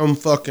 Come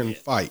fucking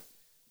fight.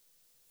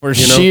 For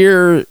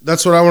sheer,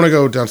 that's what I want to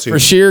go down to. For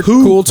sheer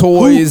cool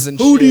toys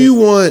who do you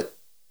want?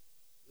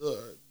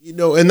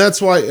 And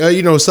that's why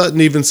Sutton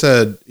even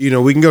said,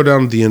 we can go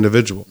down to the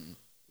individual,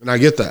 and I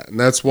get that, and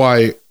that's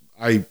why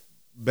I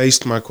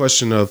based my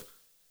question of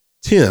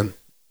 10.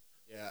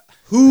 Yeah.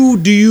 Who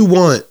do you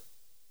want?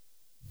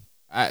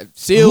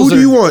 SEALs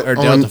or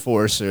Delta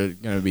Force are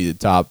going to be the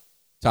top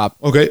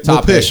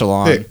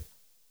echelon. Pick.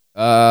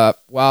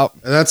 Well,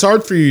 and that's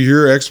hard for you.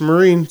 You're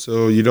ex-Marine,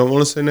 so you don't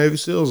want to say Navy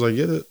SEALs. I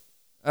get it.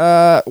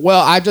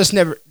 Well, I just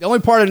never. The only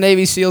part of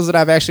Navy SEALs that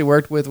I've actually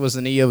worked with was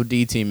an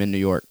EOD team in New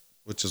York,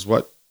 which is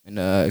what?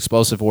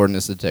 Explosive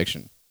ordnance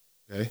detection.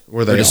 Okay,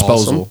 were they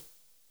disposal? Awesome?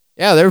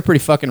 Yeah, they were pretty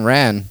fucking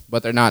rad,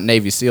 but they're not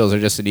Navy SEALs. They're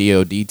just an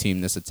EOD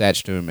team that's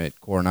attached to them at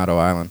Coronado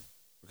Island.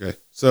 Okay,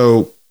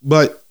 so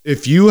but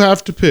if you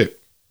have to pick,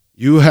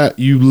 you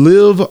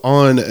live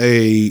on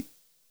a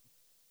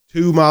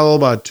 2 mile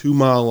by 2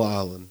 mile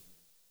island,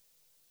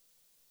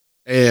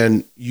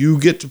 and you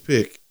get to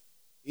pick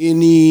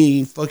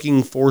any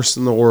fucking force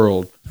in the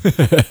world,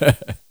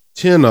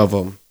 10 of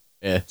them.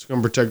 Yeah, it's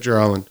gonna protect your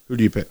island. Who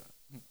do you pick?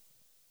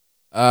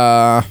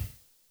 I'd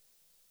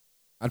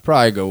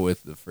probably go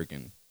with the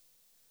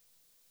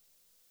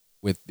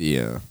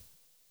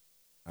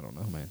I don't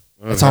know, man.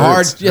 It's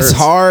hard. It's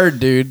hard,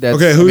 dude.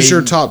 Okay, who's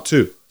your top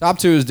two? Top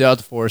two is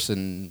Delta Force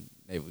and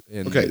Navy.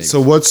 Okay,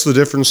 so what's the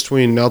difference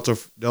between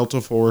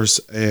Delta Force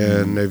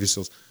and Navy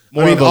SEALs?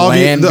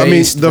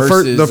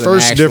 The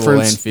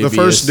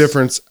first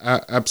difference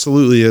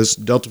absolutely is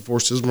Delta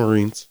Force is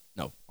Marines.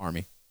 No,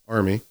 Army.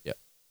 Yep.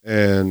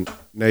 And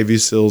Navy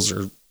SEALs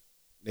are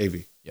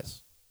Navy.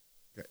 Yes.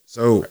 Okay,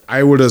 so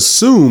I would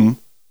assume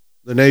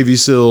the Navy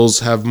SEALs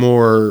have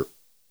more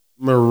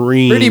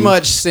Marine, pretty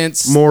much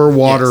since more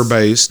water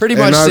based. Pretty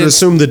much, and I'd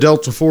assume the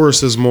Delta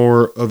Force is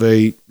more of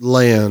a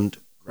land.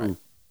 Right.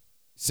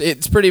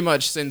 It's pretty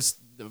much since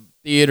the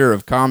theater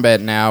of combat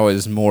now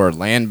is more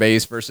land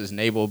based versus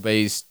naval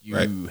based. You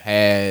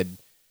had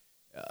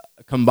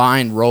a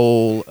combined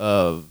role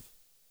of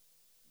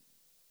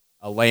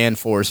a land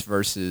force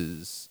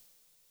versus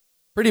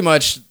pretty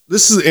much.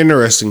 This is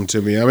interesting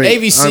to me. I mean,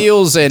 Navy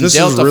SEALs and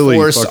Delta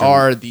Force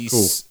are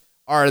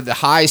the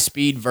high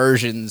speed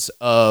versions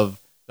of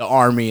the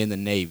Army and the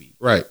Navy.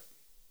 Right.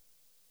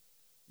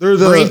 They're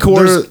the Marine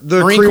Corps.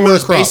 The Marine cream Corps'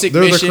 of the crop. basic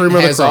They're mission the cream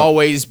of the has crop.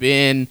 always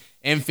been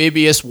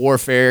amphibious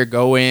warfare.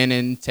 Go in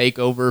and take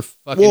over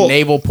fucking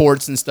naval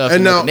ports and stuff.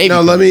 And now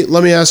let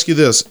me ask you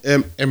this: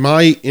 Am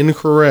I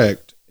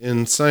incorrect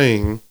in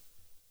saying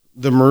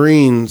the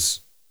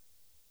Marines,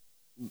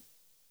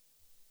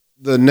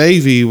 the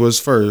Navy was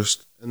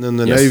first, and then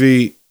the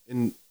Navy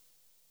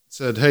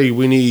said, "Hey,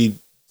 we need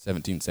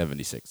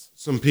 1776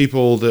 some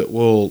people that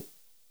will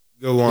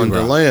go on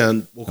to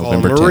land. We'll call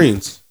them November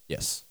Marines." 10th.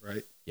 Yes.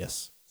 Right.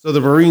 Yes. So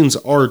the Marines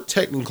are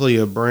technically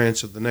a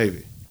branch of the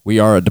Navy. We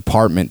are a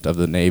department of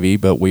the Navy,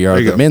 but we are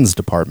the men's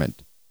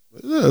department.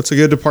 Yeah, that's a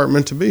good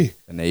department to be.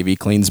 The Navy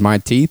cleans my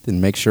teeth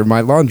and makes sure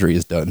my laundry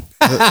is done.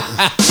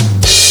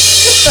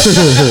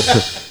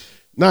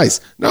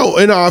 Nice. No,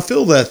 and I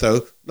feel that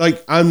though.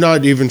 Like, I'm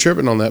not even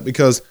tripping on that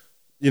because,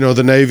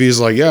 the Navy is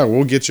like, yeah,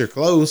 we'll get you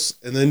close,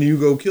 and then you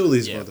go kill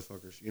these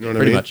motherfuckers. You know what I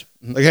mean? Pretty much.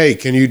 Mm-hmm. Like, hey,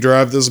 can you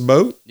drive this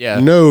boat? Yeah.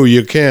 No,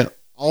 you can't.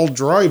 I'll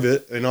drive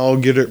it, and I'll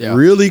get it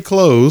really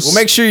close. We'll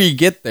make sure you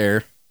get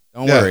there.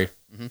 Don't worry.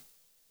 Mm-hmm.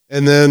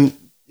 And then,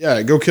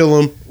 go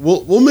kill them.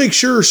 We'll make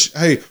sure.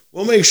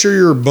 We'll make sure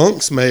your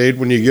bunk's made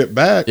when you get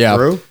back,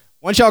 bro.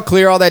 Once y'all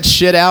clear all that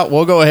shit out,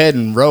 we'll go ahead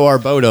and row our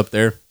boat up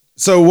there.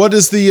 So what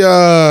is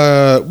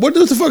what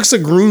the fuck's a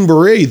Green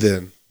Beret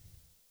then?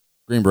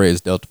 Green Beret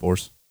is Delta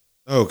Force.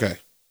 Oh, okay,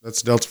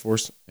 that's Delta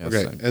Force. Yeah,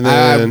 okay, same. and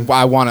then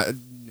I want to.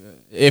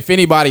 If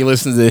anybody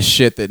listens to this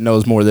shit that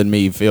knows more than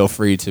me, feel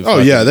free to. Oh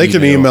yeah, they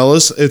can email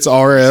us. It's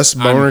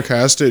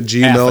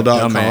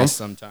rsbonercast@gmail.com.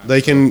 Sometimes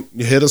they can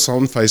hit us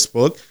on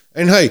Facebook.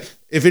 And hey,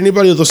 if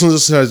anybody that listens to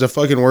this has a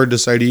fucking word to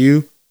say to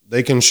you,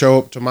 they can show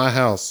up to my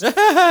house.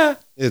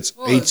 It's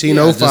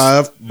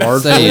 1805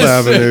 Bardfield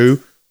Avenue,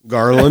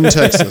 Garland,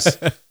 Texas.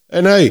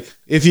 And hey,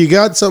 if you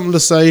got something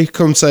to say,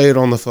 come say it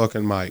on the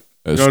fucking mic.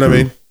 You know what I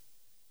mean?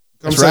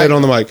 Come say it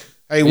on the mic.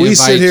 Hey, we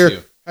sit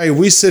here. Hey,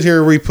 we sit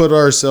here. We put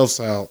ourselves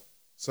out.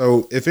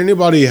 So if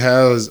anybody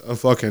has a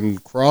fucking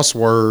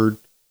crossword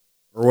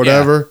or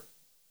whatever,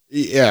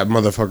 yeah,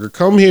 motherfucker,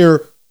 come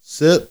here,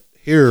 sit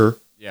here.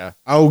 Yeah.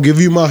 I'll give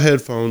you my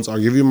headphones.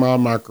 I'll give you my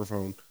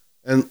microphone.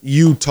 And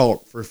you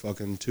talk for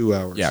fucking 2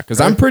 hours. Yeah,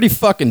 because I'm pretty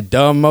fucking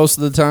dumb most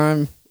of the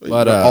time.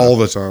 But all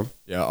the time.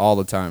 Yeah, all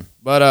the time.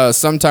 But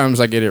sometimes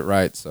I get it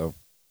right, so.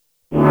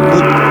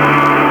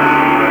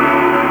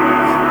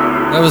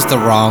 That was the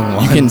wrong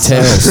one. You can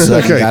tell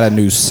Sutton got a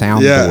new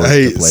soundboard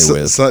to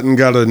play with. Sutton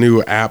got a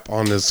new app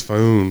on his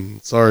phone.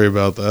 Sorry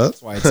about that.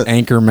 That's why it's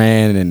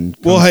Anchorman and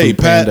Well, hey,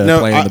 Pat,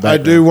 no, I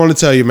do want to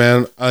tell you,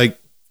 man,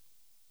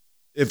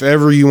 if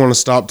ever you want to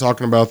stop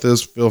talking about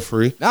this, feel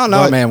free. No,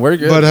 man, we're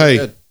good. But hey,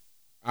 good.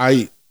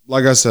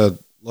 Like I said,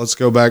 let's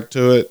go back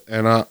to it.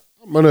 And I'm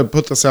going to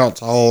put this out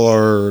to all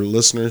our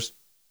listeners.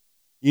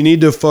 You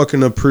need to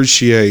fucking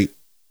appreciate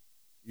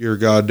your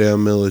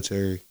goddamn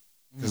military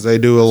because they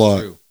do a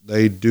lot. True.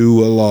 They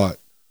do a lot.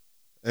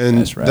 And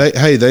that's right.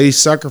 they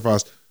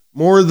sacrifice.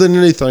 More than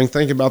anything,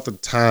 think about the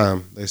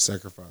time they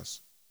sacrifice.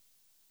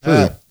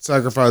 Pat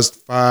sacrificed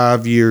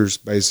 5 years,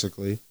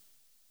 basically,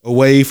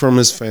 away from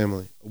his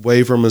family,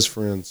 away from his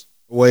friends,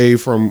 away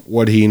from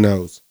what he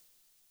knows.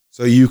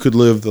 So you could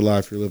live the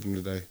life you're living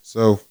today.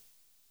 So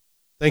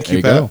thank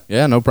you, Pat. Go.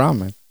 Yeah, no problem,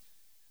 man.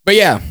 But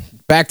yeah,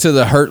 back to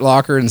the Hurt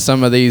Locker and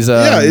some of these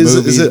movies.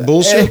 Is it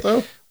bullshit,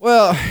 though?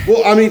 Well,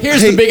 I mean,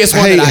 here's the biggest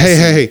one that I see.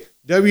 Hey.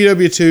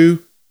 WW2,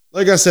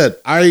 like I said,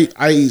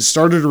 I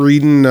started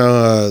reading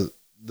the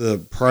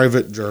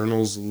private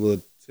journals of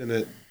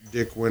Lieutenant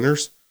Dick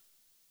Winters,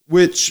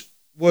 which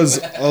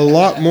was a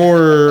lot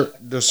more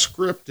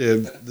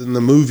descriptive than the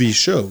movie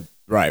showed.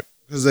 Right.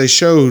 Because they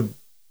showed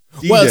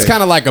D-Day. Well, it's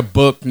kind of like a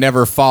book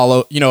never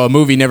follow, a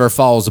movie never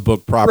follows a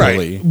book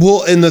properly. Right.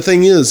 Well, and the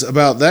thing is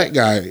about that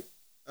guy,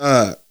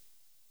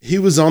 he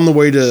was on the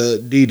way to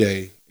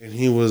D-Day, and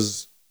he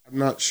was, I'm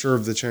not sure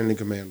of the chain of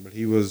command, but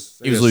he was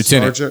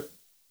lieutenant. Sergeant.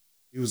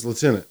 He was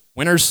lieutenant.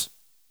 Winters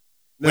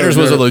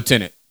was a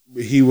lieutenant.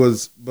 He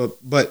was, but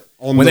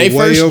on when the they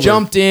way first over,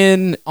 jumped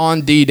in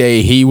on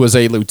D-Day, he was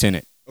a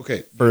lieutenant.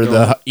 Okay, for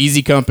the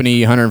Easy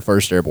Company,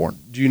 101st Airborne.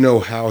 Do you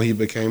know how he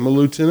became a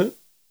lieutenant?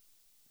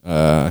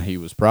 He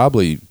was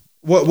probably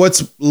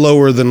what's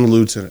lower than a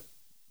lieutenant?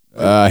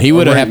 He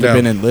would have had to have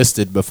been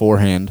enlisted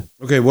beforehand.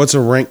 Okay, what's a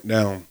rank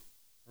down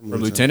from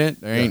lieutenant?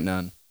 There ain't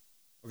none.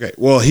 Okay,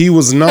 well he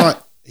was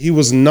not. He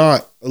was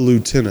not a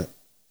lieutenant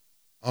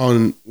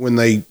on when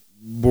they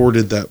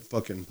boarded that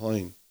fucking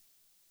plane.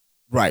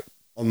 Right.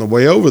 On the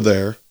way over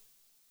there.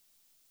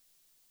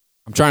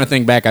 I'm trying to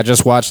think back. I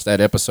just watched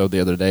that episode the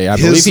other day. I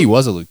believe he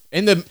was a lieutenant.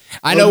 In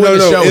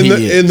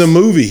the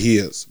movie he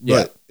is.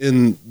 But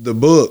in the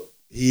book,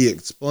 he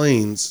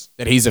explains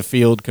that he's a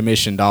field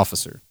commissioned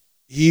officer.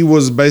 He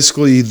was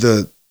basically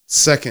the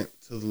second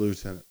to the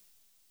lieutenant.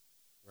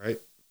 Right?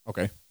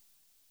 Okay.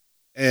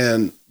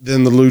 And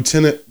then the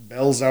lieutenant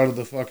bails out of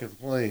the fucking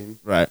plane.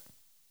 Right.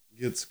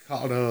 Gets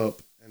caught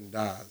up and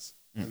dies.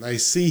 And they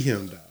see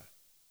him die.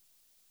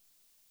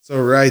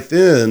 So right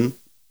then,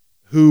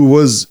 who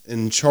was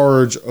in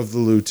charge of the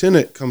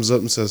lieutenant comes up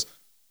and says,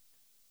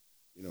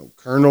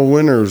 Colonel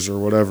Winters or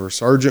whatever,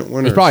 Sergeant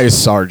Winters. He's probably a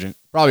sergeant.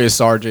 Probably a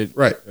sergeant.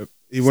 Right.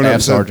 He went up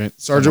and said,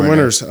 Sergeant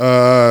Winters,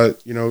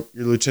 your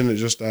lieutenant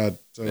just died.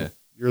 So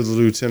you're the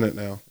lieutenant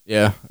now.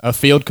 Yeah. A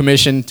field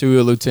commission to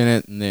a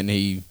lieutenant, and then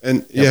he...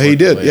 he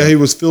did. Yeah, he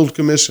was field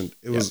commissioned.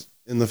 It was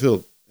in the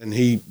field. And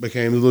he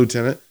became the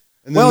lieutenant.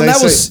 And then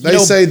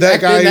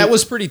that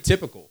was pretty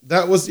typical.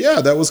 That was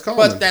common.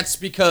 But that's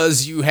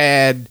because you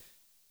had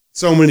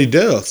so many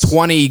deaths.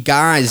 20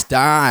 guys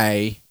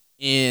die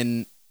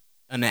in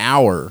an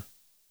hour.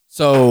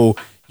 So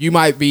you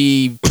might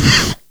be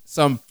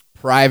some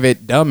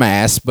private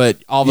dumbass,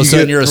 but all of a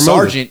sudden you're a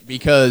sergeant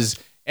because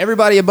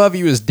everybody above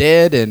you is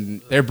dead and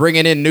they're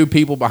bringing in new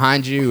people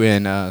behind you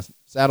and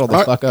saddle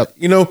the fuck up.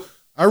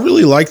 I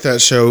really like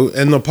that show.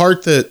 And the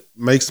part that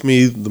makes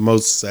me the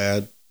most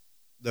sad,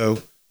 though,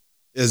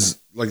 is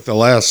like the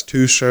last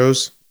two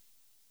shows.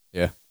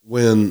 Yeah.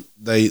 When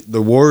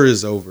the war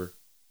is over.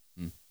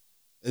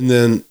 And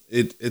then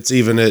it's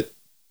even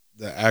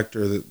the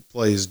actor that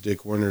plays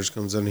Dick Winters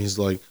comes in. He's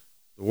like,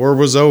 the war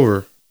was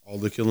over. All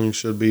the killing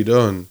should be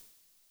done.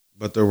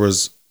 But there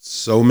was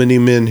so many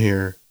men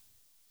here,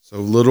 so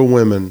little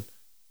women,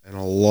 and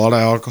a lot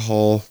of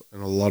alcohol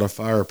and a lot of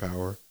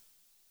firepower.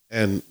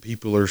 And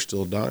people are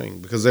still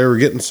dying because they were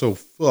getting so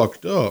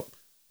fucked up.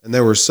 And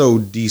they were so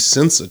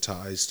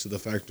desensitized to the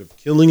fact of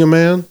killing a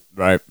man.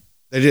 Right.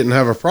 They didn't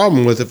have a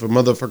problem with if a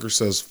motherfucker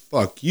says,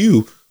 fuck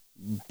you,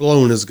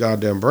 blowing his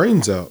goddamn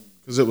brains out.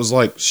 because it was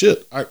like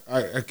shit.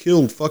 I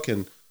killed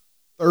fucking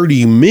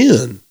 30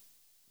 men.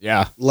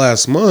 Yeah.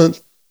 Last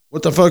month.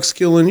 What the fuck's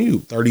killing you?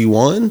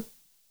 31?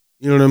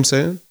 You know what I'm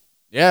saying?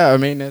 Yeah, I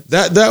mean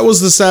that was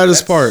the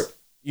saddest part.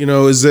 You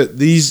know, is that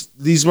these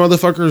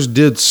motherfuckers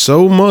did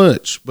so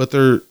much, but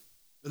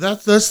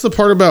that's the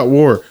part about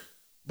war.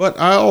 But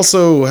I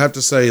also have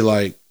to say,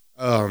 like,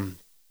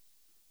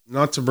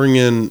 not to bring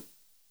in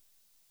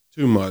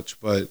too much,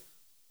 but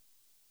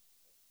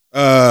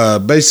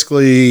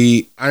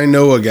basically, I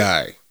know a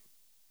guy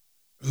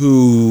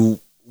who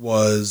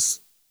was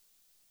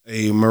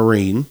a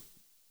Marine,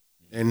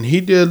 and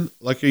he did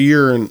like a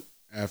year in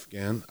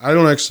Afghan. I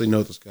don't actually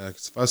know this guy,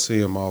 because if I see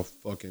him, I'll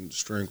fucking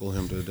strangle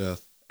him to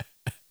death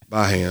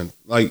by hand.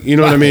 Like, you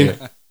know what I mean?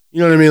 You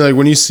know what I mean? Like,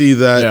 when you see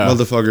that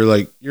motherfucker,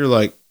 like, you're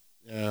like,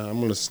 yeah, I'm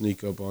going to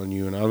sneak up on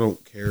you, and I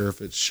don't care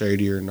if it's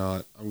shady or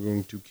not. I'm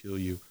going to kill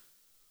you.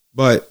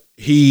 But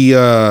he,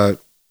 had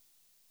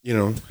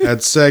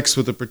sex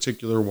with a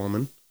particular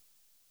woman,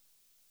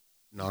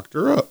 knocked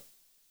her up.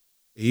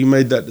 He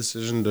made that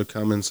decision to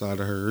come inside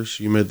of her.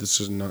 She made the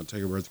decision not to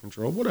take her birth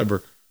control,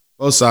 whatever.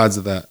 Both sides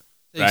of that.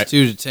 Takes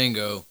two to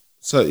tango.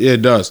 So, yeah,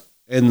 it does.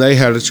 And they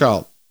had a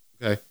child.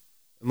 Okay.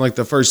 And like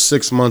the first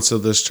 6 months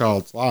of this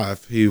child's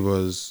life, he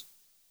was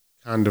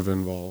kind of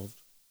involved.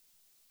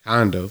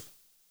 Kind of.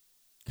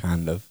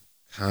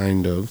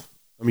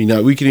 I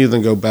mean, we can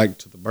even go back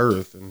to the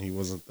birth, and he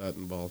wasn't that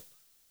involved.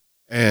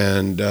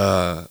 And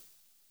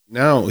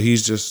now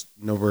he's just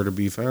nowhere to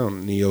be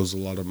found, and he owes a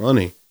lot of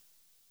money.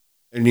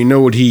 And you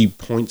know what he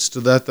points to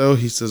that, though?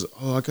 He says,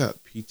 oh, I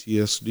got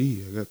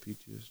PTSD.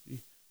 And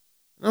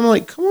I'm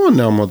like, come on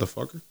now,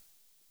 motherfucker.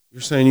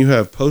 You're saying you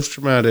have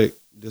post-traumatic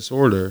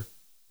disorder,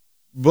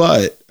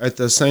 but at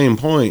the same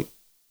point,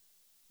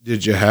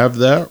 did you have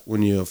that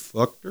when you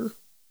fucked her?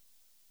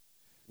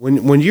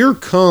 When your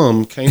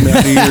cum came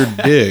out of your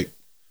dick,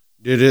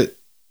 did it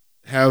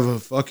have a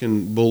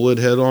fucking bullet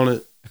head on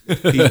it?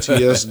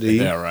 PTSD.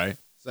 Yeah, right.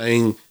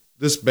 Saying,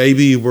 this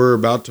baby we're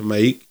about to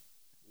make,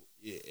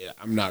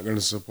 I'm not going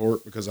to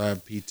support because I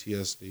have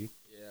PTSD.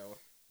 Yeah.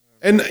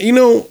 And, you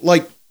know,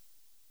 like,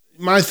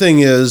 my thing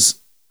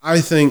is,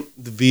 I think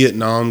the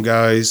Vietnam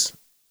guys,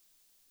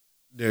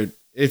 dude,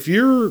 if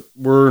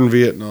were in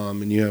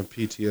Vietnam and you have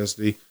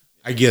PTSD,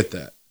 I get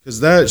that. Because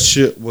that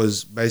shit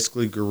was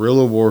basically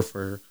guerrilla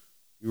warfare.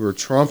 You were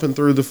tromping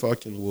through the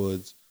fucking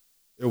woods.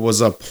 It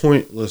was a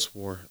pointless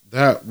war.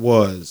 That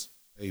was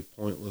a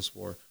pointless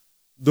war.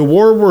 The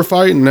war we're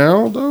fighting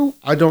now, though,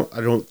 I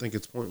don't think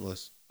it's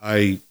pointless.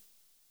 I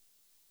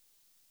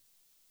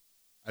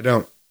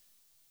don't.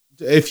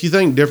 If you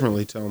think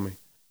differently, tell me.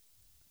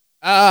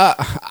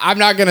 I'm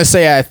not going to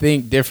say I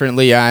think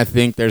differently. I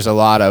think there's a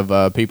lot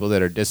of people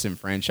that are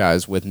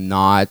disenfranchised with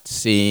not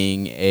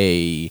seeing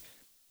a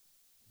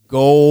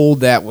goal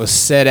that was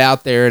set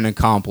out there and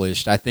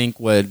accomplished. I think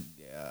what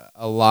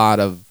a lot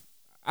of,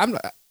 I'm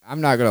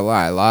not going to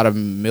lie, a lot of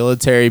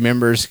military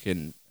members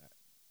can,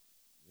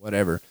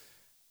 whatever.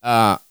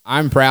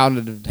 I'm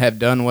proud to have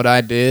done what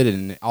I did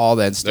and all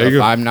that stuff.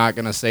 I'm not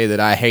going to say that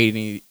I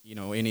hate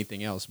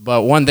anything else.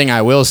 But one thing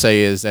I will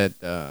say is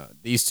that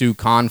these two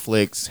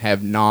conflicts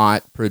have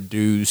not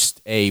produced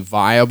a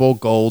viable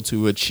goal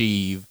to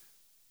achieve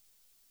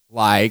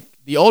like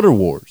the older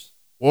wars.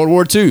 World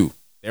War II,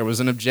 there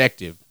was an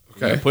objective.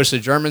 We're going to push the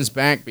Germans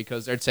back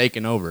because they're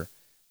taking over.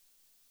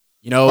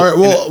 You know. All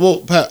right. Well,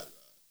 Pat.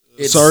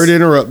 Sorry to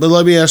interrupt, but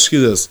let me ask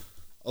you this: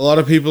 a lot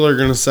of people are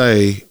going to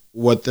say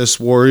what this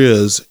war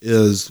is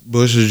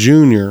Bush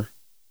Jr.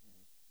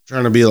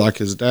 trying to be like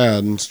his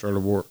dad and start a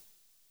war.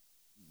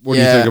 What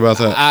do you think about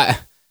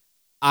that?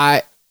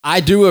 I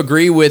do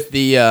agree with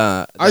the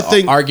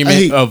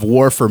argument of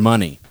war for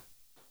money.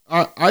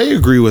 I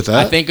agree with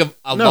that. I think of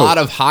a lot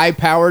of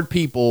high-powered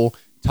people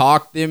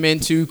talk them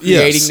into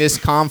creating this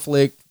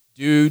conflict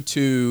due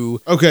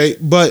to... Okay,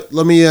 but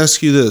let me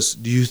ask you this.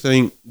 Do you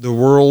think the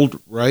world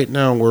right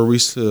now where we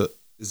sit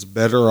is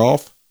better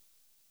off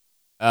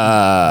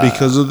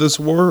because of this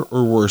war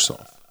or worse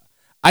off?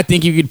 I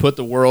think you could put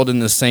the world in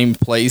the same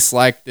place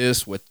like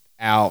this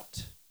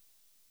without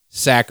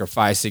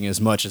sacrificing as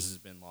much as has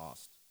been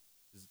lost.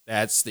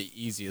 That's the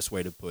easiest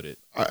way to put it.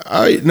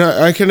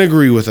 I can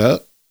agree with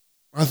that.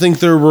 I think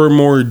there were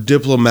more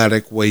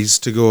diplomatic ways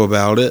to go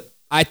about it.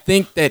 I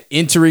think that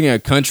entering a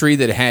country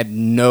that had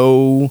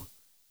no...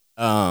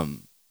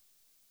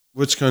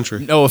 Which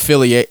country? No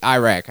affiliate.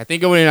 Iraq. I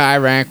think going into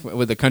Iraq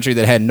with a country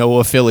that had no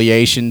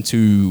affiliation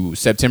to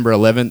September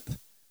 11th.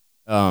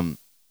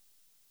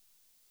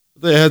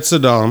 They had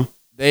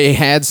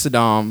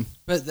Saddam.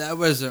 But that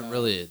wasn't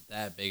really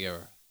that big of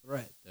a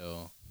threat,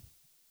 though.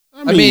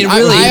 I mean,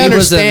 really, I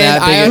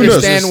understand. I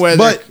understand where.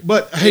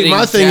 But hey,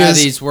 my thing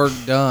is, work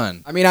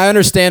done. I mean, I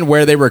understand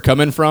where they were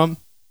coming from.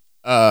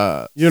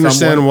 You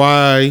understand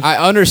why?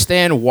 I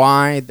understand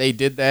why they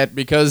did that,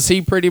 because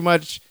he pretty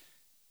much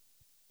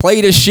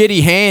played a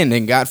shitty hand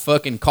and got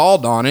fucking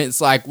called on it.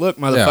 It's like, look,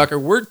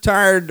 motherfucker, we're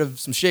tired of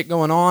some shit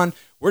going on.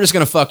 We're just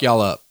gonna fuck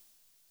y'all up.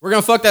 We're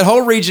gonna fuck that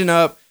whole region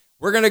up.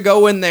 We're gonna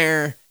go in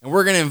there and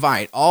we're gonna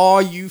invite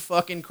all you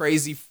fucking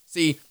crazy.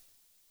 See,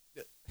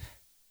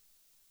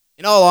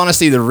 in all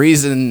honesty, the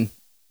reason,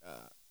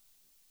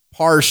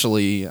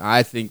 partially,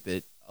 I think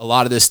that a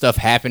lot of this stuff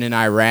happened in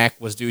Iraq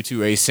was due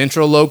to a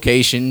central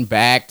location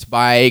backed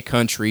by a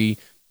country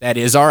that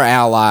is our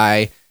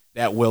ally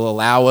that will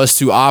allow us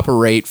to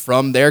operate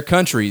from their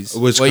countries.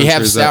 Which well, you have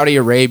country is that? Saudi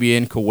Arabia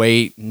and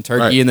Kuwait and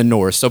Turkey Right. in the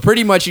north. So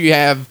pretty much you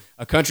have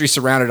a country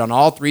surrounded on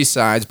all three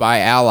sides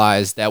by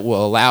allies that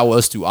will allow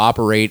us to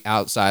operate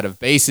outside of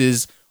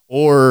bases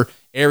or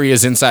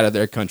areas inside of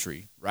their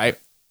country, right?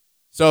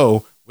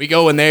 So we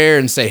go in there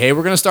and say, hey,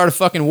 we're going to start a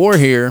fucking war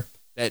here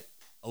that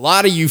a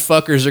lot of you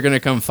fuckers are going to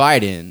come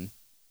fight in.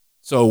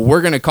 So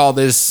we're going to call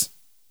this,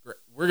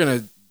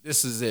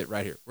 this is it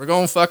right here. We're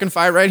going to fucking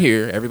fight right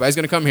here. Everybody's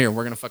going to come here and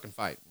we're going to fucking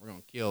fight. We're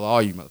going to kill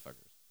all you motherfuckers.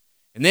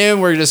 And then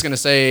we're just going to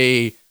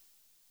say,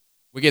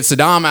 we get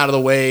Saddam out of the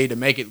way to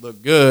make it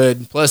look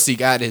good. Plus he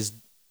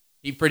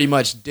pretty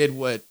much did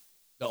what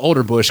the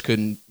older Bush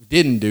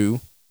didn't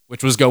do,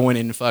 which was go in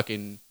and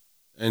fucking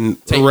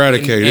and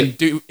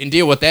eradicate it. And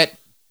deal with that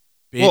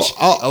bitch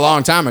a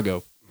long time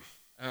ago.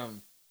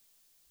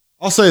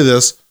 I'll say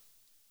this.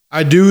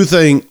 I do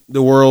think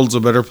the world's a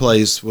better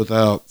place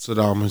without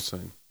Saddam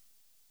Hussein.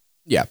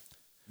 Yeah.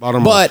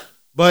 Bottom line.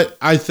 But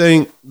I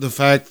think the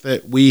fact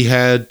that we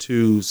had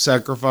to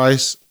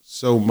sacrifice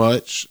so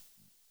much,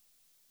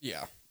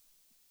 yeah,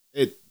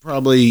 it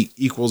probably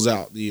equals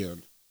out the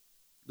end.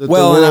 That the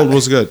Well, and world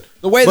was good.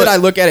 The way that I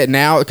look at it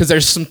now, because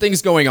there's some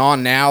things going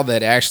on now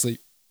that actually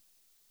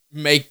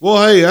make.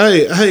 Well,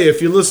 hey,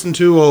 if you listen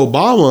to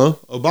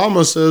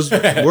Obama says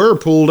we're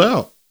pulled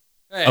out.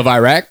 Of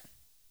Iraq?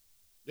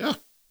 Yeah.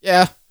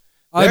 Yeah.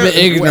 I'm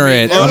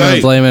ignorant. I'm going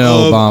to blame it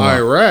on of Obama.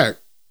 Iraq.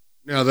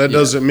 Now, that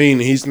doesn't mean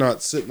he's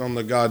not sitting on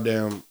the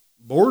goddamn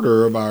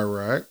border of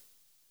Iraq.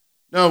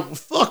 Now,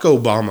 fuck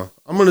Obama.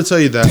 I'm going to tell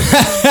you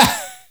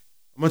that.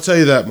 I'm going to tell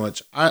you that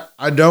much.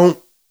 I don't.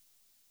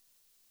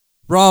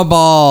 Raw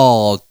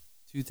ball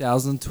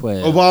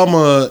 2012.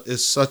 Obama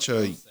is such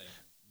a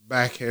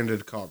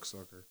backhanded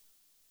cocksucker.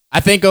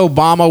 I think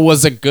Obama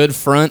was a good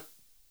front.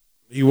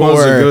 He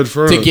was a good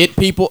front.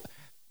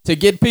 To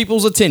get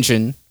people's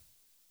attention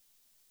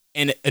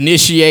and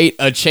initiate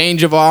a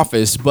change of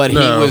office, but he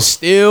was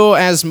still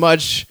as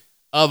much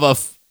of a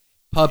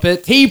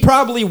puppet. He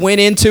probably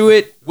went into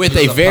it with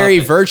a very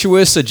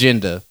virtuous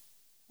agenda.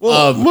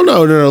 No.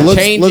 Let's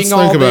changing think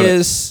all about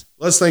this.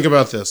 Let's think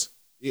about this.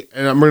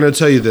 And I'm going to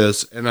tell you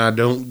this, and I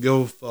don't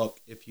go fuck.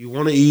 If you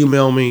want to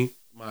email me,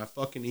 my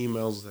fucking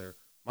email's there.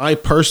 My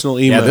personal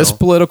email. Yeah, this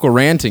political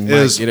ranting might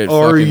is get it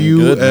fucking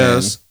good,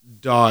 man.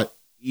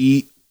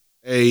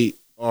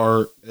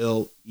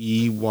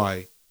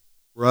 RUS.EARLEY.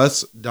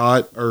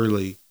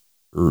 Russ.early.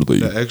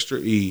 The extra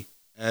E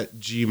at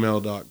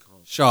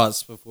gmail.com.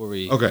 Shots before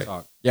we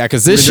talk. Yeah,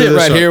 because this shit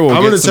right here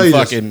will get some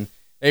fucking.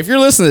 If you're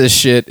listening to this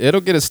shit,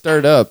 it'll get it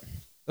stirred up.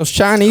 Those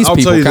Chinese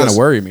people kind of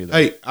worry me, though.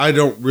 Hey, I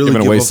don't really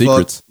Giving give away a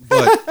secrets.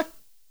 fuck.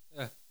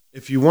 But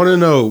if you want to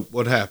know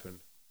what happened,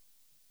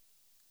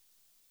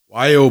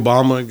 why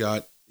Obama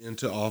got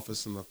into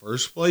office in the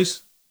first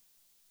place,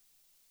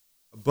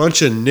 a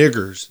bunch of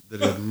niggers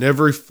that had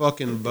never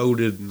fucking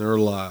voted in their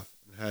life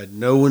and had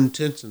no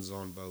intentions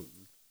on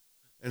voting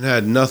and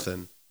had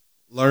nothing,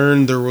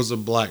 learned there was a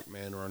black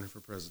man running for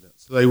president.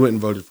 So they went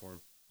and voted for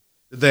him.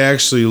 Did they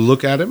actually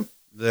look at him?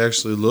 Did they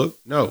actually look?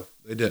 No,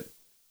 they didn't.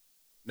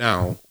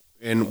 Now,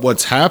 and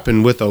what's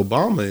happened with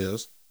Obama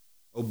is,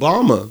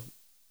 Obama,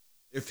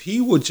 if he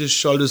would just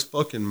shut his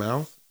fucking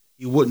mouth,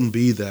 he wouldn't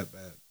be that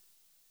bad.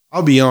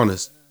 I'll be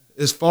honest.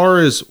 As far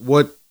as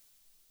what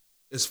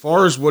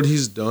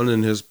he's done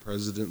in his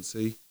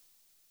presidency,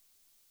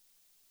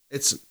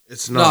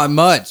 it's not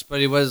much,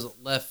 but he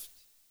wasn't left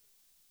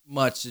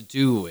much to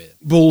do with.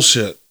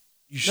 Bullshit.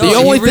 The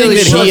only thing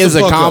that he has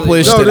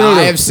accomplished that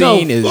I have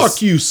seen is fuck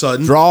you,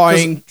 Sutton.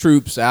 drawing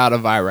troops out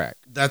of Iraq.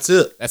 That's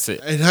it. That's it.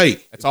 And hey,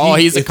 that's all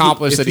he's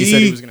accomplished that he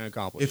said he was going to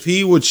accomplish. If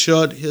he would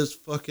shut his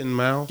fucking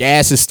mouth,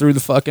 gas is through the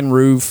fucking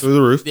roof. Through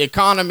the roof. The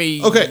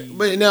economy. Okay,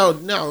 but now,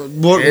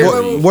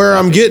 where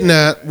I'm getting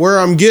at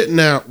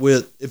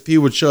with if he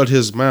would shut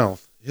his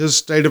mouth, his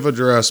state of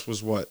address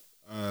was what,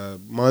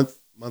 month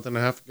and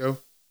a half ago.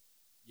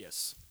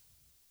 Yes.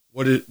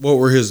 What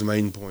were his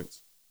main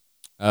points?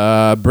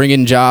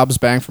 Bringing jobs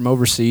back from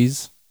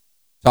overseas.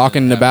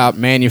 Talking about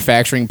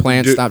manufacturing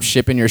plants, stop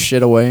shipping your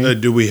shit away.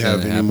 Do we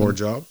have any more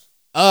jobs?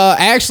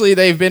 Actually,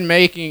 they've been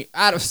making.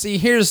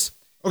 Here's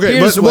but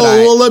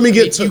let me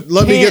get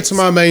to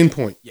my main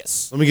point.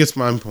 Yes, let me get to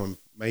my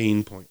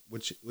main point,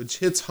 which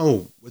hits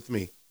home with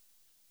me.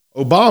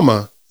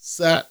 Obama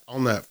sat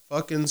on that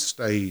fucking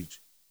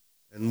stage,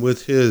 and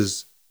with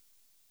his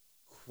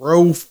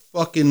crow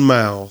fucking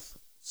mouth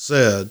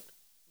said,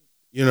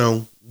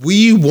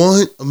 we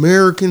want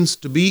Americans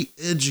to be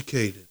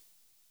educated.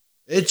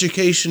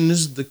 Education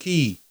is the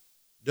key.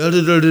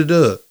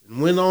 And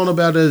went on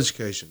about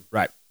education.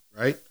 Right.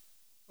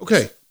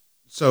 Okay.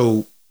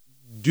 So,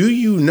 do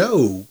you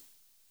know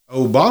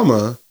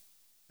Obama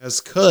has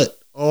cut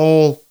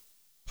all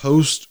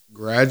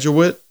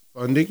postgraduate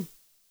funding,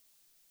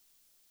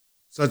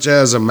 such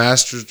as a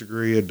master's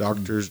degree, a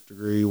doctor's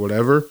degree,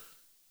 whatever?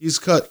 He's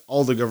cut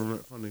all the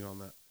government funding on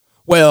that.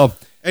 Well,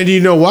 and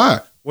you know why?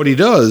 What he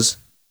does,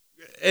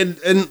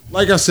 and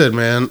like I said,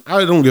 man,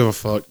 I don't give a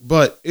fuck,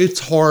 but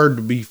it's hard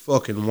to be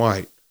fucking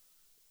white.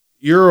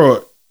 You're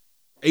a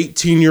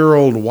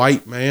 18-year-old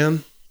white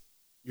man.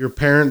 Your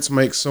parents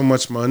make so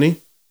much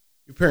money.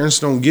 Your parents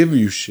don't give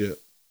you shit.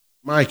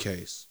 My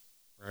case,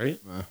 right?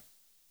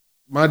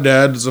 My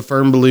dad is a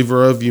firm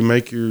believer of you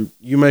make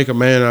a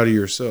man out of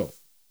yourself.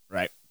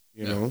 Right.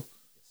 You know?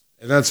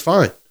 And that's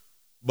fine.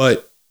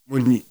 But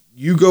when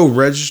you go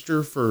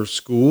register for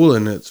school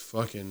and it's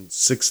fucking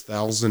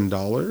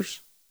 $6,000,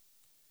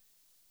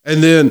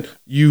 and then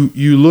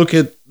you look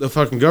at the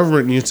fucking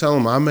government and you tell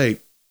them I make,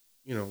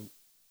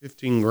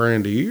 15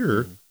 grand a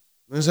year, and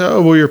they say,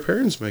 oh, well, your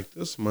parents make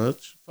this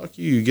much. Fuck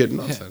you, you get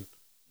nothing.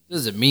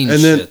 Doesn't mean and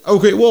shit. then,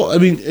 okay, well, I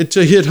mean,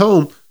 to hit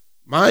home,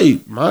 my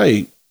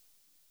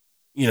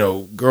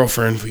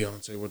girlfriend,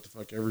 fiance, what the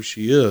fuck ever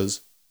she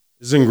is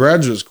in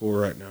graduate school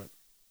right now.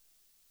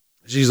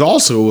 She's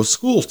also a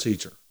school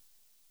teacher,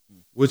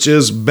 which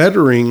is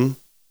bettering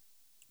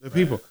the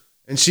people.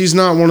 And she's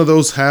not one of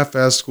those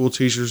half-ass school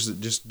teachers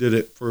that just did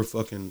it for a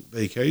fucking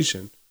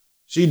vacation.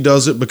 She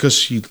does it because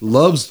she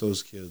loves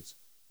those kids.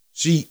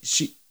 She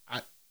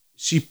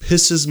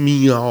pisses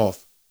me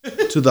off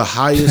to the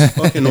highest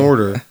fucking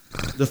order.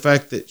 The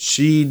fact that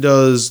she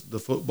does the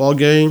football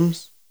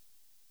games.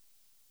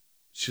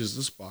 She's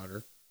the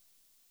spotter.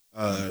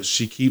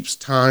 She keeps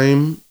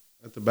time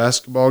at the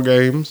basketball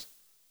games.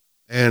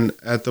 And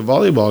at the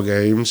volleyball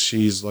games,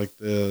 she's like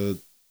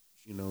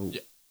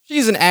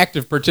she's an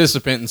active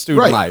participant in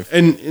student life.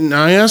 And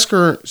I ask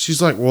her,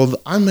 she's like, well,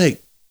 I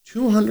make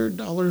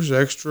 $200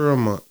 extra a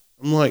month.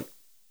 I'm like,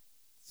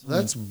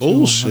 that's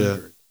bullshit.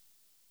 200.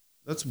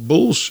 That's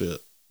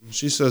bullshit. And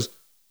she says,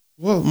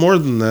 well, more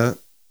than that,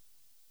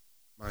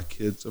 my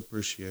kids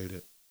appreciate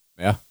it.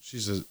 Yeah. She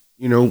says,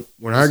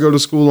 when I go to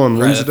school on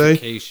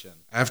Wednesday,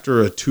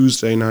 after a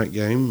Tuesday night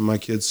game, my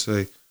kids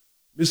say,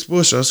 Miss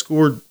Bush, I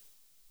scored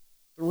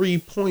 3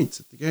 points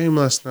at the game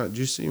last night. Did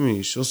you see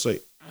me? She'll say,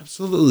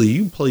 absolutely,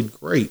 you played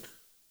great.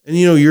 And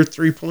your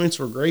 3 points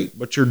were great,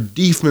 but your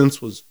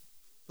defense was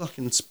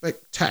fucking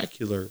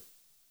spectacular.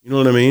 You know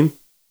what I mean?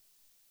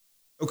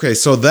 Okay,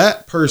 so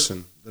that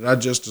person that I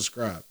just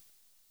described,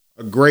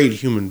 a great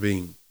human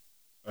being,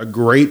 a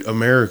great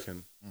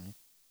American,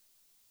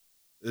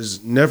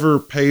 is never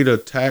paid a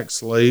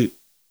tax late.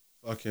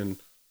 Fucking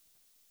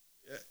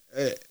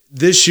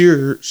this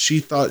year,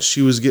 she thought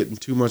she was getting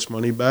too much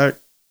money back.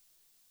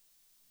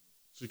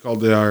 She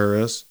called the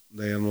IRS.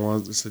 They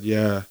analyzed and said,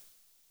 yeah,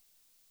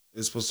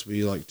 it's supposed to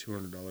be like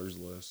 $200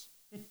 less.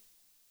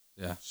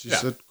 Yeah. She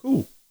said,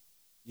 cool.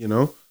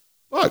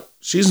 Fuck.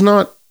 She's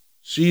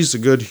a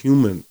good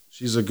human.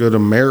 She's a good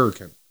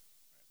American.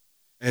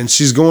 And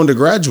she's going to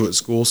graduate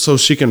school so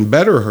she can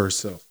better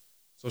herself.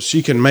 So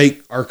she can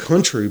make our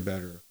country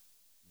better.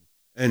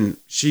 And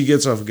she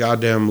gets a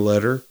goddamn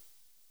letter.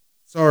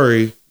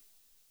 Sorry,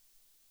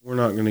 we're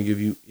not going to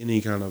give you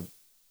any kind of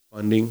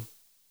funding.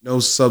 No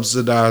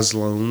subsidized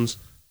loans.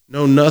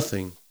 No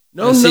nothing.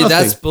 No nothing.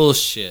 That's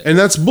bullshit. And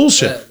that's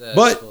bullshit.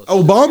 But bullshit.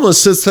 Obama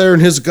sits there in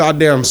his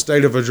goddamn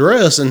state of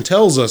address and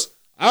tells us,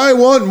 I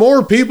want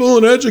more people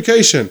in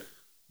education.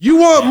 You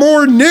want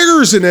more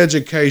niggers in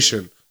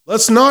education.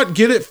 Let's not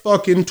get it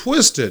fucking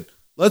twisted.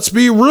 Let's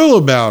be real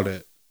about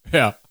it.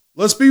 Yeah.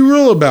 Let's be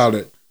real about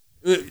it.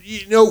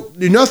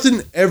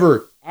 Nothing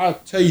ever. I'll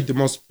tell you, the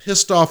most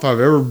pissed off I've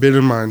ever been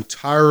in my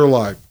entire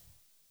life.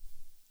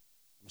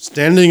 I'm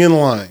standing in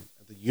line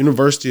at the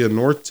University of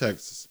North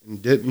Texas in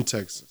Denton,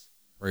 Texas.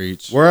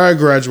 Preach. Where I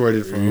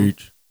graduated from.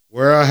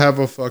 Where I have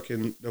a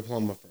fucking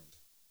diploma from.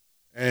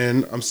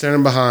 And I'm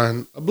standing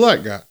behind a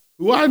black guy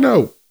who I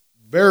know.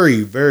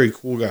 Very, very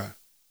cool guy.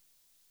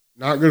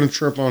 Not going to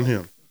trip on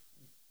him.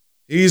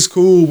 He's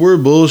cool. We're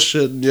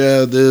bullshitting.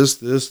 Yeah, this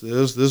bitch,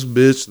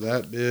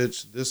 that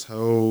bitch, this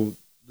hoe,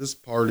 this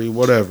party,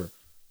 whatever.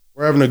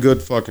 We're having a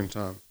good fucking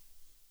time.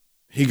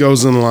 He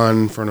goes in line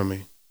in front of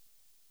me.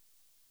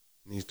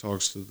 And he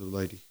talks to the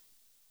lady.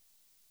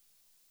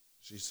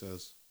 She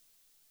says,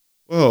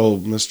 well,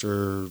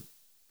 Mr.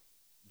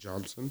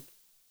 Johnson,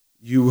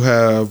 you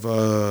have,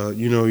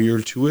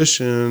 your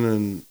tuition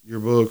and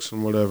your books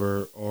and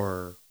whatever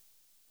are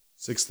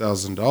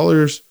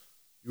 $6,000.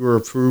 You were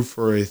approved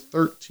for a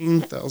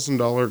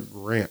 $13,000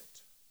 grant.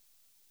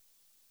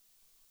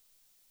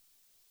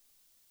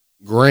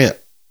 Grant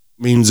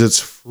means it's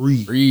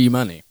free. Free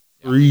money.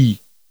 Free.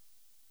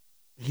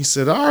 He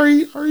said, all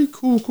right,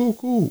 cool.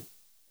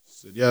 He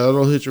said, yeah,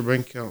 that'll hit your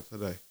bank account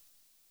today.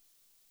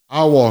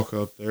 I walk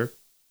up there.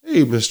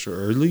 Hey, Mr.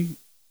 Early.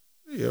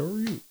 Hey, how are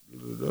you?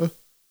 Da-da-da.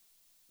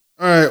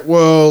 All right,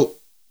 well,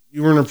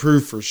 you weren't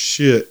approved for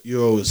shit.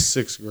 You owe us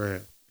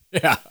 $6,000.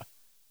 Yeah.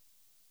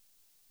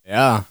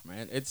 Yeah,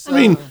 man. It's.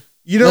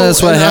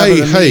 That's what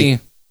happened to me.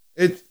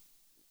 It's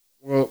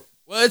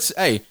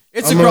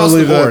across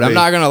the board. I'm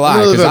not gonna lie,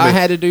 because I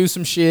had to do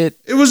some shit.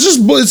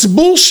 It's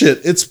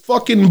bullshit. It's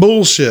fucking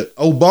bullshit.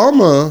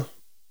 Obama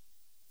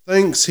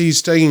thinks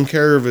he's taking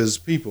care of his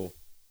people,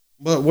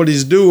 but what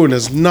he's doing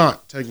is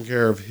not taking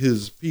care of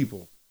his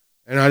people.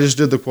 And I just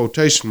did the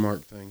quotation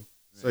mark thing,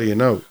 so you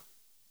know.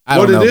 I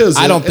don't know. It is,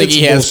 I don't think it's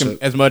he has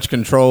bullshit. as much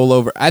control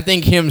over. I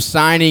think him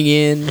signing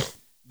in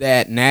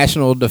that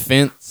national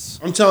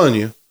defense. I'm telling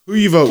you, who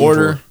you voting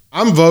Order. for?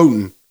 I'm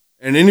voting.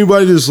 And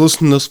anybody that's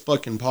listening to this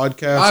fucking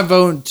podcast, I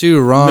vote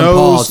too. Ron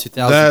Paul, knows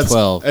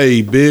 2012. that's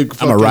a big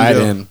fucking I'm a write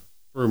deal in.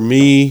 for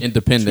me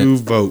Independent.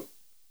 to vote.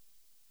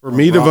 For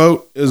me to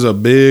vote is a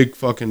big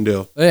fucking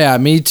deal. Yeah,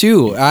 me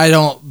too. I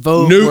don't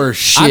vote Newt. for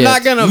shit. I'm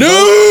not gonna vote.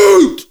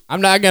 Newt!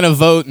 I'm not gonna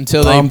vote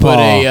until they Ron put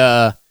Paul.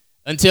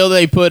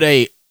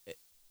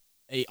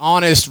 a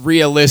honest,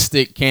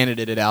 realistic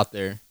candidate out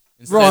there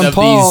instead Ron of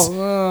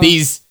Paul,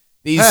 these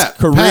Pat,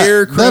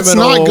 career criminal that's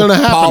not gonna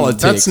happen.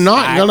 politics. That's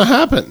not gonna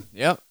happen.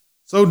 Yep,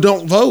 So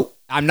don't vote.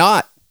 I'm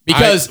not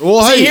because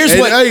Well, see, hey, here's hey,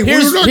 what hey, we're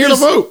here's, not here's,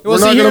 gonna vote. Well, We're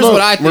see, not gonna here's vote.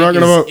 what I We're not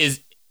think gonna vote.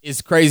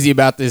 is crazy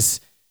about this.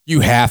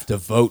 You have to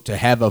vote to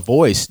have a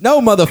voice. No,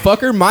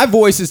 motherfucker. My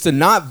voice is to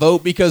not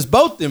vote because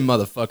both them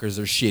motherfuckers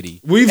are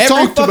shitty. We've Every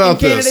talked fucking about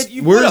this. candidate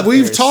you put up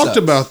We've there talked sucks.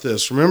 about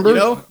this. Remember? You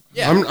know?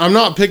 Yeah. I'm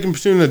not picking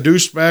between a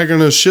douchebag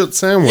and a shit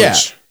sandwich. Yeah.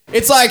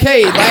 It's like,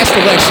 hey, last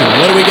election,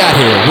 what do we got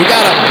here? We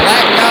got a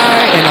black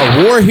guy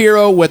and a war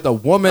hero with a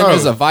woman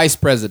as a vice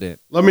president.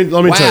 Let me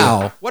tell you.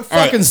 Wow. What All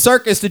right. fucking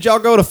circus did y'all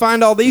go to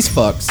find all these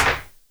fucks?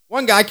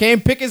 One guy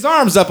came pick his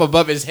arms up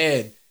above his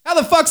head. How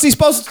the fuck's he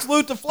supposed to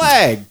salute the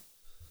flag?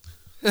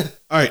 All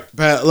right,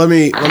 Pat. Let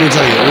me tell you.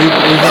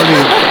 We've already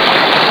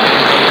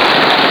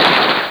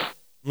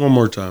one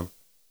more time.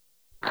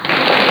 All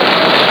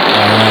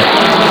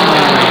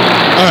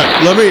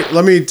right.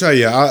 Let me tell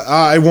you.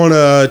 I want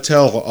to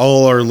tell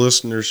all our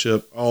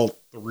listenership, all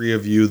three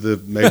of you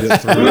that made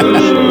it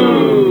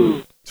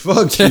through.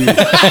 Fuck you.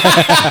 That's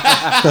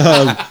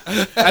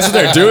what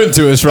they're doing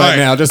to us right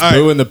now, just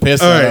booing the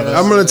piss All out right, of us.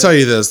 I'm going to tell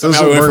you this. This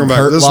Now will we went bring from back.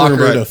 Hurt This will bring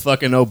Locker back. to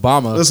fucking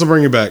Obama. This will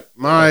bring you back.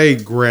 My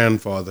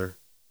grandfather.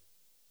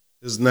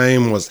 His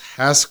name was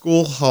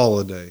Haskell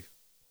Holiday.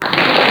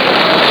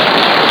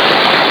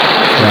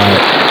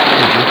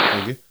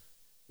 Thank you.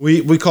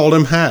 We called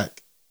him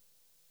Hack.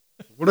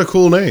 What a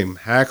cool name,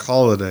 Hack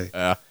Holiday.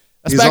 Yeah.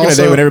 That's He's back in the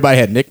day also- when everybody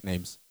had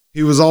nicknames.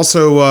 He was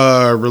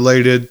also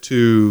related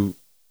to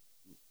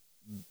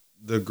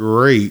the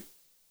great.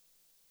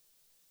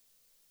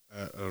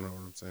 I don't know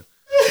what I'm saying.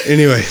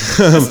 Anyway,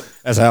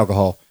 That's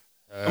alcohol.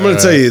 I'm going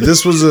to tell you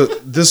this was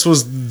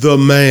the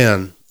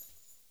man.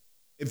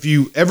 If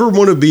you ever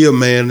want to be a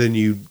man and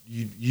you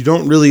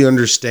don't really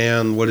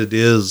understand what it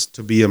is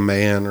to be a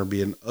man or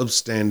be an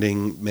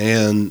upstanding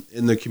man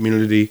in the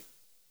community,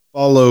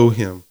 follow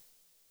him.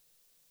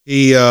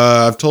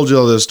 I've told you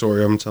all this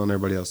story. I'm telling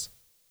everybody else.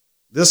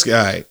 This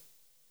guy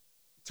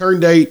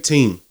turned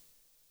 18,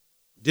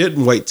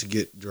 didn't wait to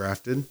get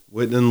drafted,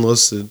 went and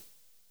enlisted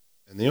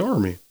in the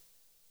Army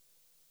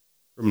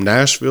from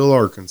Nashville,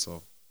 Arkansas.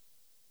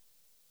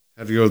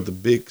 Had to go to the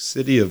big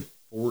city of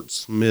Fort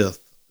Smith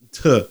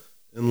to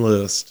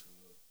enlist.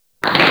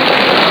 Stop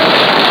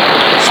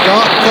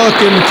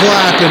fucking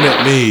clapping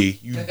at me,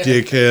 you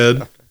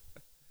dickhead.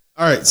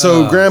 All right,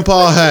 so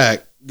Grandpa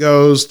Hack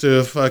goes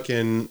to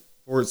fucking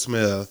Fort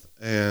Smith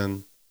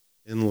and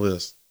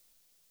enlists.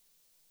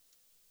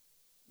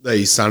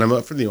 They sign him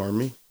up for the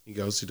Army. He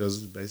goes, he does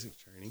his basic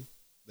training.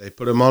 They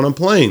put him on a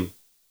plane.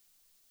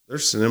 They're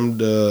sending him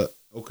to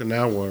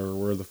Okinawa or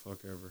where the fuck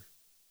ever.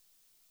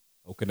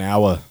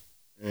 Okinawa.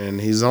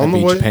 And he's on the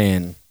way.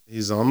 Japan.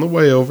 He's on the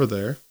way over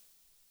there.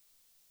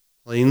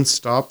 Plane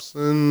stops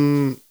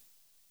in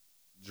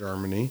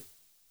Germany.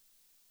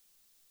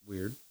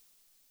 Weird.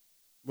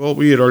 Well,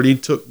 we had already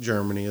took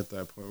Germany at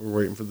that point. We're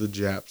waiting for the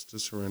Japs to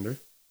surrender.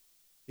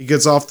 He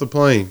gets off the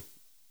plane.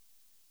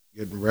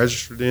 Getting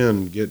registered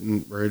in.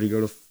 Getting ready to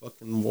go to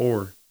fucking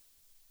war.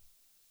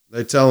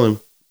 They tell him,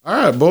 all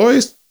right,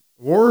 boys,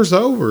 war's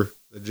over.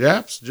 The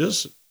Japs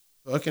just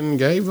fucking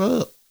gave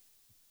up.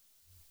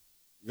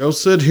 Go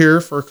sit here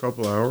for a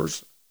couple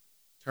hours.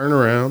 Turn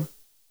around.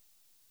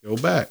 Go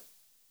back.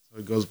 So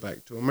he goes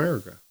back to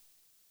America.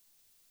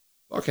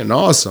 Fucking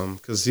awesome,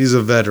 because he's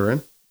a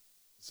veteran.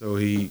 So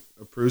he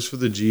approves for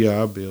the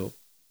GI Bill.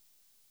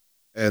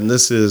 And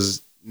this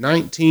is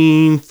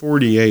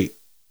 1948.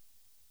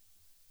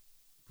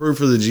 Approved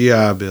for the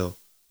GI Bill.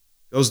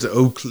 Goes to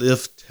Oak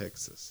Cliff,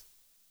 Texas.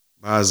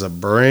 Buys a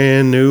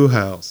brand new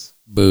house.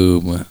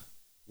 Boom.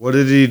 What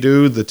did he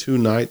do the 2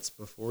 nights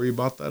before he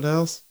bought that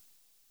house?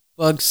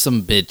 Fuck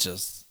some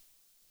bitches.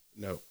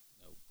 No.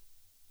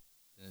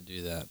 Didn't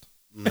do that.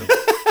 No.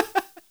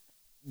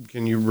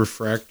 Can you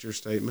refract your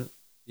statement?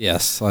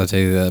 Yes, I'll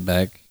take that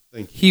back.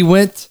 Thank you. He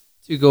went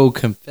to go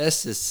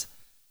confess his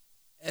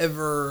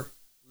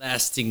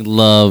everlasting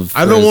love.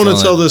 I for don't his want to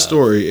own tell this love.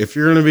 story. If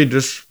you're going to be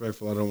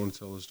disrespectful, I don't want to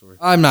tell this story.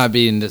 I'm not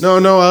being this. No,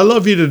 I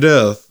love you to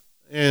death.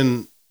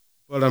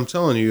 But I'm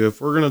telling you, if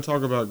we're going to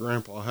talk about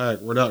Grandpa Hack,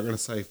 we're not going to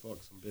say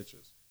fuck some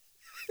bitches.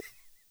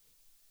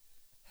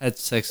 Had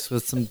sex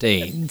with some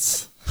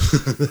Danes.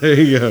 There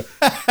you go.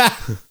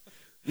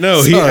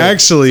 No, he Sorry.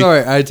 actually.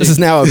 Sorry, This is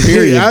now a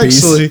period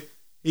piece.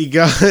 He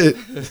got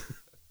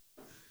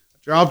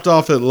dropped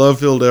off at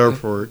Lovefield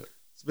Airport.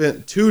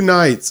 Spent 2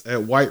 nights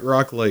at White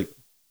Rock Lake.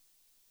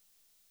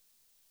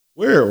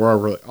 Where were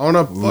we? On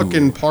a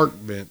fucking park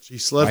bench. He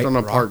slept on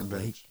a park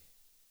bench.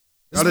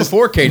 This is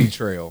before Katy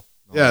Trail.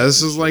 Yeah,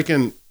 this is like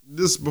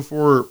this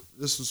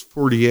was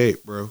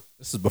 48, bro.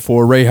 This is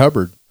before Ray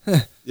Hubbard.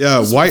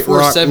 Yeah, White before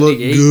Rock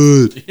 78.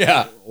 looked good.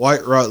 Yeah.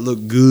 White Rock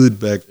looked good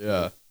back then.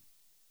 Yeah.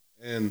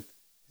 And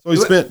so he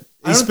spent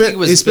I don't think it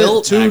was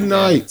built two back then.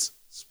 nights.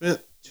 Spent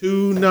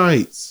 2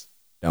 nights.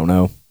 Don't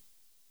know.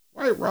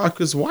 White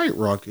Rock is White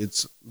Rock.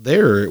 It's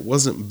there. It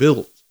wasn't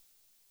built.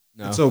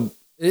 No. So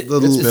Is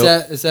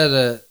that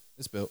a?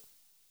 It's built.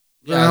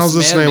 the hell's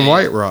this name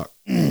White Rock?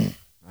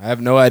 I have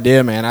no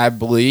idea, man. I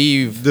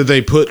believe. Did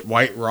they put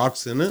white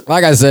rocks in it?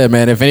 Like I said,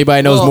 man, if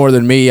anybody knows more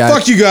than me,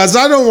 Fuck you guys.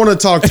 I don't want to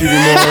talk to you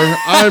anymore.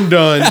 I'm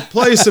done.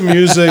 Play some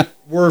music.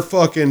 We're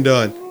fucking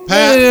done.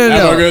 Pat,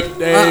 have a good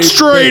day.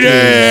 Straight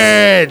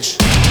Edge.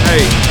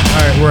 Hey,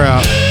 all right, we're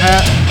out.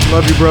 Pat,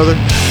 love you, brother.